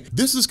day,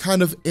 this is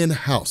kind of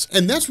in-house.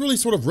 And that's really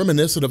sort of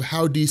reminiscent of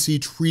how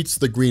DC treats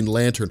the Green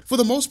Lantern. For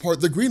the most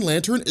part, the Green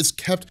Lantern is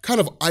kept kind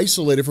of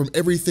isolated from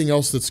everything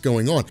else that's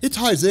going on. It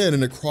ties in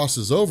and it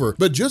crosses over,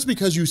 but just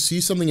because you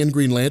see something in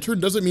Green Lantern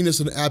doesn't mean it's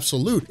an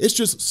absolute. It's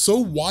just so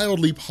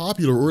wildly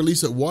popular, or at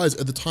least it was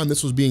at the time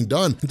this was being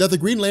done, that the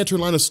Green Lantern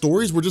line of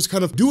stories were just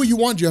kind of, do what you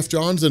want, Jeff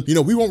Johns, and, you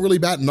know, we won't really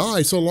bat an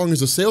eye so long as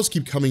the sales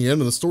keep coming in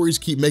and the stories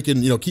keep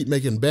making, you know, keep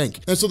making bank.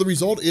 And so the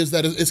result is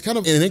that it's kind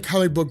of an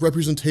comic book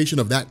representation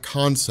of that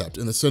concept,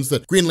 in the sense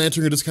that Green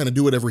Lantern could just kind of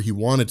do whatever he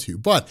wanted to.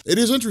 But it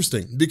is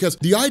interesting because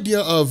the idea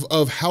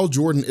of Hal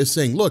Jordan is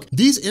saying, look,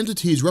 these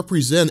entities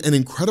represent an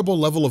incredible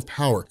level of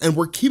power, and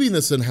we're keeping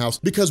this in-house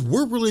because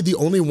we're really the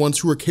only ones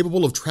who are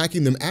capable of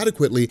tracking them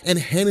adequately and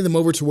handing them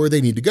over to where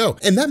they need to go.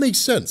 And that makes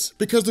sense,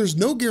 because there's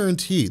no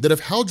guarantee that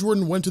if Hal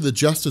Jordan went to the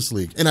Justice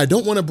League, and I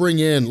don't want to bring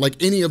in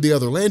like any of the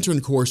other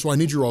Lantern Corps, so I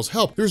need your all's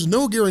help, there's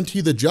no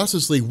guarantee the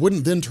Justice League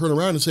wouldn't then turn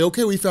around and say,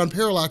 okay, we found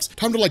Parallax,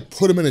 time to like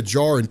put him in a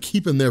jar and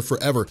keep him there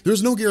forever.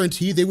 There's no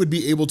guarantee they would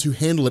be able to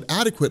handle it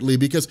adequately,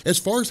 because as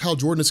far as Hal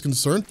Jordan is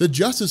concerned, the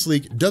Justice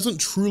League doesn't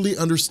truly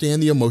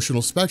understand the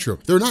emotional spectrum.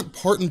 They're not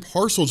part and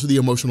parcel to the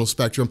emotional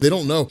spectrum. They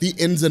don't know the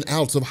ins and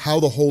outs of how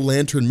the whole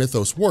Lantern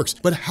mythos works,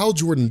 but Hal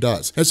Jordan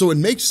does. And so it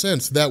makes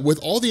sense that with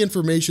all the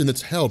information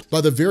that's held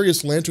by the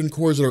various Lantern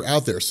Corps that are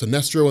out there,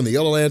 Sinestro and the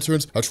Yellow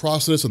Lanterns,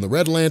 Atrocitus and the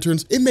Red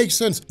Lanterns, it makes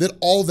sense that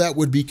all that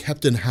would be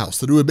kept in-house,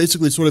 that it would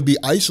basically sort of be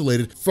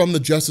isolated from the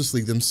Justice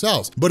League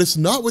themselves. But it's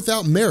not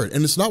without merit,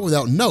 and it's not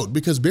without note,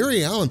 because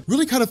Barry Allen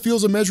really kind of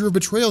feels a measure of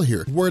betrayal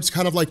here, where it's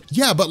kind of like,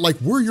 yeah, but like,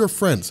 we're your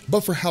friends.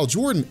 But for Hal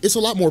Jordan, it's a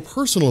lot more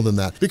personal than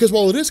that, because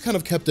while it is kind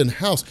of kept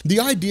in-house, the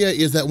idea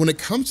is that when it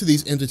comes to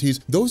these entities,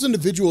 those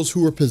individuals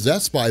who are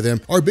possessed by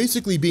them are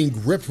basically being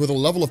gripped with a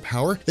level of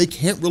power they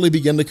can't really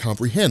begin to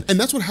comprehend. And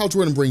that's what Hal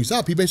Jordan brings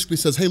up. He basically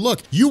says, hey,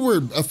 look, you were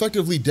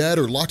effectively dead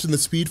or locked in the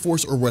Speed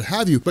Force or what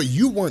have you, but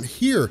you weren't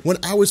here when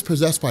I was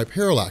possessed by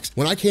Parallax.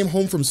 When I came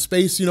home from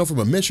space, you know, from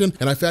a mission,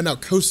 and I found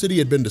out Coast City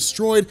had been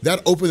destroyed,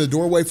 that opened the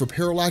doorway for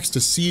Parallax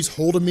to seize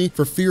hold of me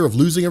for fear of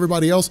losing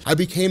everybody else. I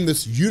became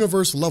this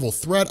universe level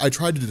threat. I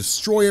tried to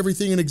destroy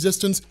everything in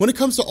existence. When it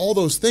comes to all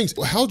those things,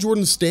 Hal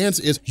Jordan's stance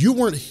is, you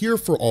weren't here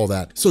for all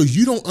that, so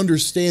you don't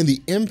understand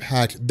the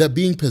impact that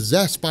being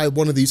possessed by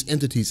one of these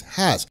entities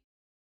has.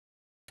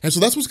 And so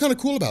that's what's kind of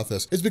cool about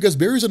this, is because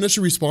Barry's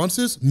initial response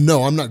is,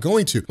 no, I'm not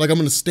going to. Like, I'm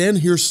going to stand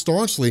here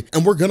staunchly,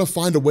 and we're going to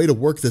find a way to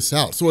work this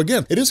out. So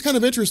again, it is kind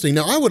of interesting.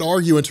 Now, I would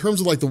argue in terms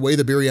of like the way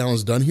that Barry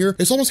Allen's done here,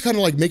 it's almost kind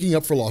of like making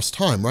up for lost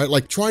time, right?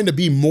 Like trying to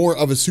be more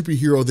of a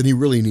superhero than he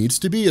really needs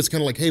to be. It's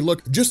kind of like, hey,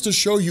 look, just to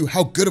show you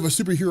how good of a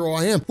superhero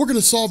I am, we're going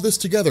to solve this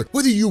together,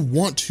 whether you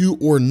want to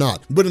or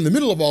not. But in the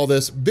middle of all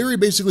this, Barry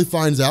basically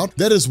finds out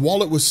that his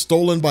wallet was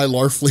stolen by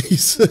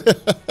Larfleeze,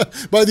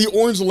 by the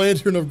Orange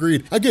Lantern of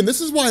Greed. Again,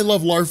 this is why I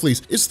love Larfleeze.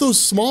 It's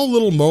those small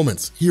little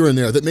moments here and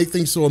there that make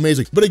things so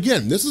amazing. But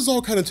again, this is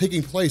all kind of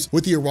taking place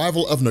with the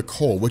arrival of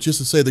Nicole, which is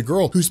to say the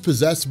girl who's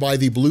possessed by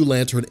the Blue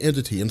Lantern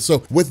entity. And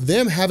so with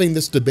them having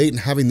this debate and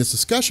having this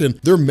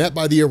discussion, they're met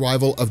by the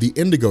arrival of the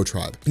Indigo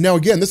tribe. Now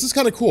again, this is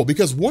kind of cool,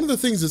 because one of the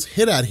things that's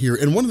hit at here,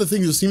 and one of the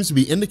things that seems to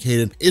be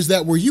indicated, is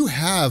that where you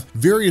have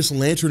various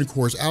Lantern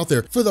Corps out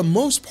there, for the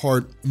most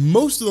part,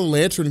 most of the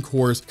Lantern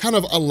Corps kind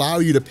of allow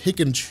you to pick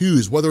and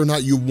choose whether or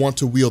not you want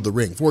to wield the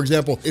ring. For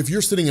example, if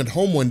you're sitting at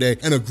home one day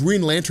and a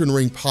Green Lantern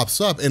ring pops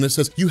up and it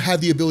says, you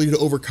have the ability to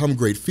overcome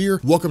great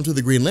fear, welcome to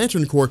the Green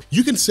Lantern Corps,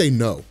 you can say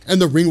no,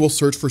 and the ring will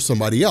search for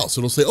somebody else.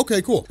 It'll say,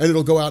 okay, cool. And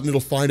it'll go out and it'll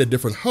find a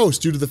different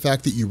host due to the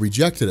fact that you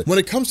rejected it. When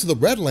it comes to the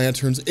Red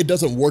Lanterns, it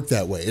doesn't work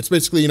that way. It's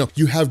basically, you know,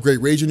 you have great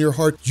rage in your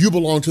heart, you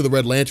belong to the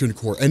Red Lantern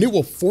Corps, and it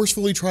will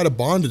forcefully try to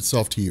bond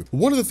itself to you.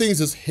 One of the things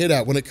that's hit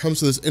at when it comes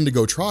to this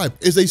Indigo tribe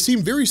is they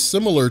seem very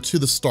similar to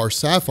the Star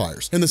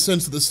Sapphires, in the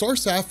sense that the Star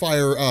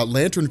Sapphire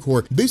Lantern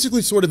Corps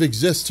basically sort of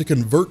exists to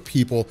convert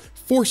people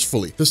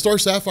forcefully. The Star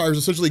Sapphires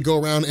essentially go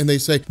around and they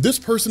say, this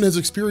person has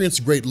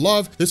experienced great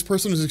love, this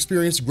person has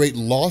experienced great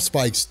loss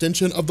by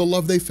extension of the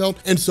love they felt,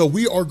 and so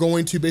we are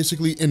going to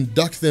basically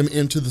induct them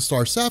into the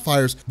Star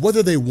Sapphires,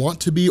 whether they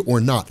want to be or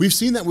not. We've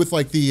seen that with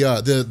like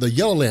the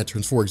Yellow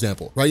Lanterns, for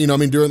example, right? You know, I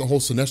mean, during the whole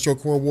Sinestro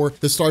Corps War,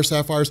 the Star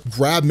Sapphires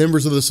grab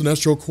members of the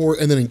Sinestro Corps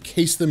and then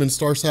encase them in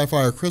Star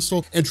Sapphire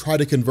crystal and try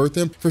to convert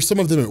them. For some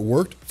of them it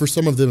worked, for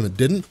some of them it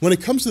didn't. When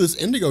it comes to this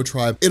Indigo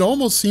tribe, it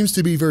almost seems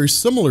to be very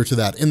similar to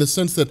that in the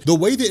sense that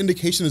the way the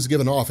indication is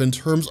given off in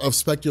terms of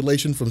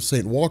speculation from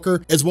St.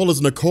 Walker, as well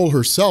as Nicole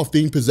herself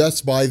being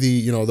possessed by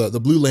the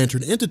Blue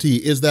Lantern entity,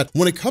 is that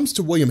when it comes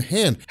to William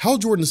Hand, Hal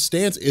Jordan's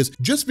stance is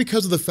just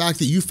because of the fact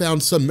that you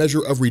found some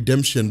measure of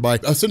redemption by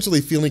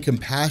essentially feeling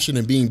compassion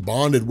and being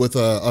bonded with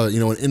an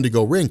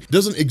Indigo ring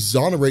doesn't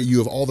exonerate you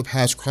of all the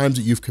past crimes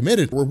that you've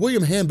committed, where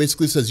William Hand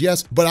basically says,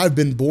 yes, but I've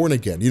been born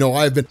again. You know,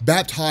 I've been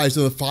baptized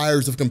in the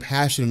fires of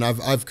compassion and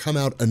I've come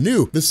out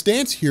anew. The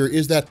stance here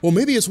is that, well,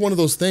 maybe it's one of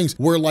those things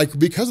where like,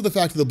 because of the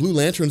fact that the Blue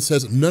Lantern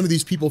says none of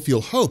these people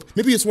feel hope,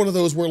 maybe it's one of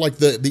those where like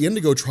the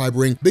Indigo tribe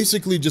ring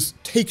basically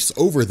just takes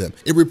over them.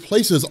 It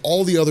replaces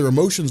all the other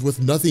emotions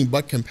with nothing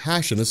but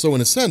compassion. And so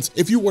in a sense,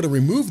 if you were to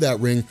remove that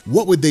ring,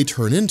 what would they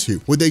turn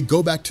into? Would they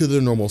go back to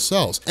their normal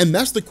selves? And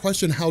that's the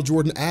question Hal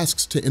Jordan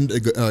asks to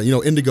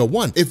Indigo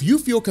 1. If you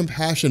feel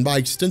compassion by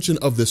extension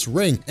of this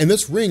ring, and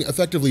this ring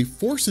effectively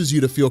forces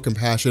you to feel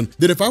compassion,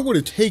 then if I were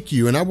to take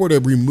you and I were to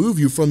remove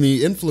you from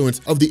the influence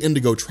of the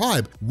Indigo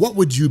tribe, what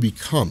would you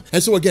become?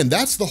 And so again,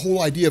 that's the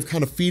whole idea of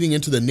kind of feeding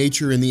into the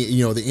nature and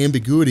the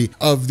ambiguity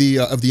of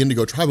the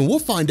Indigo tribe. And we'll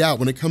find out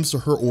when it comes to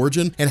her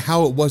origin and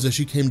how it was that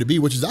she came to be,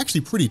 which is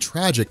actually pretty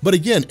tragic. But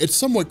again, it's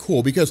somewhat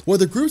cool because where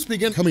the groups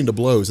begin coming to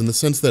blows in the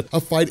sense that a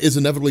fight is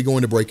inevitably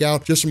going to break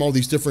out just from all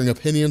these differing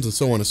opinions and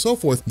so on and so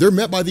forth, they're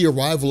met by the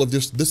arrival of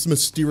this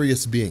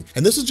mysterious being.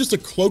 And this is just a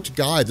cloaked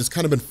guy that's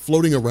kind of been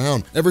floating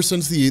around ever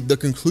since the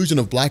conclusion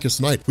of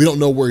Blackest Night. We don't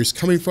know where he's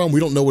coming from. We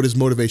don't know what his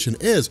motivation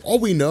is. All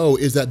we know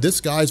is that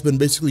this guy's been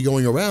basically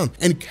going around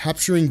and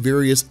capturing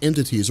various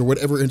entities or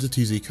whatever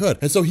entities he could.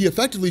 And so he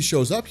effectively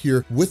shows up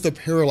here with the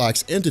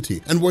Parallax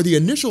entity. And where the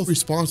initial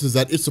response is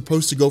that it's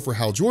supposed to go for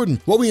Hal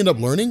Jordan, what we end up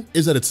learning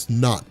is that it's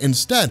not.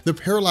 Instead, the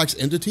Parallax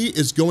entity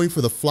is going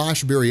for the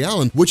Flash Barry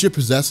Allen, which it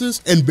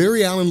possesses, and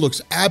Barry Allen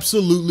looks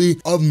absolutely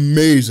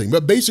amazing.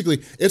 But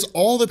basically, it's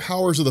all the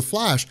powers of the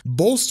Flash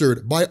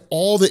bolstered by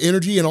all the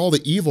energy and all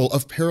the evil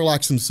of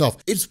Parallax himself.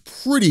 It's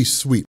pretty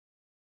sweet.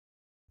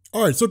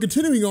 All right, so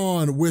continuing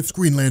on with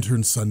Green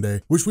Lantern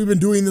Sunday, which we've been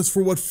doing this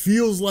for what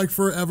feels like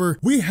forever,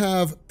 we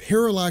have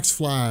Parallax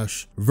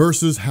Flash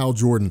versus Hal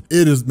Jordan.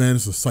 It is, man,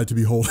 it's a sight to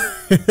behold.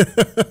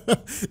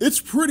 It's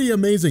pretty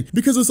amazing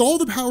because it's all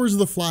the powers of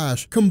the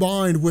Flash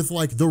combined with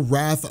like the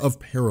wrath of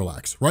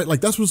Parallax, right?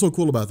 Like that's what's so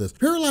cool about this.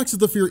 Parallax is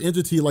the fear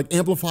entity, like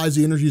amplifies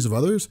the energies of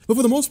others, but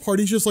for the most part,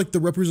 he's just like the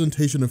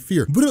representation of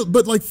fear.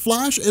 But like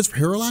Flash as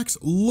Parallax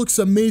looks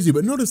amazing.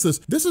 But notice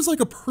this is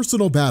like a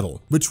personal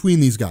battle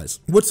between these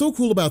guys. What's so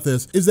cool about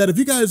this is that if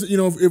you guys,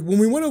 when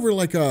we went over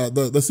like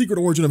the secret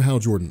origin of Hal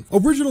Jordan,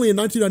 originally in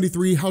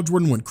 1993, Hal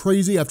Jordan went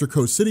crazy after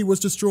Coast City was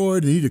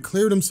destroyed and he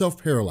declared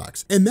himself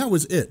Parallax. And that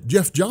was it.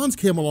 Jeff Johns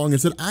came along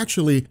and said,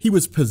 actually, he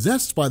was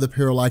possessed by the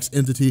Parallax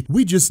entity.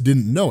 We just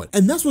didn't know it.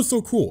 And that's what's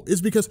so cool is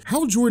because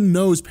Hal Jordan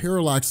knows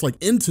Parallax like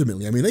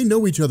intimately. I mean, they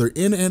know each other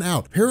in and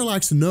out.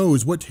 Parallax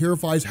knows what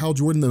terrifies Hal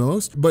Jordan the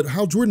most, but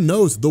Hal Jordan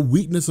knows the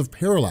weakness of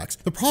Parallax.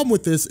 The problem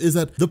with this is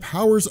that the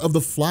powers of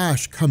the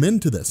Flash come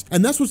into this.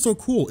 And that's what's so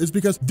cool is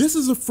because this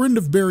is a friend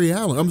of Barry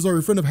Allen,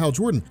 a friend of Hal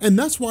Jordan. And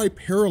that's why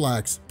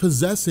Parallax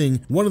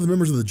possessing one of the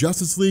members of the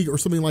Justice League or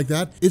something like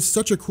that is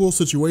such a cool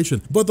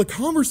situation. But the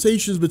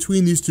conversations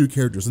between these two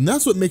characters, and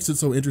that's what makes it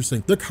so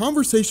interesting. The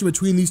conversation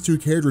between these two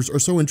characters are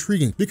so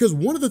intriguing because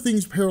one of the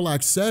things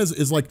Parallax says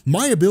is like,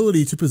 my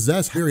ability to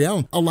possess Barry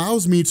Allen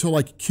allows me to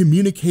like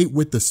communicate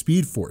with the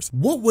Speed Force.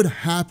 What would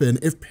happen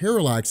if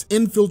Parallax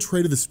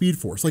infiltrated the Speed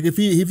Force? Like if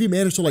he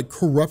managed to like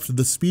corrupt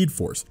the Speed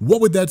Force, what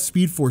would that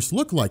Speed Force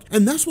look like?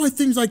 And that's why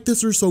things like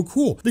this are so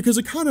cool because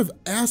it kind of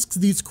asks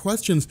these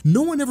questions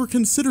no one ever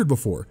considered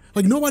before.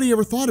 Like nobody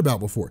ever thought about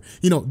before.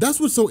 That's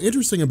what's so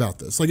interesting about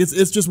this. Like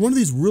it's just one of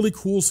these really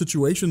cool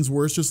situations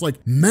where it's just like,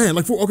 man,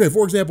 like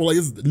for example, like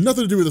it's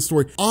nothing to do with the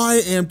story.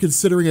 I am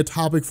considering a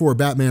topic for a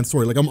Batman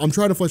story. Like I'm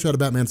trying to flesh out a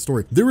Batman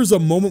story. There is a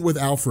moment with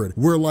Alfred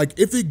where like,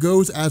 if it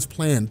goes as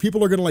planned,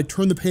 people are gonna like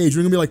turn the page.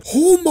 They're gonna be like,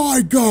 oh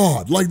my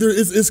God, like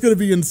it's gonna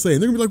be insane.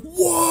 They're gonna be like,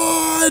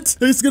 what?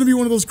 It's gonna be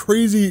one of those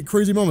crazy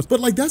moments.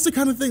 But like, that's the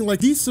kind of thing, like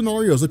these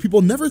scenarios that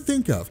people never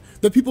think of,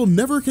 that people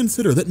never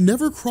consider, that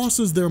never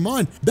crosses their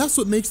mind. That's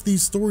what makes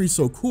these stories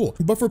so cool.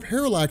 But for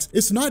Parallax,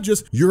 it's not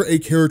just you're a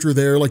character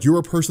there, like you're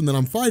a person that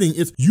I'm fighting,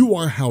 it's you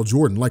are Hal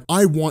Jordan, like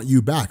I want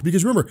you back.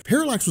 Because remember,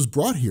 Parallax was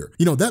brought here.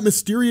 That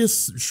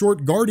mysterious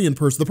short guardian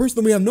person, the person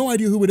that we have no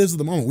idea who it is at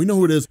the moment. We know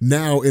who it is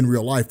now in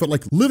real life, but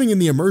like living in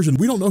the immersion,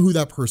 we don't know who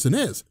that person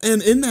is.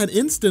 And in that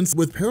instance,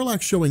 with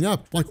Parallax showing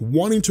up, like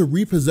wanting to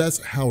repossess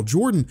Hal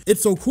Jordan, Jordan,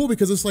 it's so cool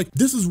because it's like,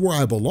 this is where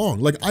I belong.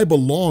 Like, I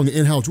belong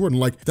in Hal Jordan.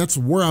 Like, that's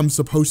where I'm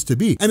supposed to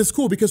be. And it's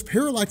cool because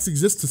Parallax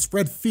exists to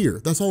spread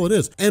fear. That's all it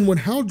is. And when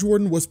Hal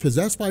Jordan was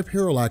possessed by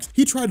Parallax,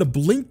 he tried to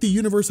blink the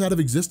universe out of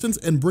existence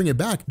and bring it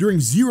back during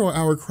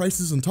 0-hour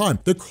crisis in time.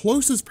 The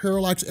closest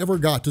Parallax ever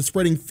got to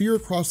spreading fear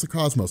across the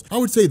cosmos. I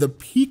would say the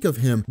peak of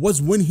him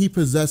was when he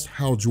possessed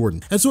Hal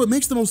Jordan. And so it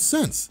makes the most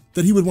sense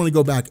that he would want to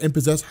go back and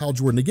possess Hal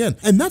Jordan again.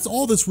 And that's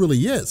all this really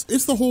is.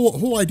 It's the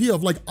whole idea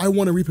of like, I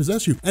want to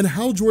repossess you. And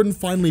Hal Jordan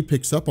finally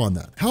picks up on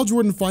that. Hal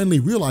Jordan finally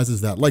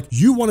realizes that, like,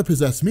 you want to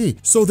possess me,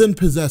 so then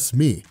possess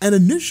me. And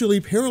initially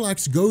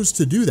Parallax goes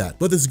to do that,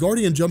 but this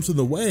guardian jumps in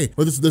the way,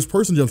 or this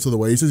person jumps in the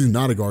way. He says he's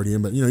not a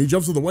guardian, but you know, he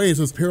jumps in the way and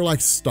says,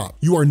 Parallax, stop.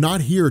 You are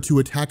not here to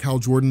attack Hal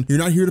Jordan. You're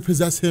not here to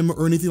possess him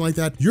or anything like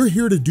that. You're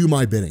here to do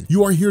my bidding.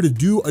 You are here to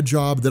do a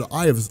job that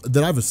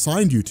I've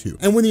assigned you to.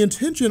 And when the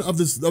intention of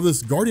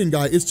this guardian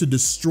guy is to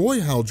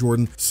destroy Hal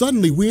Jordan,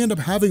 suddenly we end up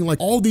having like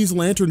all these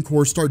Lantern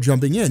Corps start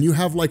jumping in. You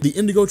have like the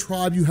Indigo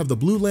Tribe, you have the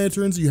Blue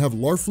Lanterns, you have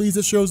Larfleeze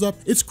that shows up.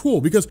 It's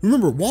cool because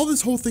remember, while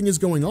this whole thing is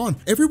going on,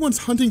 everyone's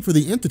hunting for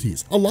the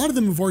entities. A lot of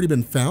them have already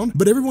been found,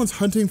 but everyone's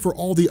hunting for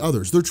all the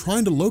others. They're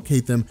trying to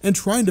locate them and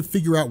trying to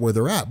figure out where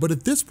they're at. But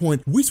at this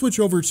point, we switch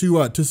over to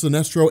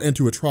Sinestro and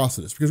to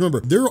Atrocitus, because remember,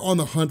 they're on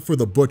the hunt for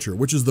the Butcher,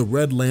 which is the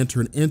Red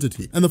Lantern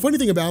entity. And the funny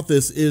thing about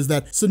this is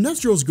that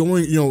Sinestro's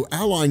going, you know,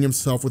 allying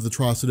himself with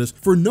Atrocitus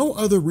for no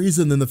other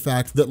reason than the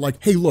fact that like,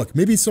 hey, look,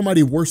 maybe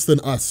somebody worse than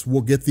us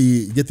will get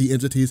the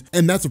entities,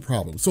 and that's a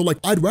problem. So like,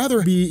 I'd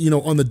rather be, you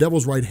know, on the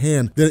devil's right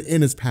hand than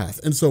in his path.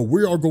 And so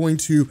we are going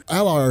to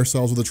ally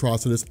ourselves with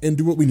Atrocitus and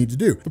do what we need to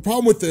do. The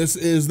problem with this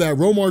is that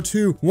Romar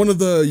 2, one of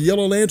the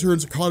Yellow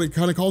Lanterns, kind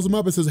of calls him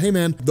up and says, hey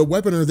man, the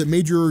weaponer that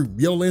made your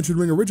Yellow Lantern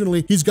ring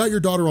originally, he's got your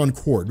daughter on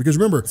cord. Because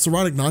remember,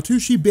 Saronic Natu,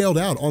 she bailed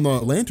out on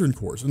the Lantern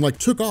Corps and like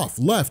took off,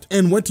 left,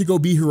 and went to go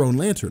be her own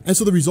lantern. And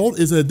so the result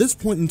is that at this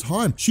point in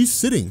time, she's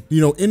sitting,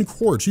 you know, in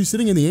cord. She's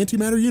sitting in the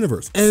antimatter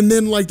universe. And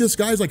then like this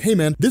guy's like, hey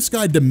man, this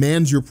guy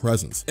demands your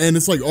presence. And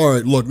it's like, all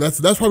right, look, that's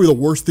probably the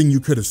worst thing you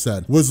could have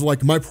said, was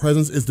like, my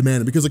presence is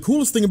demanded. Because the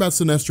coolest thing about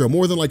Sinestro,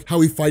 more than like how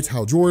he fights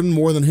Hal Jordan,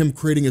 more than him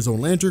creating his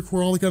own Lantern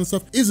Corps, all that kind of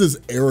stuff, is his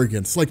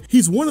arrogance. Like,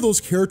 he's one of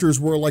those characters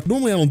where like,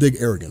 normally I don't dig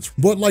arrogance,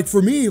 but like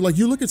for me, like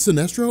you look at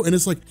Sinestro and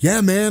it's like,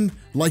 yeah man,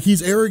 like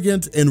he's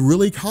arrogant and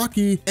really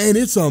cocky, and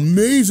it's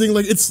amazing.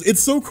 Like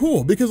it's so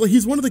cool because like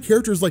he's one of the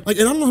characters like, and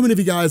I don't know how many of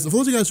you guys, for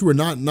those of you guys who are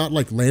not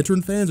like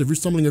Lantern fans, if you're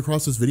stumbling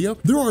across this video,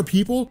 there are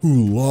people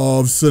who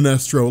love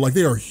Sinestro. Like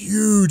they are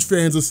huge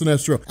fans of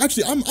Sinestro.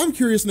 Actually, I'm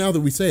curious now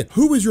that we say it,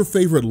 who is your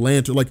favorite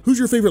Lantern? Like, who's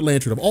your favorite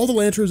Lantern? Of all the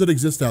Lanterns that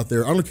exist out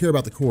there, I don't care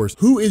about the Corps,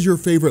 who is your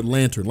favorite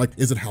Lantern? Like,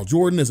 is it Hal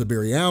Jordan? Is it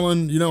Barry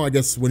Allen? You know, I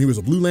guess when he was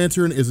a Blue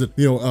Lantern, is it,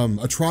 you know,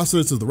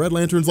 Atrocitus is the Red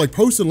Lanterns? Like,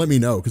 post and let me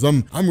know, because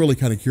I'm really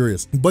kind of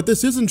curious. But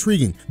this is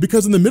intriguing,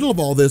 because in the middle of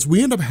all this,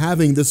 we end up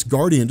having this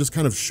Guardian just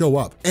kind of show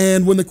up.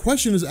 And when the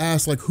question is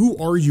asked, like, who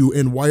are you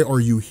and why are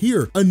you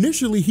here?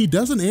 Initially, he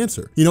doesn't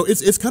answer. You know,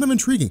 it's kind of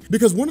intriguing,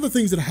 because one of the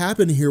things that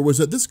happened here was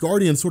that this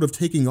Guardian sort of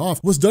taking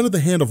off was done at the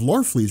hand of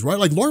Larfleeze, right?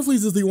 Like,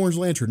 Larfleeze is the Orange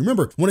Lantern.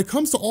 Remember, when it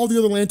comes to all the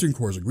other Lantern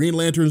Corps, the Green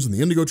Lanterns and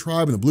the Indigo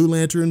Tribe and the Blue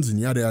Lanterns and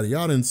yada, yada,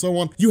 yada, and so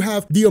on, you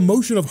have the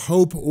emotion of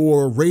hope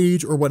or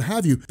rage or what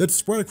have you that's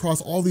spread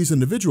across all these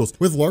individuals.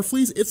 With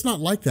Larfleeze, it's not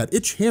like that.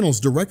 It channels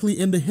directly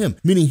into him,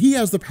 meaning he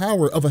has the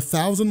power of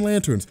 1,000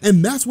 lanterns.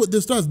 And that's what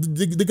this does.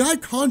 The guy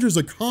conjures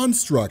a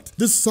construct,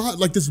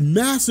 this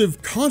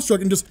massive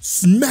construct, and just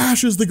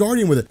smashes the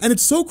Guardian with it. And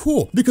it's so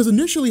cool because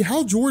initially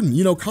Hal Jordan,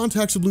 you know,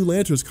 contacts the Blue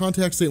Lanterns,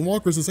 contacts St.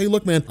 Walkers and say,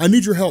 look, man, I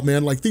need your help,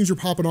 man. Like, things are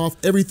popping off.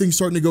 Everything's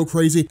starting to go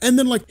crazy. And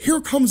then like,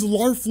 here comes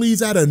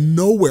Larfleeze out of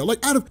nowhere,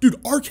 like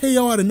dude,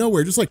 RKO out of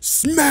nowhere, just like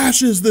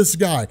smashes this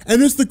guy.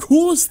 And it's the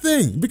coolest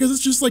thing because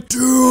it's just like,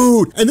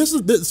 dude. And this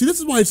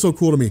is why it's so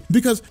cool to me,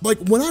 because like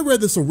when I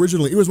read this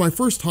originally, it was my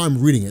first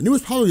time reading it. And it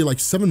was probably like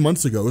 7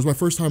 months ago. It was my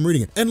first time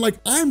reading it. And like,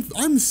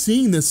 I'm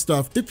seeing this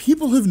stuff that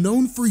people have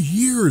known for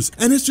years.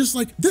 And it's just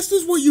like, this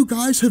is what you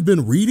guys have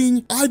been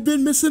reading. I've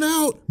been missing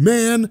out,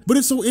 man. But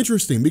it's so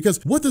interesting because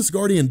what this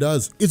Guardian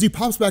does is he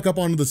pops back up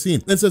onto the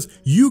scene and says,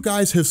 you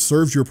guys have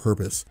served your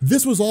purpose.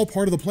 This was all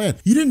part of the plan.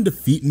 You didn't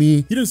defeat me.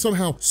 You didn't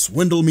somehow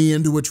swindle me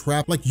into a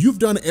trap. Like, you've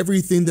done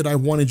everything that I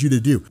wanted you to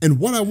do. And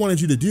what I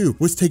wanted you to do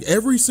was take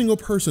every single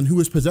person who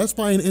is possessed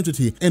by an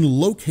entity and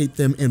locate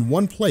them in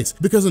one place.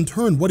 Because in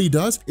turn, what he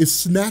does is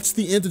snatch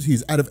the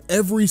entities out of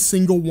every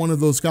single one of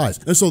those guys.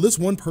 And so this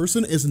one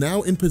person is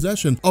now in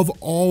possession of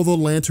all the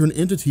Lantern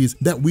entities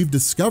that we've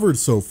discovered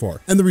so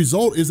far. And the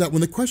result is that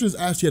when the question is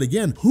asked yet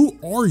again, who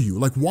are you?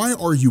 Like, why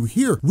are you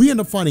here? We end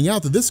up finding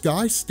out that this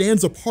guy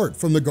stands apart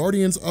from the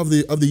Guardians of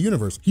the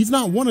universe. He's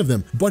not one of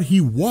them, but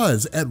he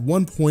was at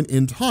one point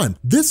in time.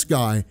 This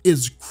guy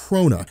is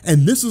Krona,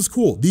 and this is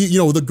cool.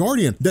 The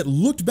Guardian that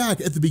looked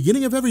back at the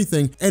beginning of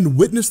everything and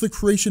witnessed the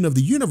creation of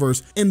the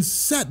universe and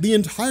set the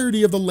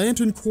entirety of the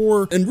Lantern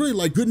Corps and really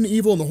like good and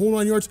evil and the whole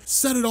 9 yards,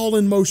 set it all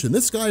in motion.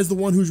 This guy is the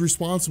one who's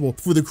responsible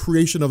for the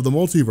creation of the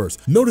multiverse.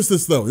 Notice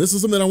this though. This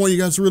is something I want you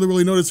guys to really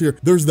really notice here,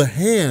 there's the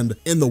hand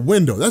in the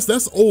window.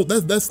 That's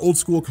old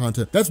school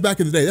content. That's back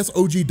in the day. That's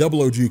OG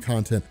double OG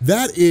content.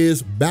 That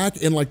is back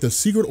in like the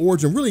Secret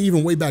Origin, really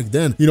even way back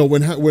then, you know,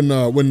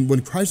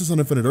 when Crisis on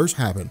Infinite Earths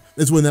happened,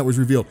 is when that was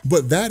revealed.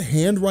 But that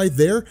hand right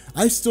there,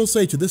 I still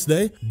say to this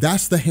day,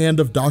 that's the hand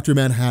of Dr.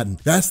 Manhattan.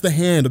 That's the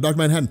hand of Dr.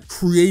 Manhattan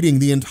creating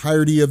the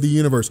entirety of the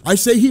universe. I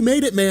say he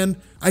made it, man.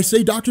 I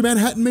say Dr.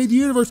 Manhattan made the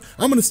universe.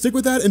 I'm gonna stick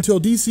with that until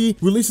DC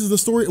releases the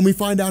story and we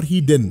find out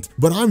he didn't.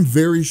 But I'm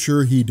very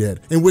sure he did.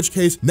 In which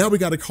case, now we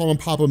gotta call him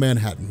Papa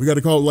Manhattan. We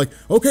gotta call it like,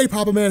 okay,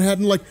 Papa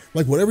Manhattan, like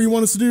whatever you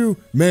want us to do,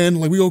 man,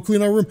 like we go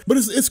clean our room. But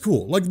it's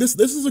cool. Like this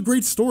is a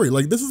great story.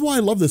 Like this is why I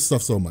love this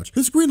stuff so much.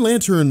 This Green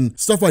Lantern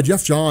stuff by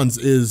Geoff Johns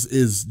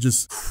is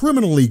just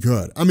criminally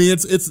good. I mean,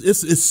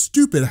 it's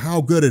stupid how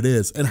good it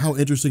is and how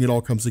interesting it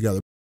all comes together.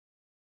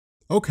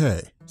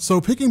 Okay, so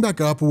picking back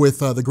up with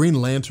the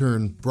Green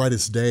Lantern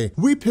Brightest Day,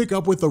 we pick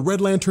up with the Red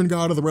Lantern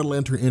God or the Red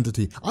Lantern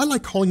entity. I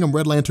like calling them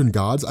Red Lantern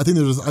gods. I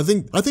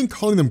think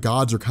calling them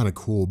gods are kind of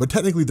cool, but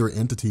technically they're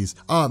entities.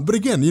 But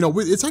again, you know,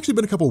 it's actually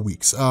been a couple of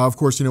weeks. Of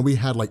course, you know, we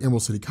had like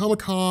Emerald City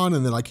Comic-Con,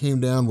 and then I came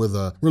down with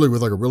a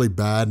really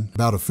bad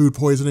bout of food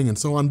poisoning and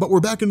so on. But we're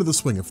back into the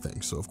swing of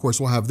things. So of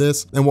course we'll have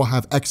this, and we'll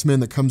have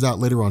X-Men that comes out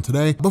later on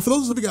today. But for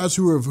those of you guys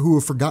who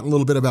have forgotten a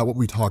little bit about what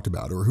we talked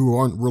about, or who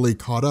aren't really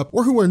caught up,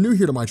 or who are new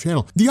here to my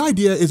channel, the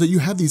idea is that you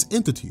have these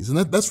entities, and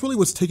that's really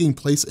what's taking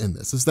place in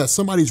this, is that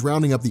somebody's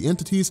rounding up the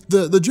entities.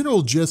 The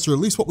general gist, or at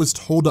least what was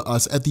told to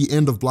us at the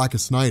end of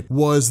Blackest Night,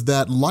 was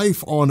that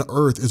life on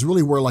Earth is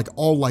really where like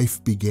all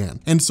life began.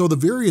 And so the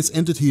various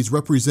entities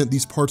represent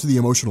these parts of the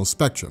emotional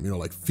spectrum, you know,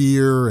 like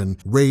fear and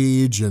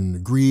rage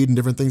and greed and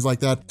different things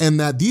like that. And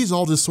that these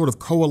all just sort of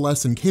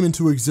coalesced and came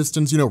into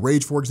existence. You know,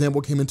 rage, for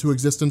example, came into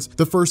existence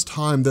the first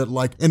time that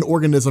like an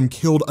organism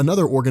killed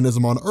another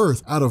organism on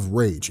Earth out of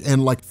rage.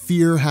 And like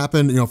fear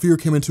happened, you know, fear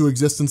came into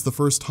existence the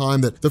first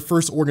time that the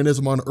first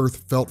organism on Earth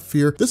felt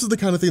fear. This is the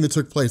kind of thing that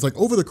took place like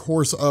over the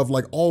course of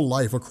like all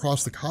life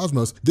across the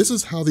cosmos. This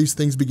is how these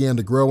things began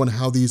to grow and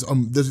how these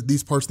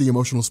parts of the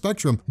emotional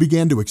spectrum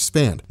began to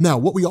expand. Now,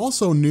 what we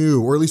also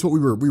knew, or at least what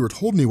we were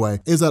told anyway,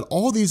 is that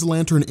all these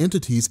Lantern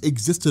entities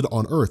existed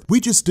on Earth.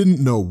 We just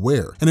didn't know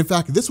where. And in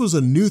fact, this was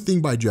a new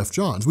thing by Geoff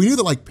Johns. We knew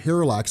that like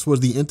Parallax was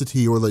the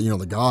entity, or the, you know,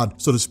 the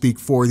god, so to speak,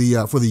 for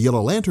the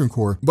Yellow Lantern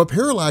Corps, but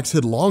Parallax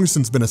had long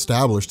since been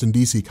established in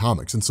DC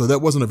Comics, and so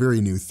that wasn't a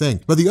very new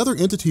thing. But the other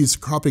entities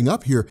cropping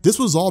up here, this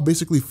was all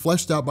basically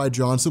fleshed out by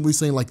John, simply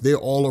saying like they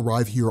all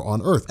arrive here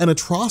on Earth. And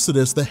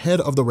Atrocitus, the head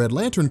of the Red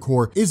Lantern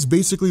Corps, is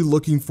basically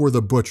looking for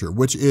the Butcher,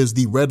 which is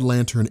the Red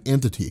Lantern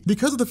entity.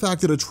 Because of the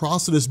fact that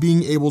Atrocitus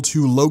being able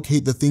to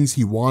locate the things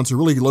he wants, or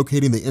really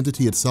locating the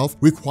entity itself,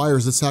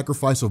 requires a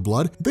sacrifice of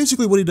blood,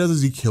 basically what he does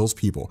is he kills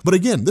people. But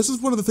again, this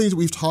is one of the things that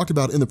we've talked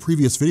about in the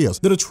previous videos,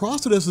 that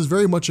Atrocitus is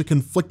very much a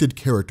conflicted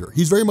character.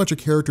 He's very much a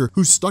character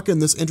who's stuck in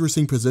this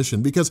interesting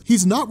position because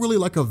he's not really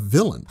like a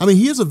villain. I mean,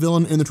 he is a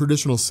villain in the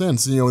traditional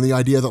sense, you know, in the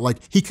idea that like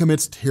he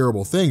commits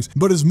terrible things,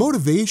 but his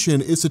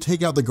motivation is to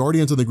take out the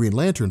Guardians and the Green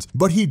Lanterns,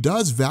 but he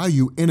does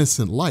value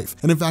innocent life.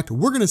 And in fact,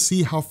 we're gonna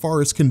see how far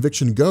his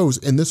conviction goes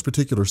in this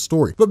particular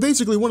story. But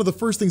basically, one of the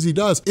first things he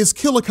does is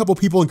kill a couple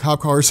people in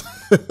cop cars.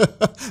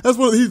 That's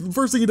the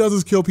first thing he does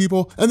is kill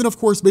people. And then of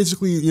course,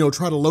 basically, you know,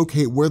 try to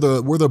locate where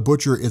the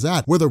Butcher is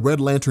at, where the Red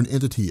Lantern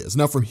entity is.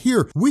 Now from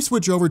here, we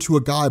switch over to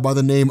a guy by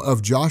the name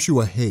of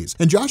Joshua Hayes.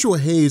 And Joshua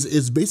Hayes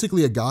is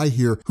basically a guy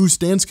here who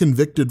stands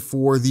convicted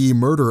for the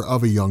murder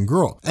of a young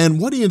girl. And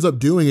what he ends up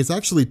doing is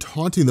actually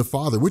taunting the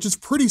father, which is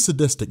pretty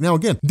sadistic. Now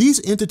again,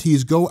 these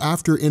entities go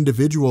after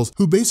individuals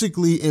who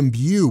basically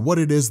imbue what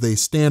it is they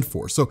stand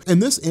for. So in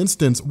this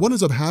instance, what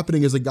ends up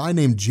happening is a guy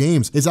named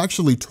James is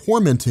actually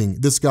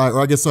tormenting this guy,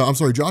 or I guess, I'm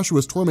sorry, Joshua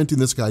is tormenting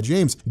this guy,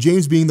 James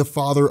being the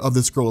father of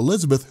this girl,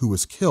 Elizabeth, who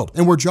was killed.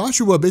 And where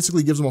Joshua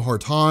basically gives him a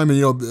hard time and,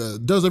 you know,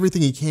 does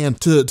everything he can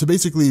to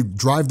basically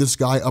drive this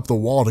guy up the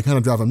wall to kind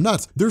of drive him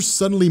nuts, they're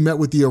suddenly met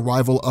with the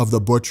arrival of the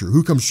Butcher,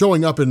 who comes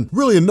showing up in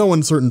really in no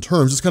uncertain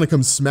terms, just kind of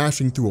comes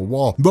smashing through a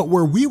wall. But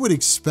where we would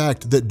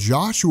expect that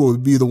Joshua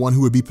would be the one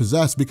who would be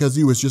possessed because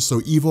he was just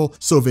so evil,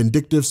 so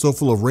vindictive, so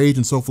full of rage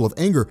and so full of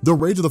anger, the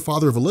rage of the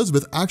father of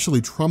Elizabeth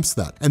actually trumps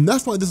that. And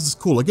that's why this is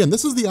cool. Again,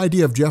 this is the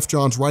idea of Geoff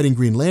Johns writing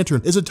Green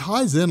Lantern, is it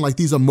ties in like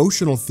these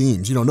emotional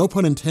themes, you know, no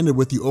pun intended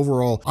with the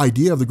overall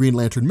idea of the Green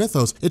Lantern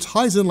mythos. It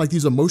ties in like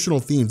these emotional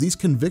themes, these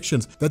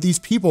convictions that these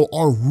people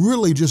are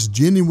really just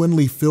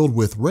genuinely filled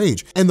with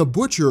rage. And the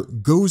Butcher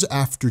goes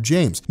after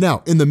James.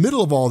 Now, in the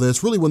middle of all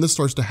this, really when this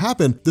starts to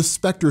happen, the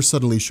Spectre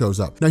suddenly shows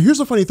up. Now, here's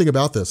the funny thing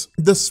about this.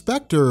 The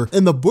Spectre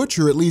and the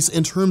Butcher, at least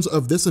in terms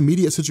of this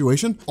immediate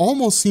situation,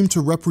 almost seem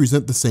to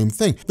represent the same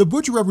thing. The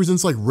Butcher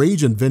represents like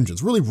rage and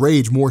vengeance, really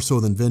rage more so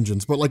than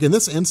vengeance. But like in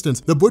this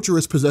instance, the Butcher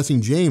is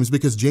possessing James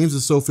because James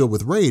is so filled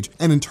with rage.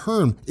 And in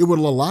turn, it would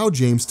allow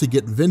James to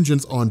get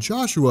vengeance on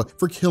Joshua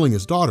for killing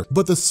his daughter.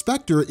 But the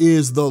Spectre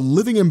is the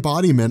living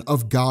embodiment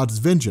of God's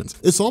vengeance.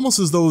 It's almost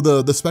as though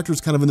the Spectre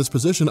is kind of in this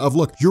position of,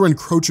 look, you're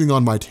encroaching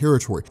on my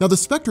territory. Now, the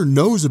Spectre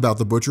knows about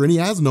the Butcher, and he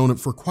has known it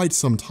for quite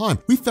some time.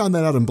 We found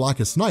that out in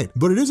Blackest Night,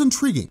 but it is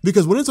intriguing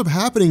because what ends up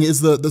happening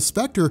is the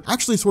Spectre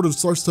actually sort of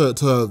starts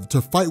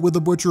to fight with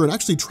the Butcher and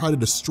actually try to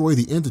destroy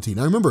the entity.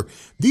 Now, remember,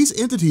 these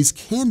entities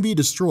can be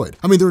destroyed.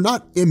 I mean, they're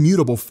not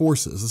immutable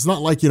forces. It's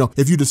not like, you know,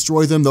 if you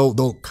destroy them,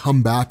 they'll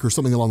come back or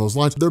something along those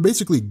lines. They're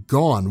basically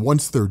gone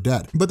once they're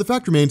dead. But the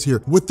fact remains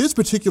here, with this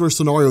particular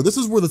scenario, this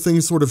is where the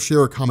things sort of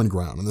share a common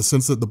ground in the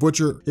sense that the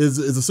Butcher is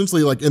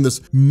essentially like in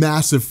this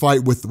massive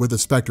fight with the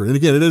Spectre. And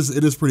again, it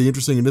is pretty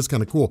interesting and it is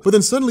kind of cool. But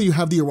then suddenly you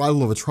have the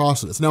arrival of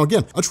Atrocitus. Now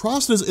again,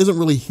 Atrocitus isn't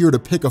really here to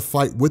pick a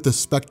fight with the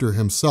Spectre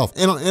himself.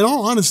 And in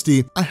all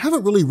honesty, I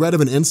haven't really read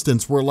of an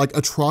instance where like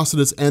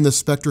Atrocitus and the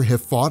Spectre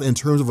have fought in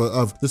terms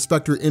of the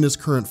Spectre in his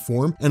current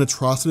form and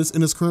Atrocitus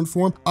in his current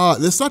form.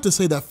 That's not to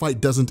say that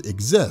fight doesn't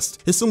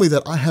exist. It's simply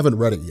that I haven't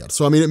read it yet.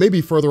 So I mean, it may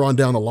be further on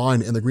down the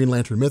line in the Green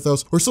Lantern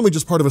mythos, or simply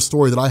just part of a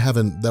story that I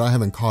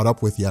haven't caught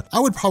up with yet. I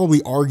would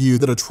probably argue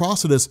that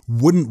Atrocitus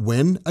wouldn't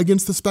win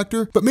against the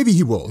Spectre, but maybe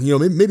he will. You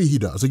know, maybe he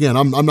does. Again,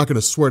 I'm not going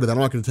to swear to that. I'm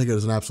not going to take it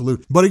as an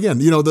absolute. But again,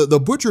 you know, the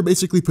Butcher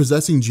basically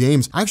possessing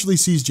James actually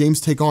sees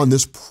James take on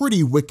this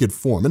pretty wicked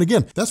form. And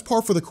again, that's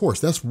par for the course.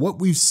 That's what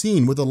we've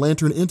seen with the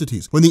Lantern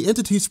entities. When the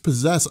entities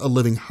possess a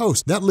living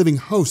host, that living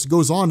host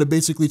goes on to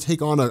basically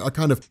take on a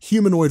kind of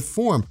humanoid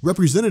form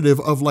representative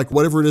of like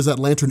whatever it is that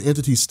Lantern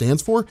entity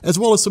stands for, as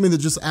well as something that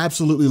just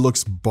absolutely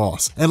looks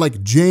boss. And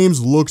like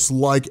James looks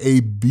like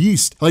a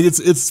beast. Like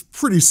it's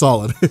pretty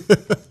solid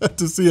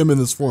to see him in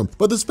this form.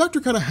 But the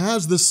Spectre kind of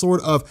has this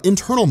sort of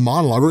internal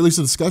monologue, or at least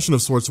a discussion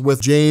of sorts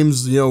with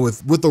James, you know,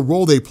 with the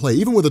role they play,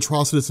 even with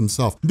Atrocitus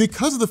himself.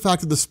 Because of the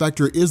fact that the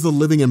Spectre is the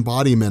living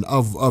embodiment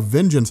of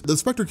vengeance, the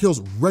Spectre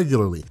kills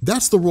regularly.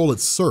 That's the role it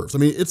serves. I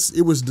mean,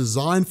 it was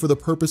designed for the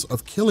purpose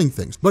of killing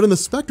things. But in the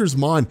Spectre's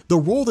mind, the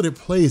role that it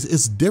plays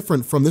is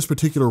different from this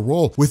particular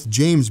role with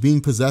James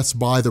being possessed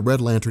by the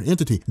Red Lantern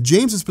entity.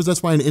 James is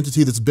possessed by an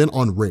entity that's been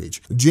on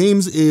rage.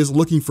 James is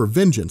looking for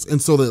vengeance.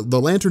 And so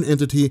the Lantern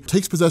entity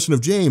takes possession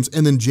of James,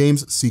 and then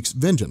James seeks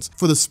vengeance.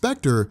 For the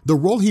Spectre, the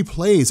role he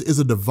plays is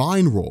a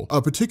divine role,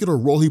 a particular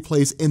role he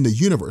plays in the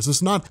universe.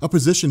 It's not a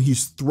position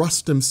he's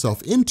thrust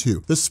himself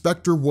into. The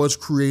Spectre was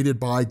created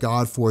by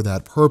God for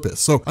that purpose.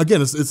 So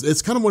again,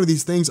 it's kind of one of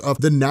these things of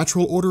the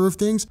natural order of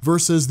things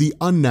versus the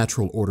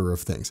unnatural order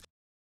of things.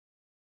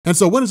 And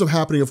so what ends up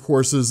happening, of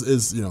course,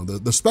 is you know,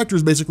 the Spectre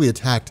is basically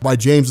attacked by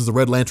James as the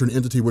Red Lantern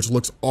entity, which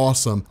looks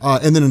awesome.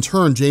 And then in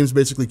turn, James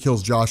basically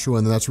kills Joshua,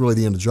 and then that's really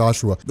the end of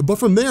Joshua. But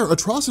from there,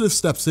 Atrocitus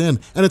steps in,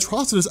 and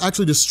Atrocitus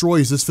actually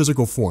destroys his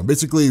physical form,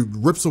 basically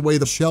rips away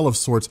the shell of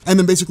sorts, and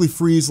then basically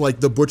frees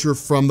like the Butcher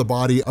from the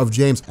body of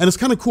James. And it's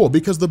kind of cool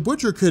because the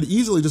Butcher could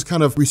easily just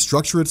kind of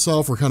restructure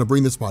itself or kind of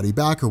bring this body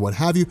back or what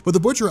have you. But the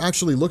Butcher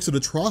actually looks at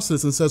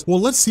Atrocitus and says, well,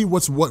 let's see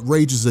what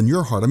rages in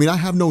your heart. I mean, I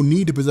have no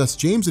need to possess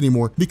James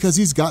anymore because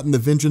he's gotten the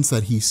vengeance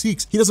that he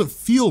seeks. He doesn't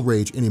feel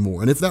rage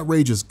anymore. And if that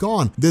rage is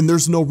gone, then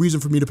there's no reason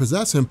for me to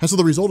possess him. And so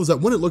the result is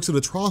that when it looks at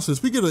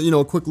Atrocitus, we get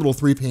a quick little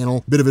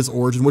 3-panel bit of his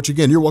origin, which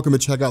again, you're welcome to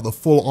check out the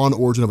full-on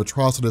origin of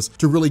Atrocitus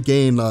to really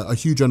gain a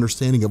huge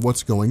understanding of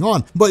what's going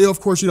on. But of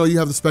course, you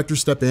have the Spectre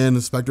step in.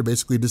 The Spectre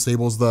basically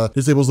disables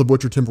the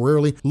Butcher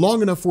temporarily,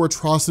 long enough for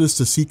Atrocitus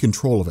to seek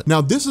control of it. Now,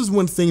 this is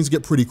when things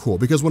get pretty cool,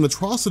 because when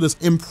Atrocitus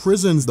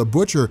imprisons the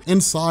Butcher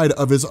inside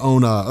of his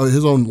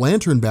own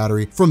lantern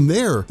battery, from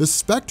there, the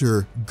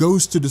Spectre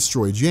goes to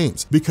destroy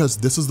James, because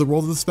this is the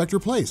role that the Spectre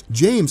plays.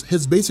 James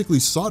has basically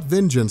sought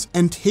vengeance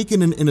and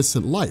taken an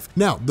innocent life.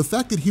 Now, the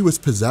fact that he was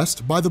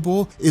possessed by the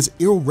bull is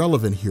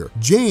irrelevant here.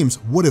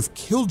 James would have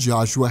killed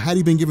Joshua had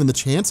he been given the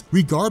chance,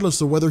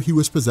 regardless of whether he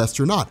was possessed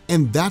or not.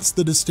 And that's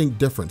the distinct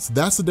difference.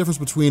 That's the difference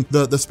between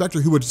the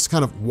Spectre who would just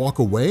kind of walk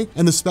away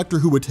and the Spectre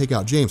who would take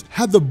out James.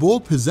 Had the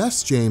bull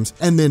possessed James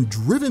and then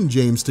driven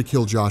James to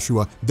kill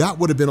Joshua, that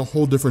would have been a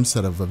whole different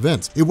set of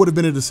events. It would have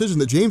been a decision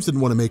that James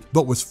didn't want to make,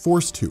 but was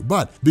forced to.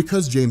 But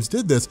because James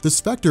did this, the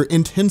Spectre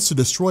intends to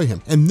destroy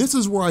him. And this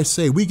is where I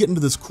say we get into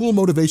this cool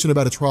motivation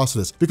about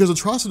Atrocitus, because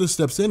Atrocitus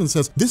steps in and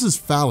says, this is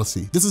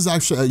fallacy. This is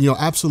actually,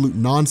 absolute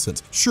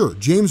nonsense. Sure,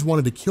 James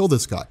wanted to kill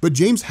this guy, but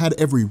James had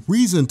every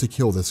reason to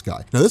kill this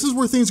guy. Now, this is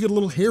where things get a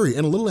little hairy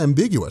and a little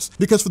ambiguous,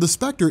 because for the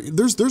Spectre,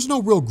 there's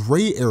no real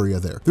gray area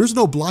there. There's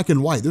no black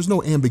and white. There's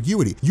no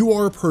ambiguity. You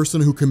are a person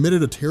who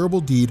committed a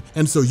terrible deed,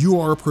 and so you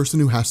are a person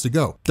who has to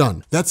go.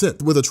 Done. That's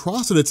it. With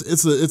Atrocitus,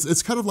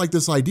 it's kind of like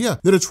this idea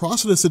that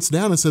Atrocitus sits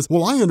down and says,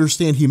 well, I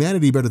understand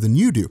humanity better than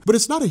you do, but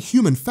it's not a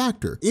human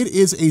factor. It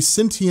is a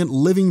sentient,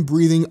 living,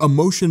 breathing,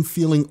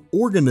 emotion-feeling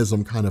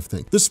organism kind of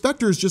thing. The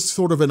Spectre is just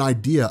sort of an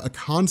idea, a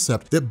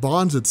concept that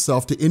bonds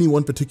itself to any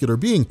one particular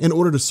being in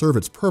order to serve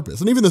its purpose.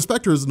 And even the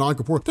Spectre is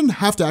non-corporeal. It doesn't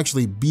have to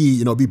actually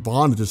be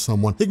bonded to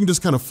someone. It can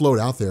just kind of float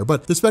out there.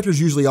 But the Spectre is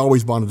usually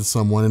always bonded to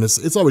someone, and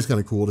it's always kind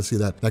of cool to see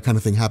that kind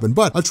of thing happen.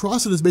 But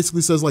Atrocitus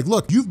basically says, like,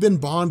 look, you've been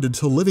bonded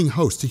to living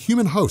hosts, to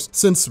human hosts,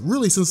 since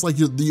like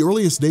the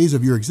earliest days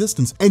of your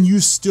existence, and and you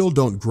still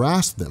don't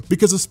grasp them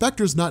because the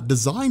Spectre's not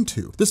designed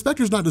to. The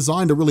Spectre's not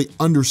designed to really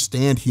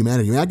understand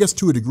humanity. I mean, I guess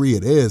to a degree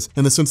it is,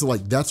 in the sense that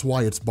like, that's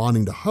why it's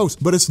bonding to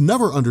host, but it's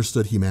never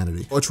understood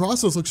humanity.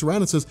 Atrocitus looks around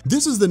and says,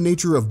 this is the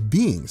nature of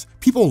beings.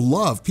 People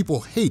love,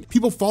 people hate,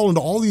 people fall into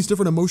all these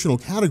different emotional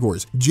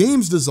categories.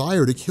 James'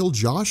 desire to kill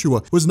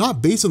Joshua was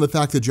not based on the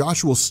fact that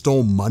Joshua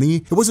stole money.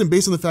 It wasn't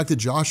based on the fact that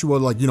Joshua,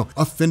 like, you know,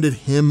 offended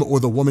him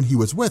or the woman he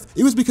was with.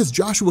 It was because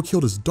Joshua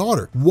killed his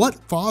daughter. What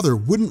father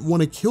wouldn't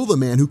want to kill the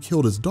man who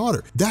killed his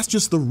daughter? That's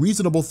just the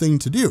reasonable thing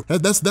to do.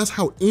 That's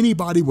how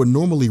anybody would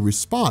normally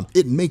respond.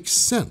 It makes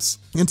sense.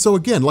 And so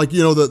again, like,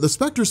 you know, the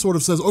Spectre sort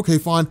of says, okay,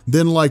 fine,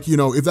 then like, you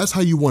know, if that's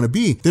how you want to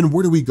be, then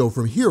where do we go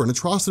from here? And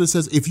Atrocitus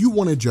says, if you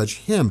want to judge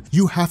him,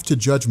 you have to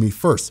judge me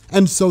first.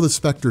 And so the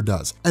Spectre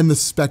does, and the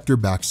Spectre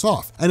backs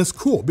off. And it's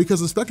cool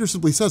because the Spectre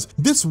simply says,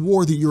 this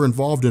war that you're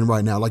involved in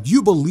right now, like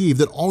you believe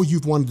that all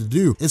you've wanted to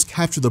do is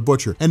capture the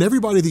Butcher, and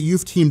everybody that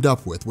you've teamed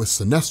up with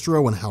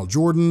Sinestro and Hal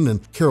Jordan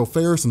and Carol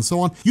Ferris and so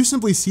on, you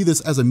simply see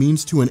this as a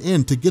means to an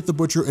end to get the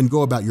Butcher and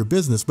go about your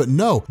business, but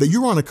know that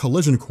you're on a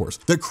collision course,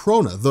 that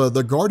Krona,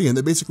 the Guardian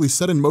that basically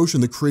set in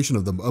motion the creation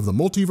of the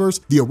multiverse,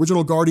 the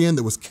original Guardian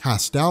that was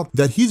cast out,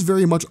 that he's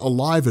very much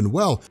alive and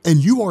well,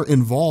 and you are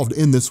involved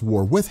in this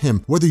war with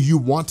him, whether you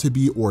want to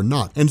be or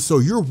not. And so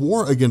your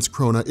war against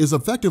Krona is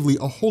effectively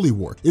a holy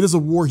war. It is a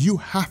war you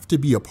have to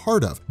be a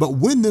part of. But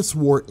when this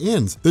war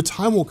ends, the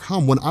time will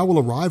come when I will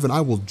arrive and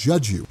I will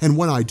judge you. And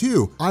when I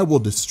do, I will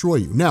destroy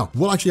you. Now,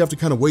 we'll actually have to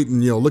kind of wait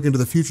and, you know, look into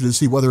the future to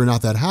see whether or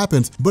not that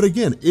happens. But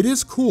again, it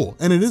is cool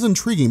and it is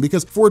intriguing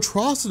because for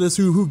Atrocitus,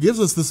 who gives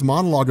us this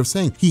monologue of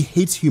saying he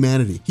hates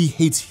humanity, he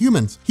hates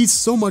humans, he's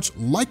so much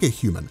like a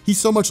human. He's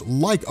so much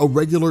like a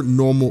regular,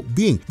 normal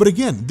being. But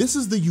again, this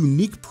is the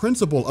unique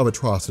principle of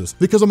Atrocitus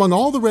because among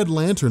all the Red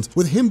Lanterns,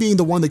 with him being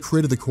the one that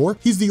created the Corps,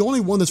 he's the only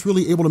one that's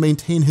really able to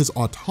maintain his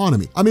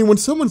autonomy. I mean, when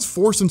someone's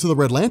forced into the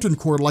Red Lantern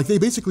Corps, like they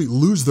basically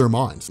lose their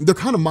minds. They're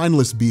kind of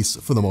mindless beasts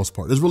for the most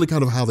part. It's really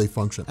kind of how they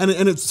function. And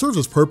it serves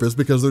its purpose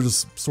because they're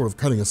just sort of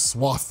cutting a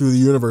swath through the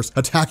universe,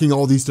 attacking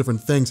all these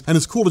different things. And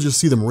it's cool to just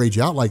see them rage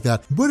out like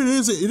that. But it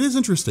is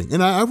interesting.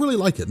 And I really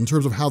like it in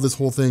terms of how this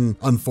whole thing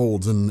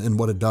unfolds and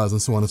what it does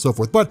and so on and so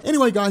forth. But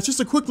anyway, guys, just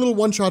a quick little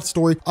one-shot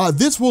story.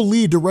 This will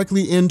lead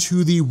directly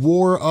into the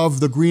War of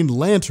the Green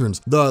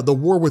Lanterns, the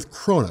war with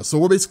Krona. So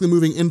we're basically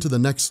moving into the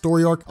next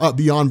story arc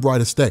beyond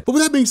Brightest Day. But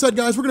with that being said,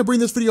 guys, we're going to bring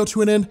this video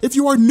to an end. If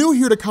you are new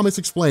here to Comics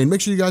Explained,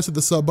 make sure you guys hit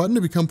the sub button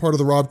to become part of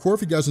the Rob Corps.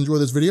 If you guys enjoy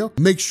this video,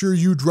 make sure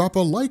you drop a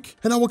like,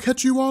 and I will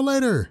catch you all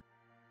later.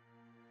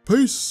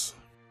 Peace.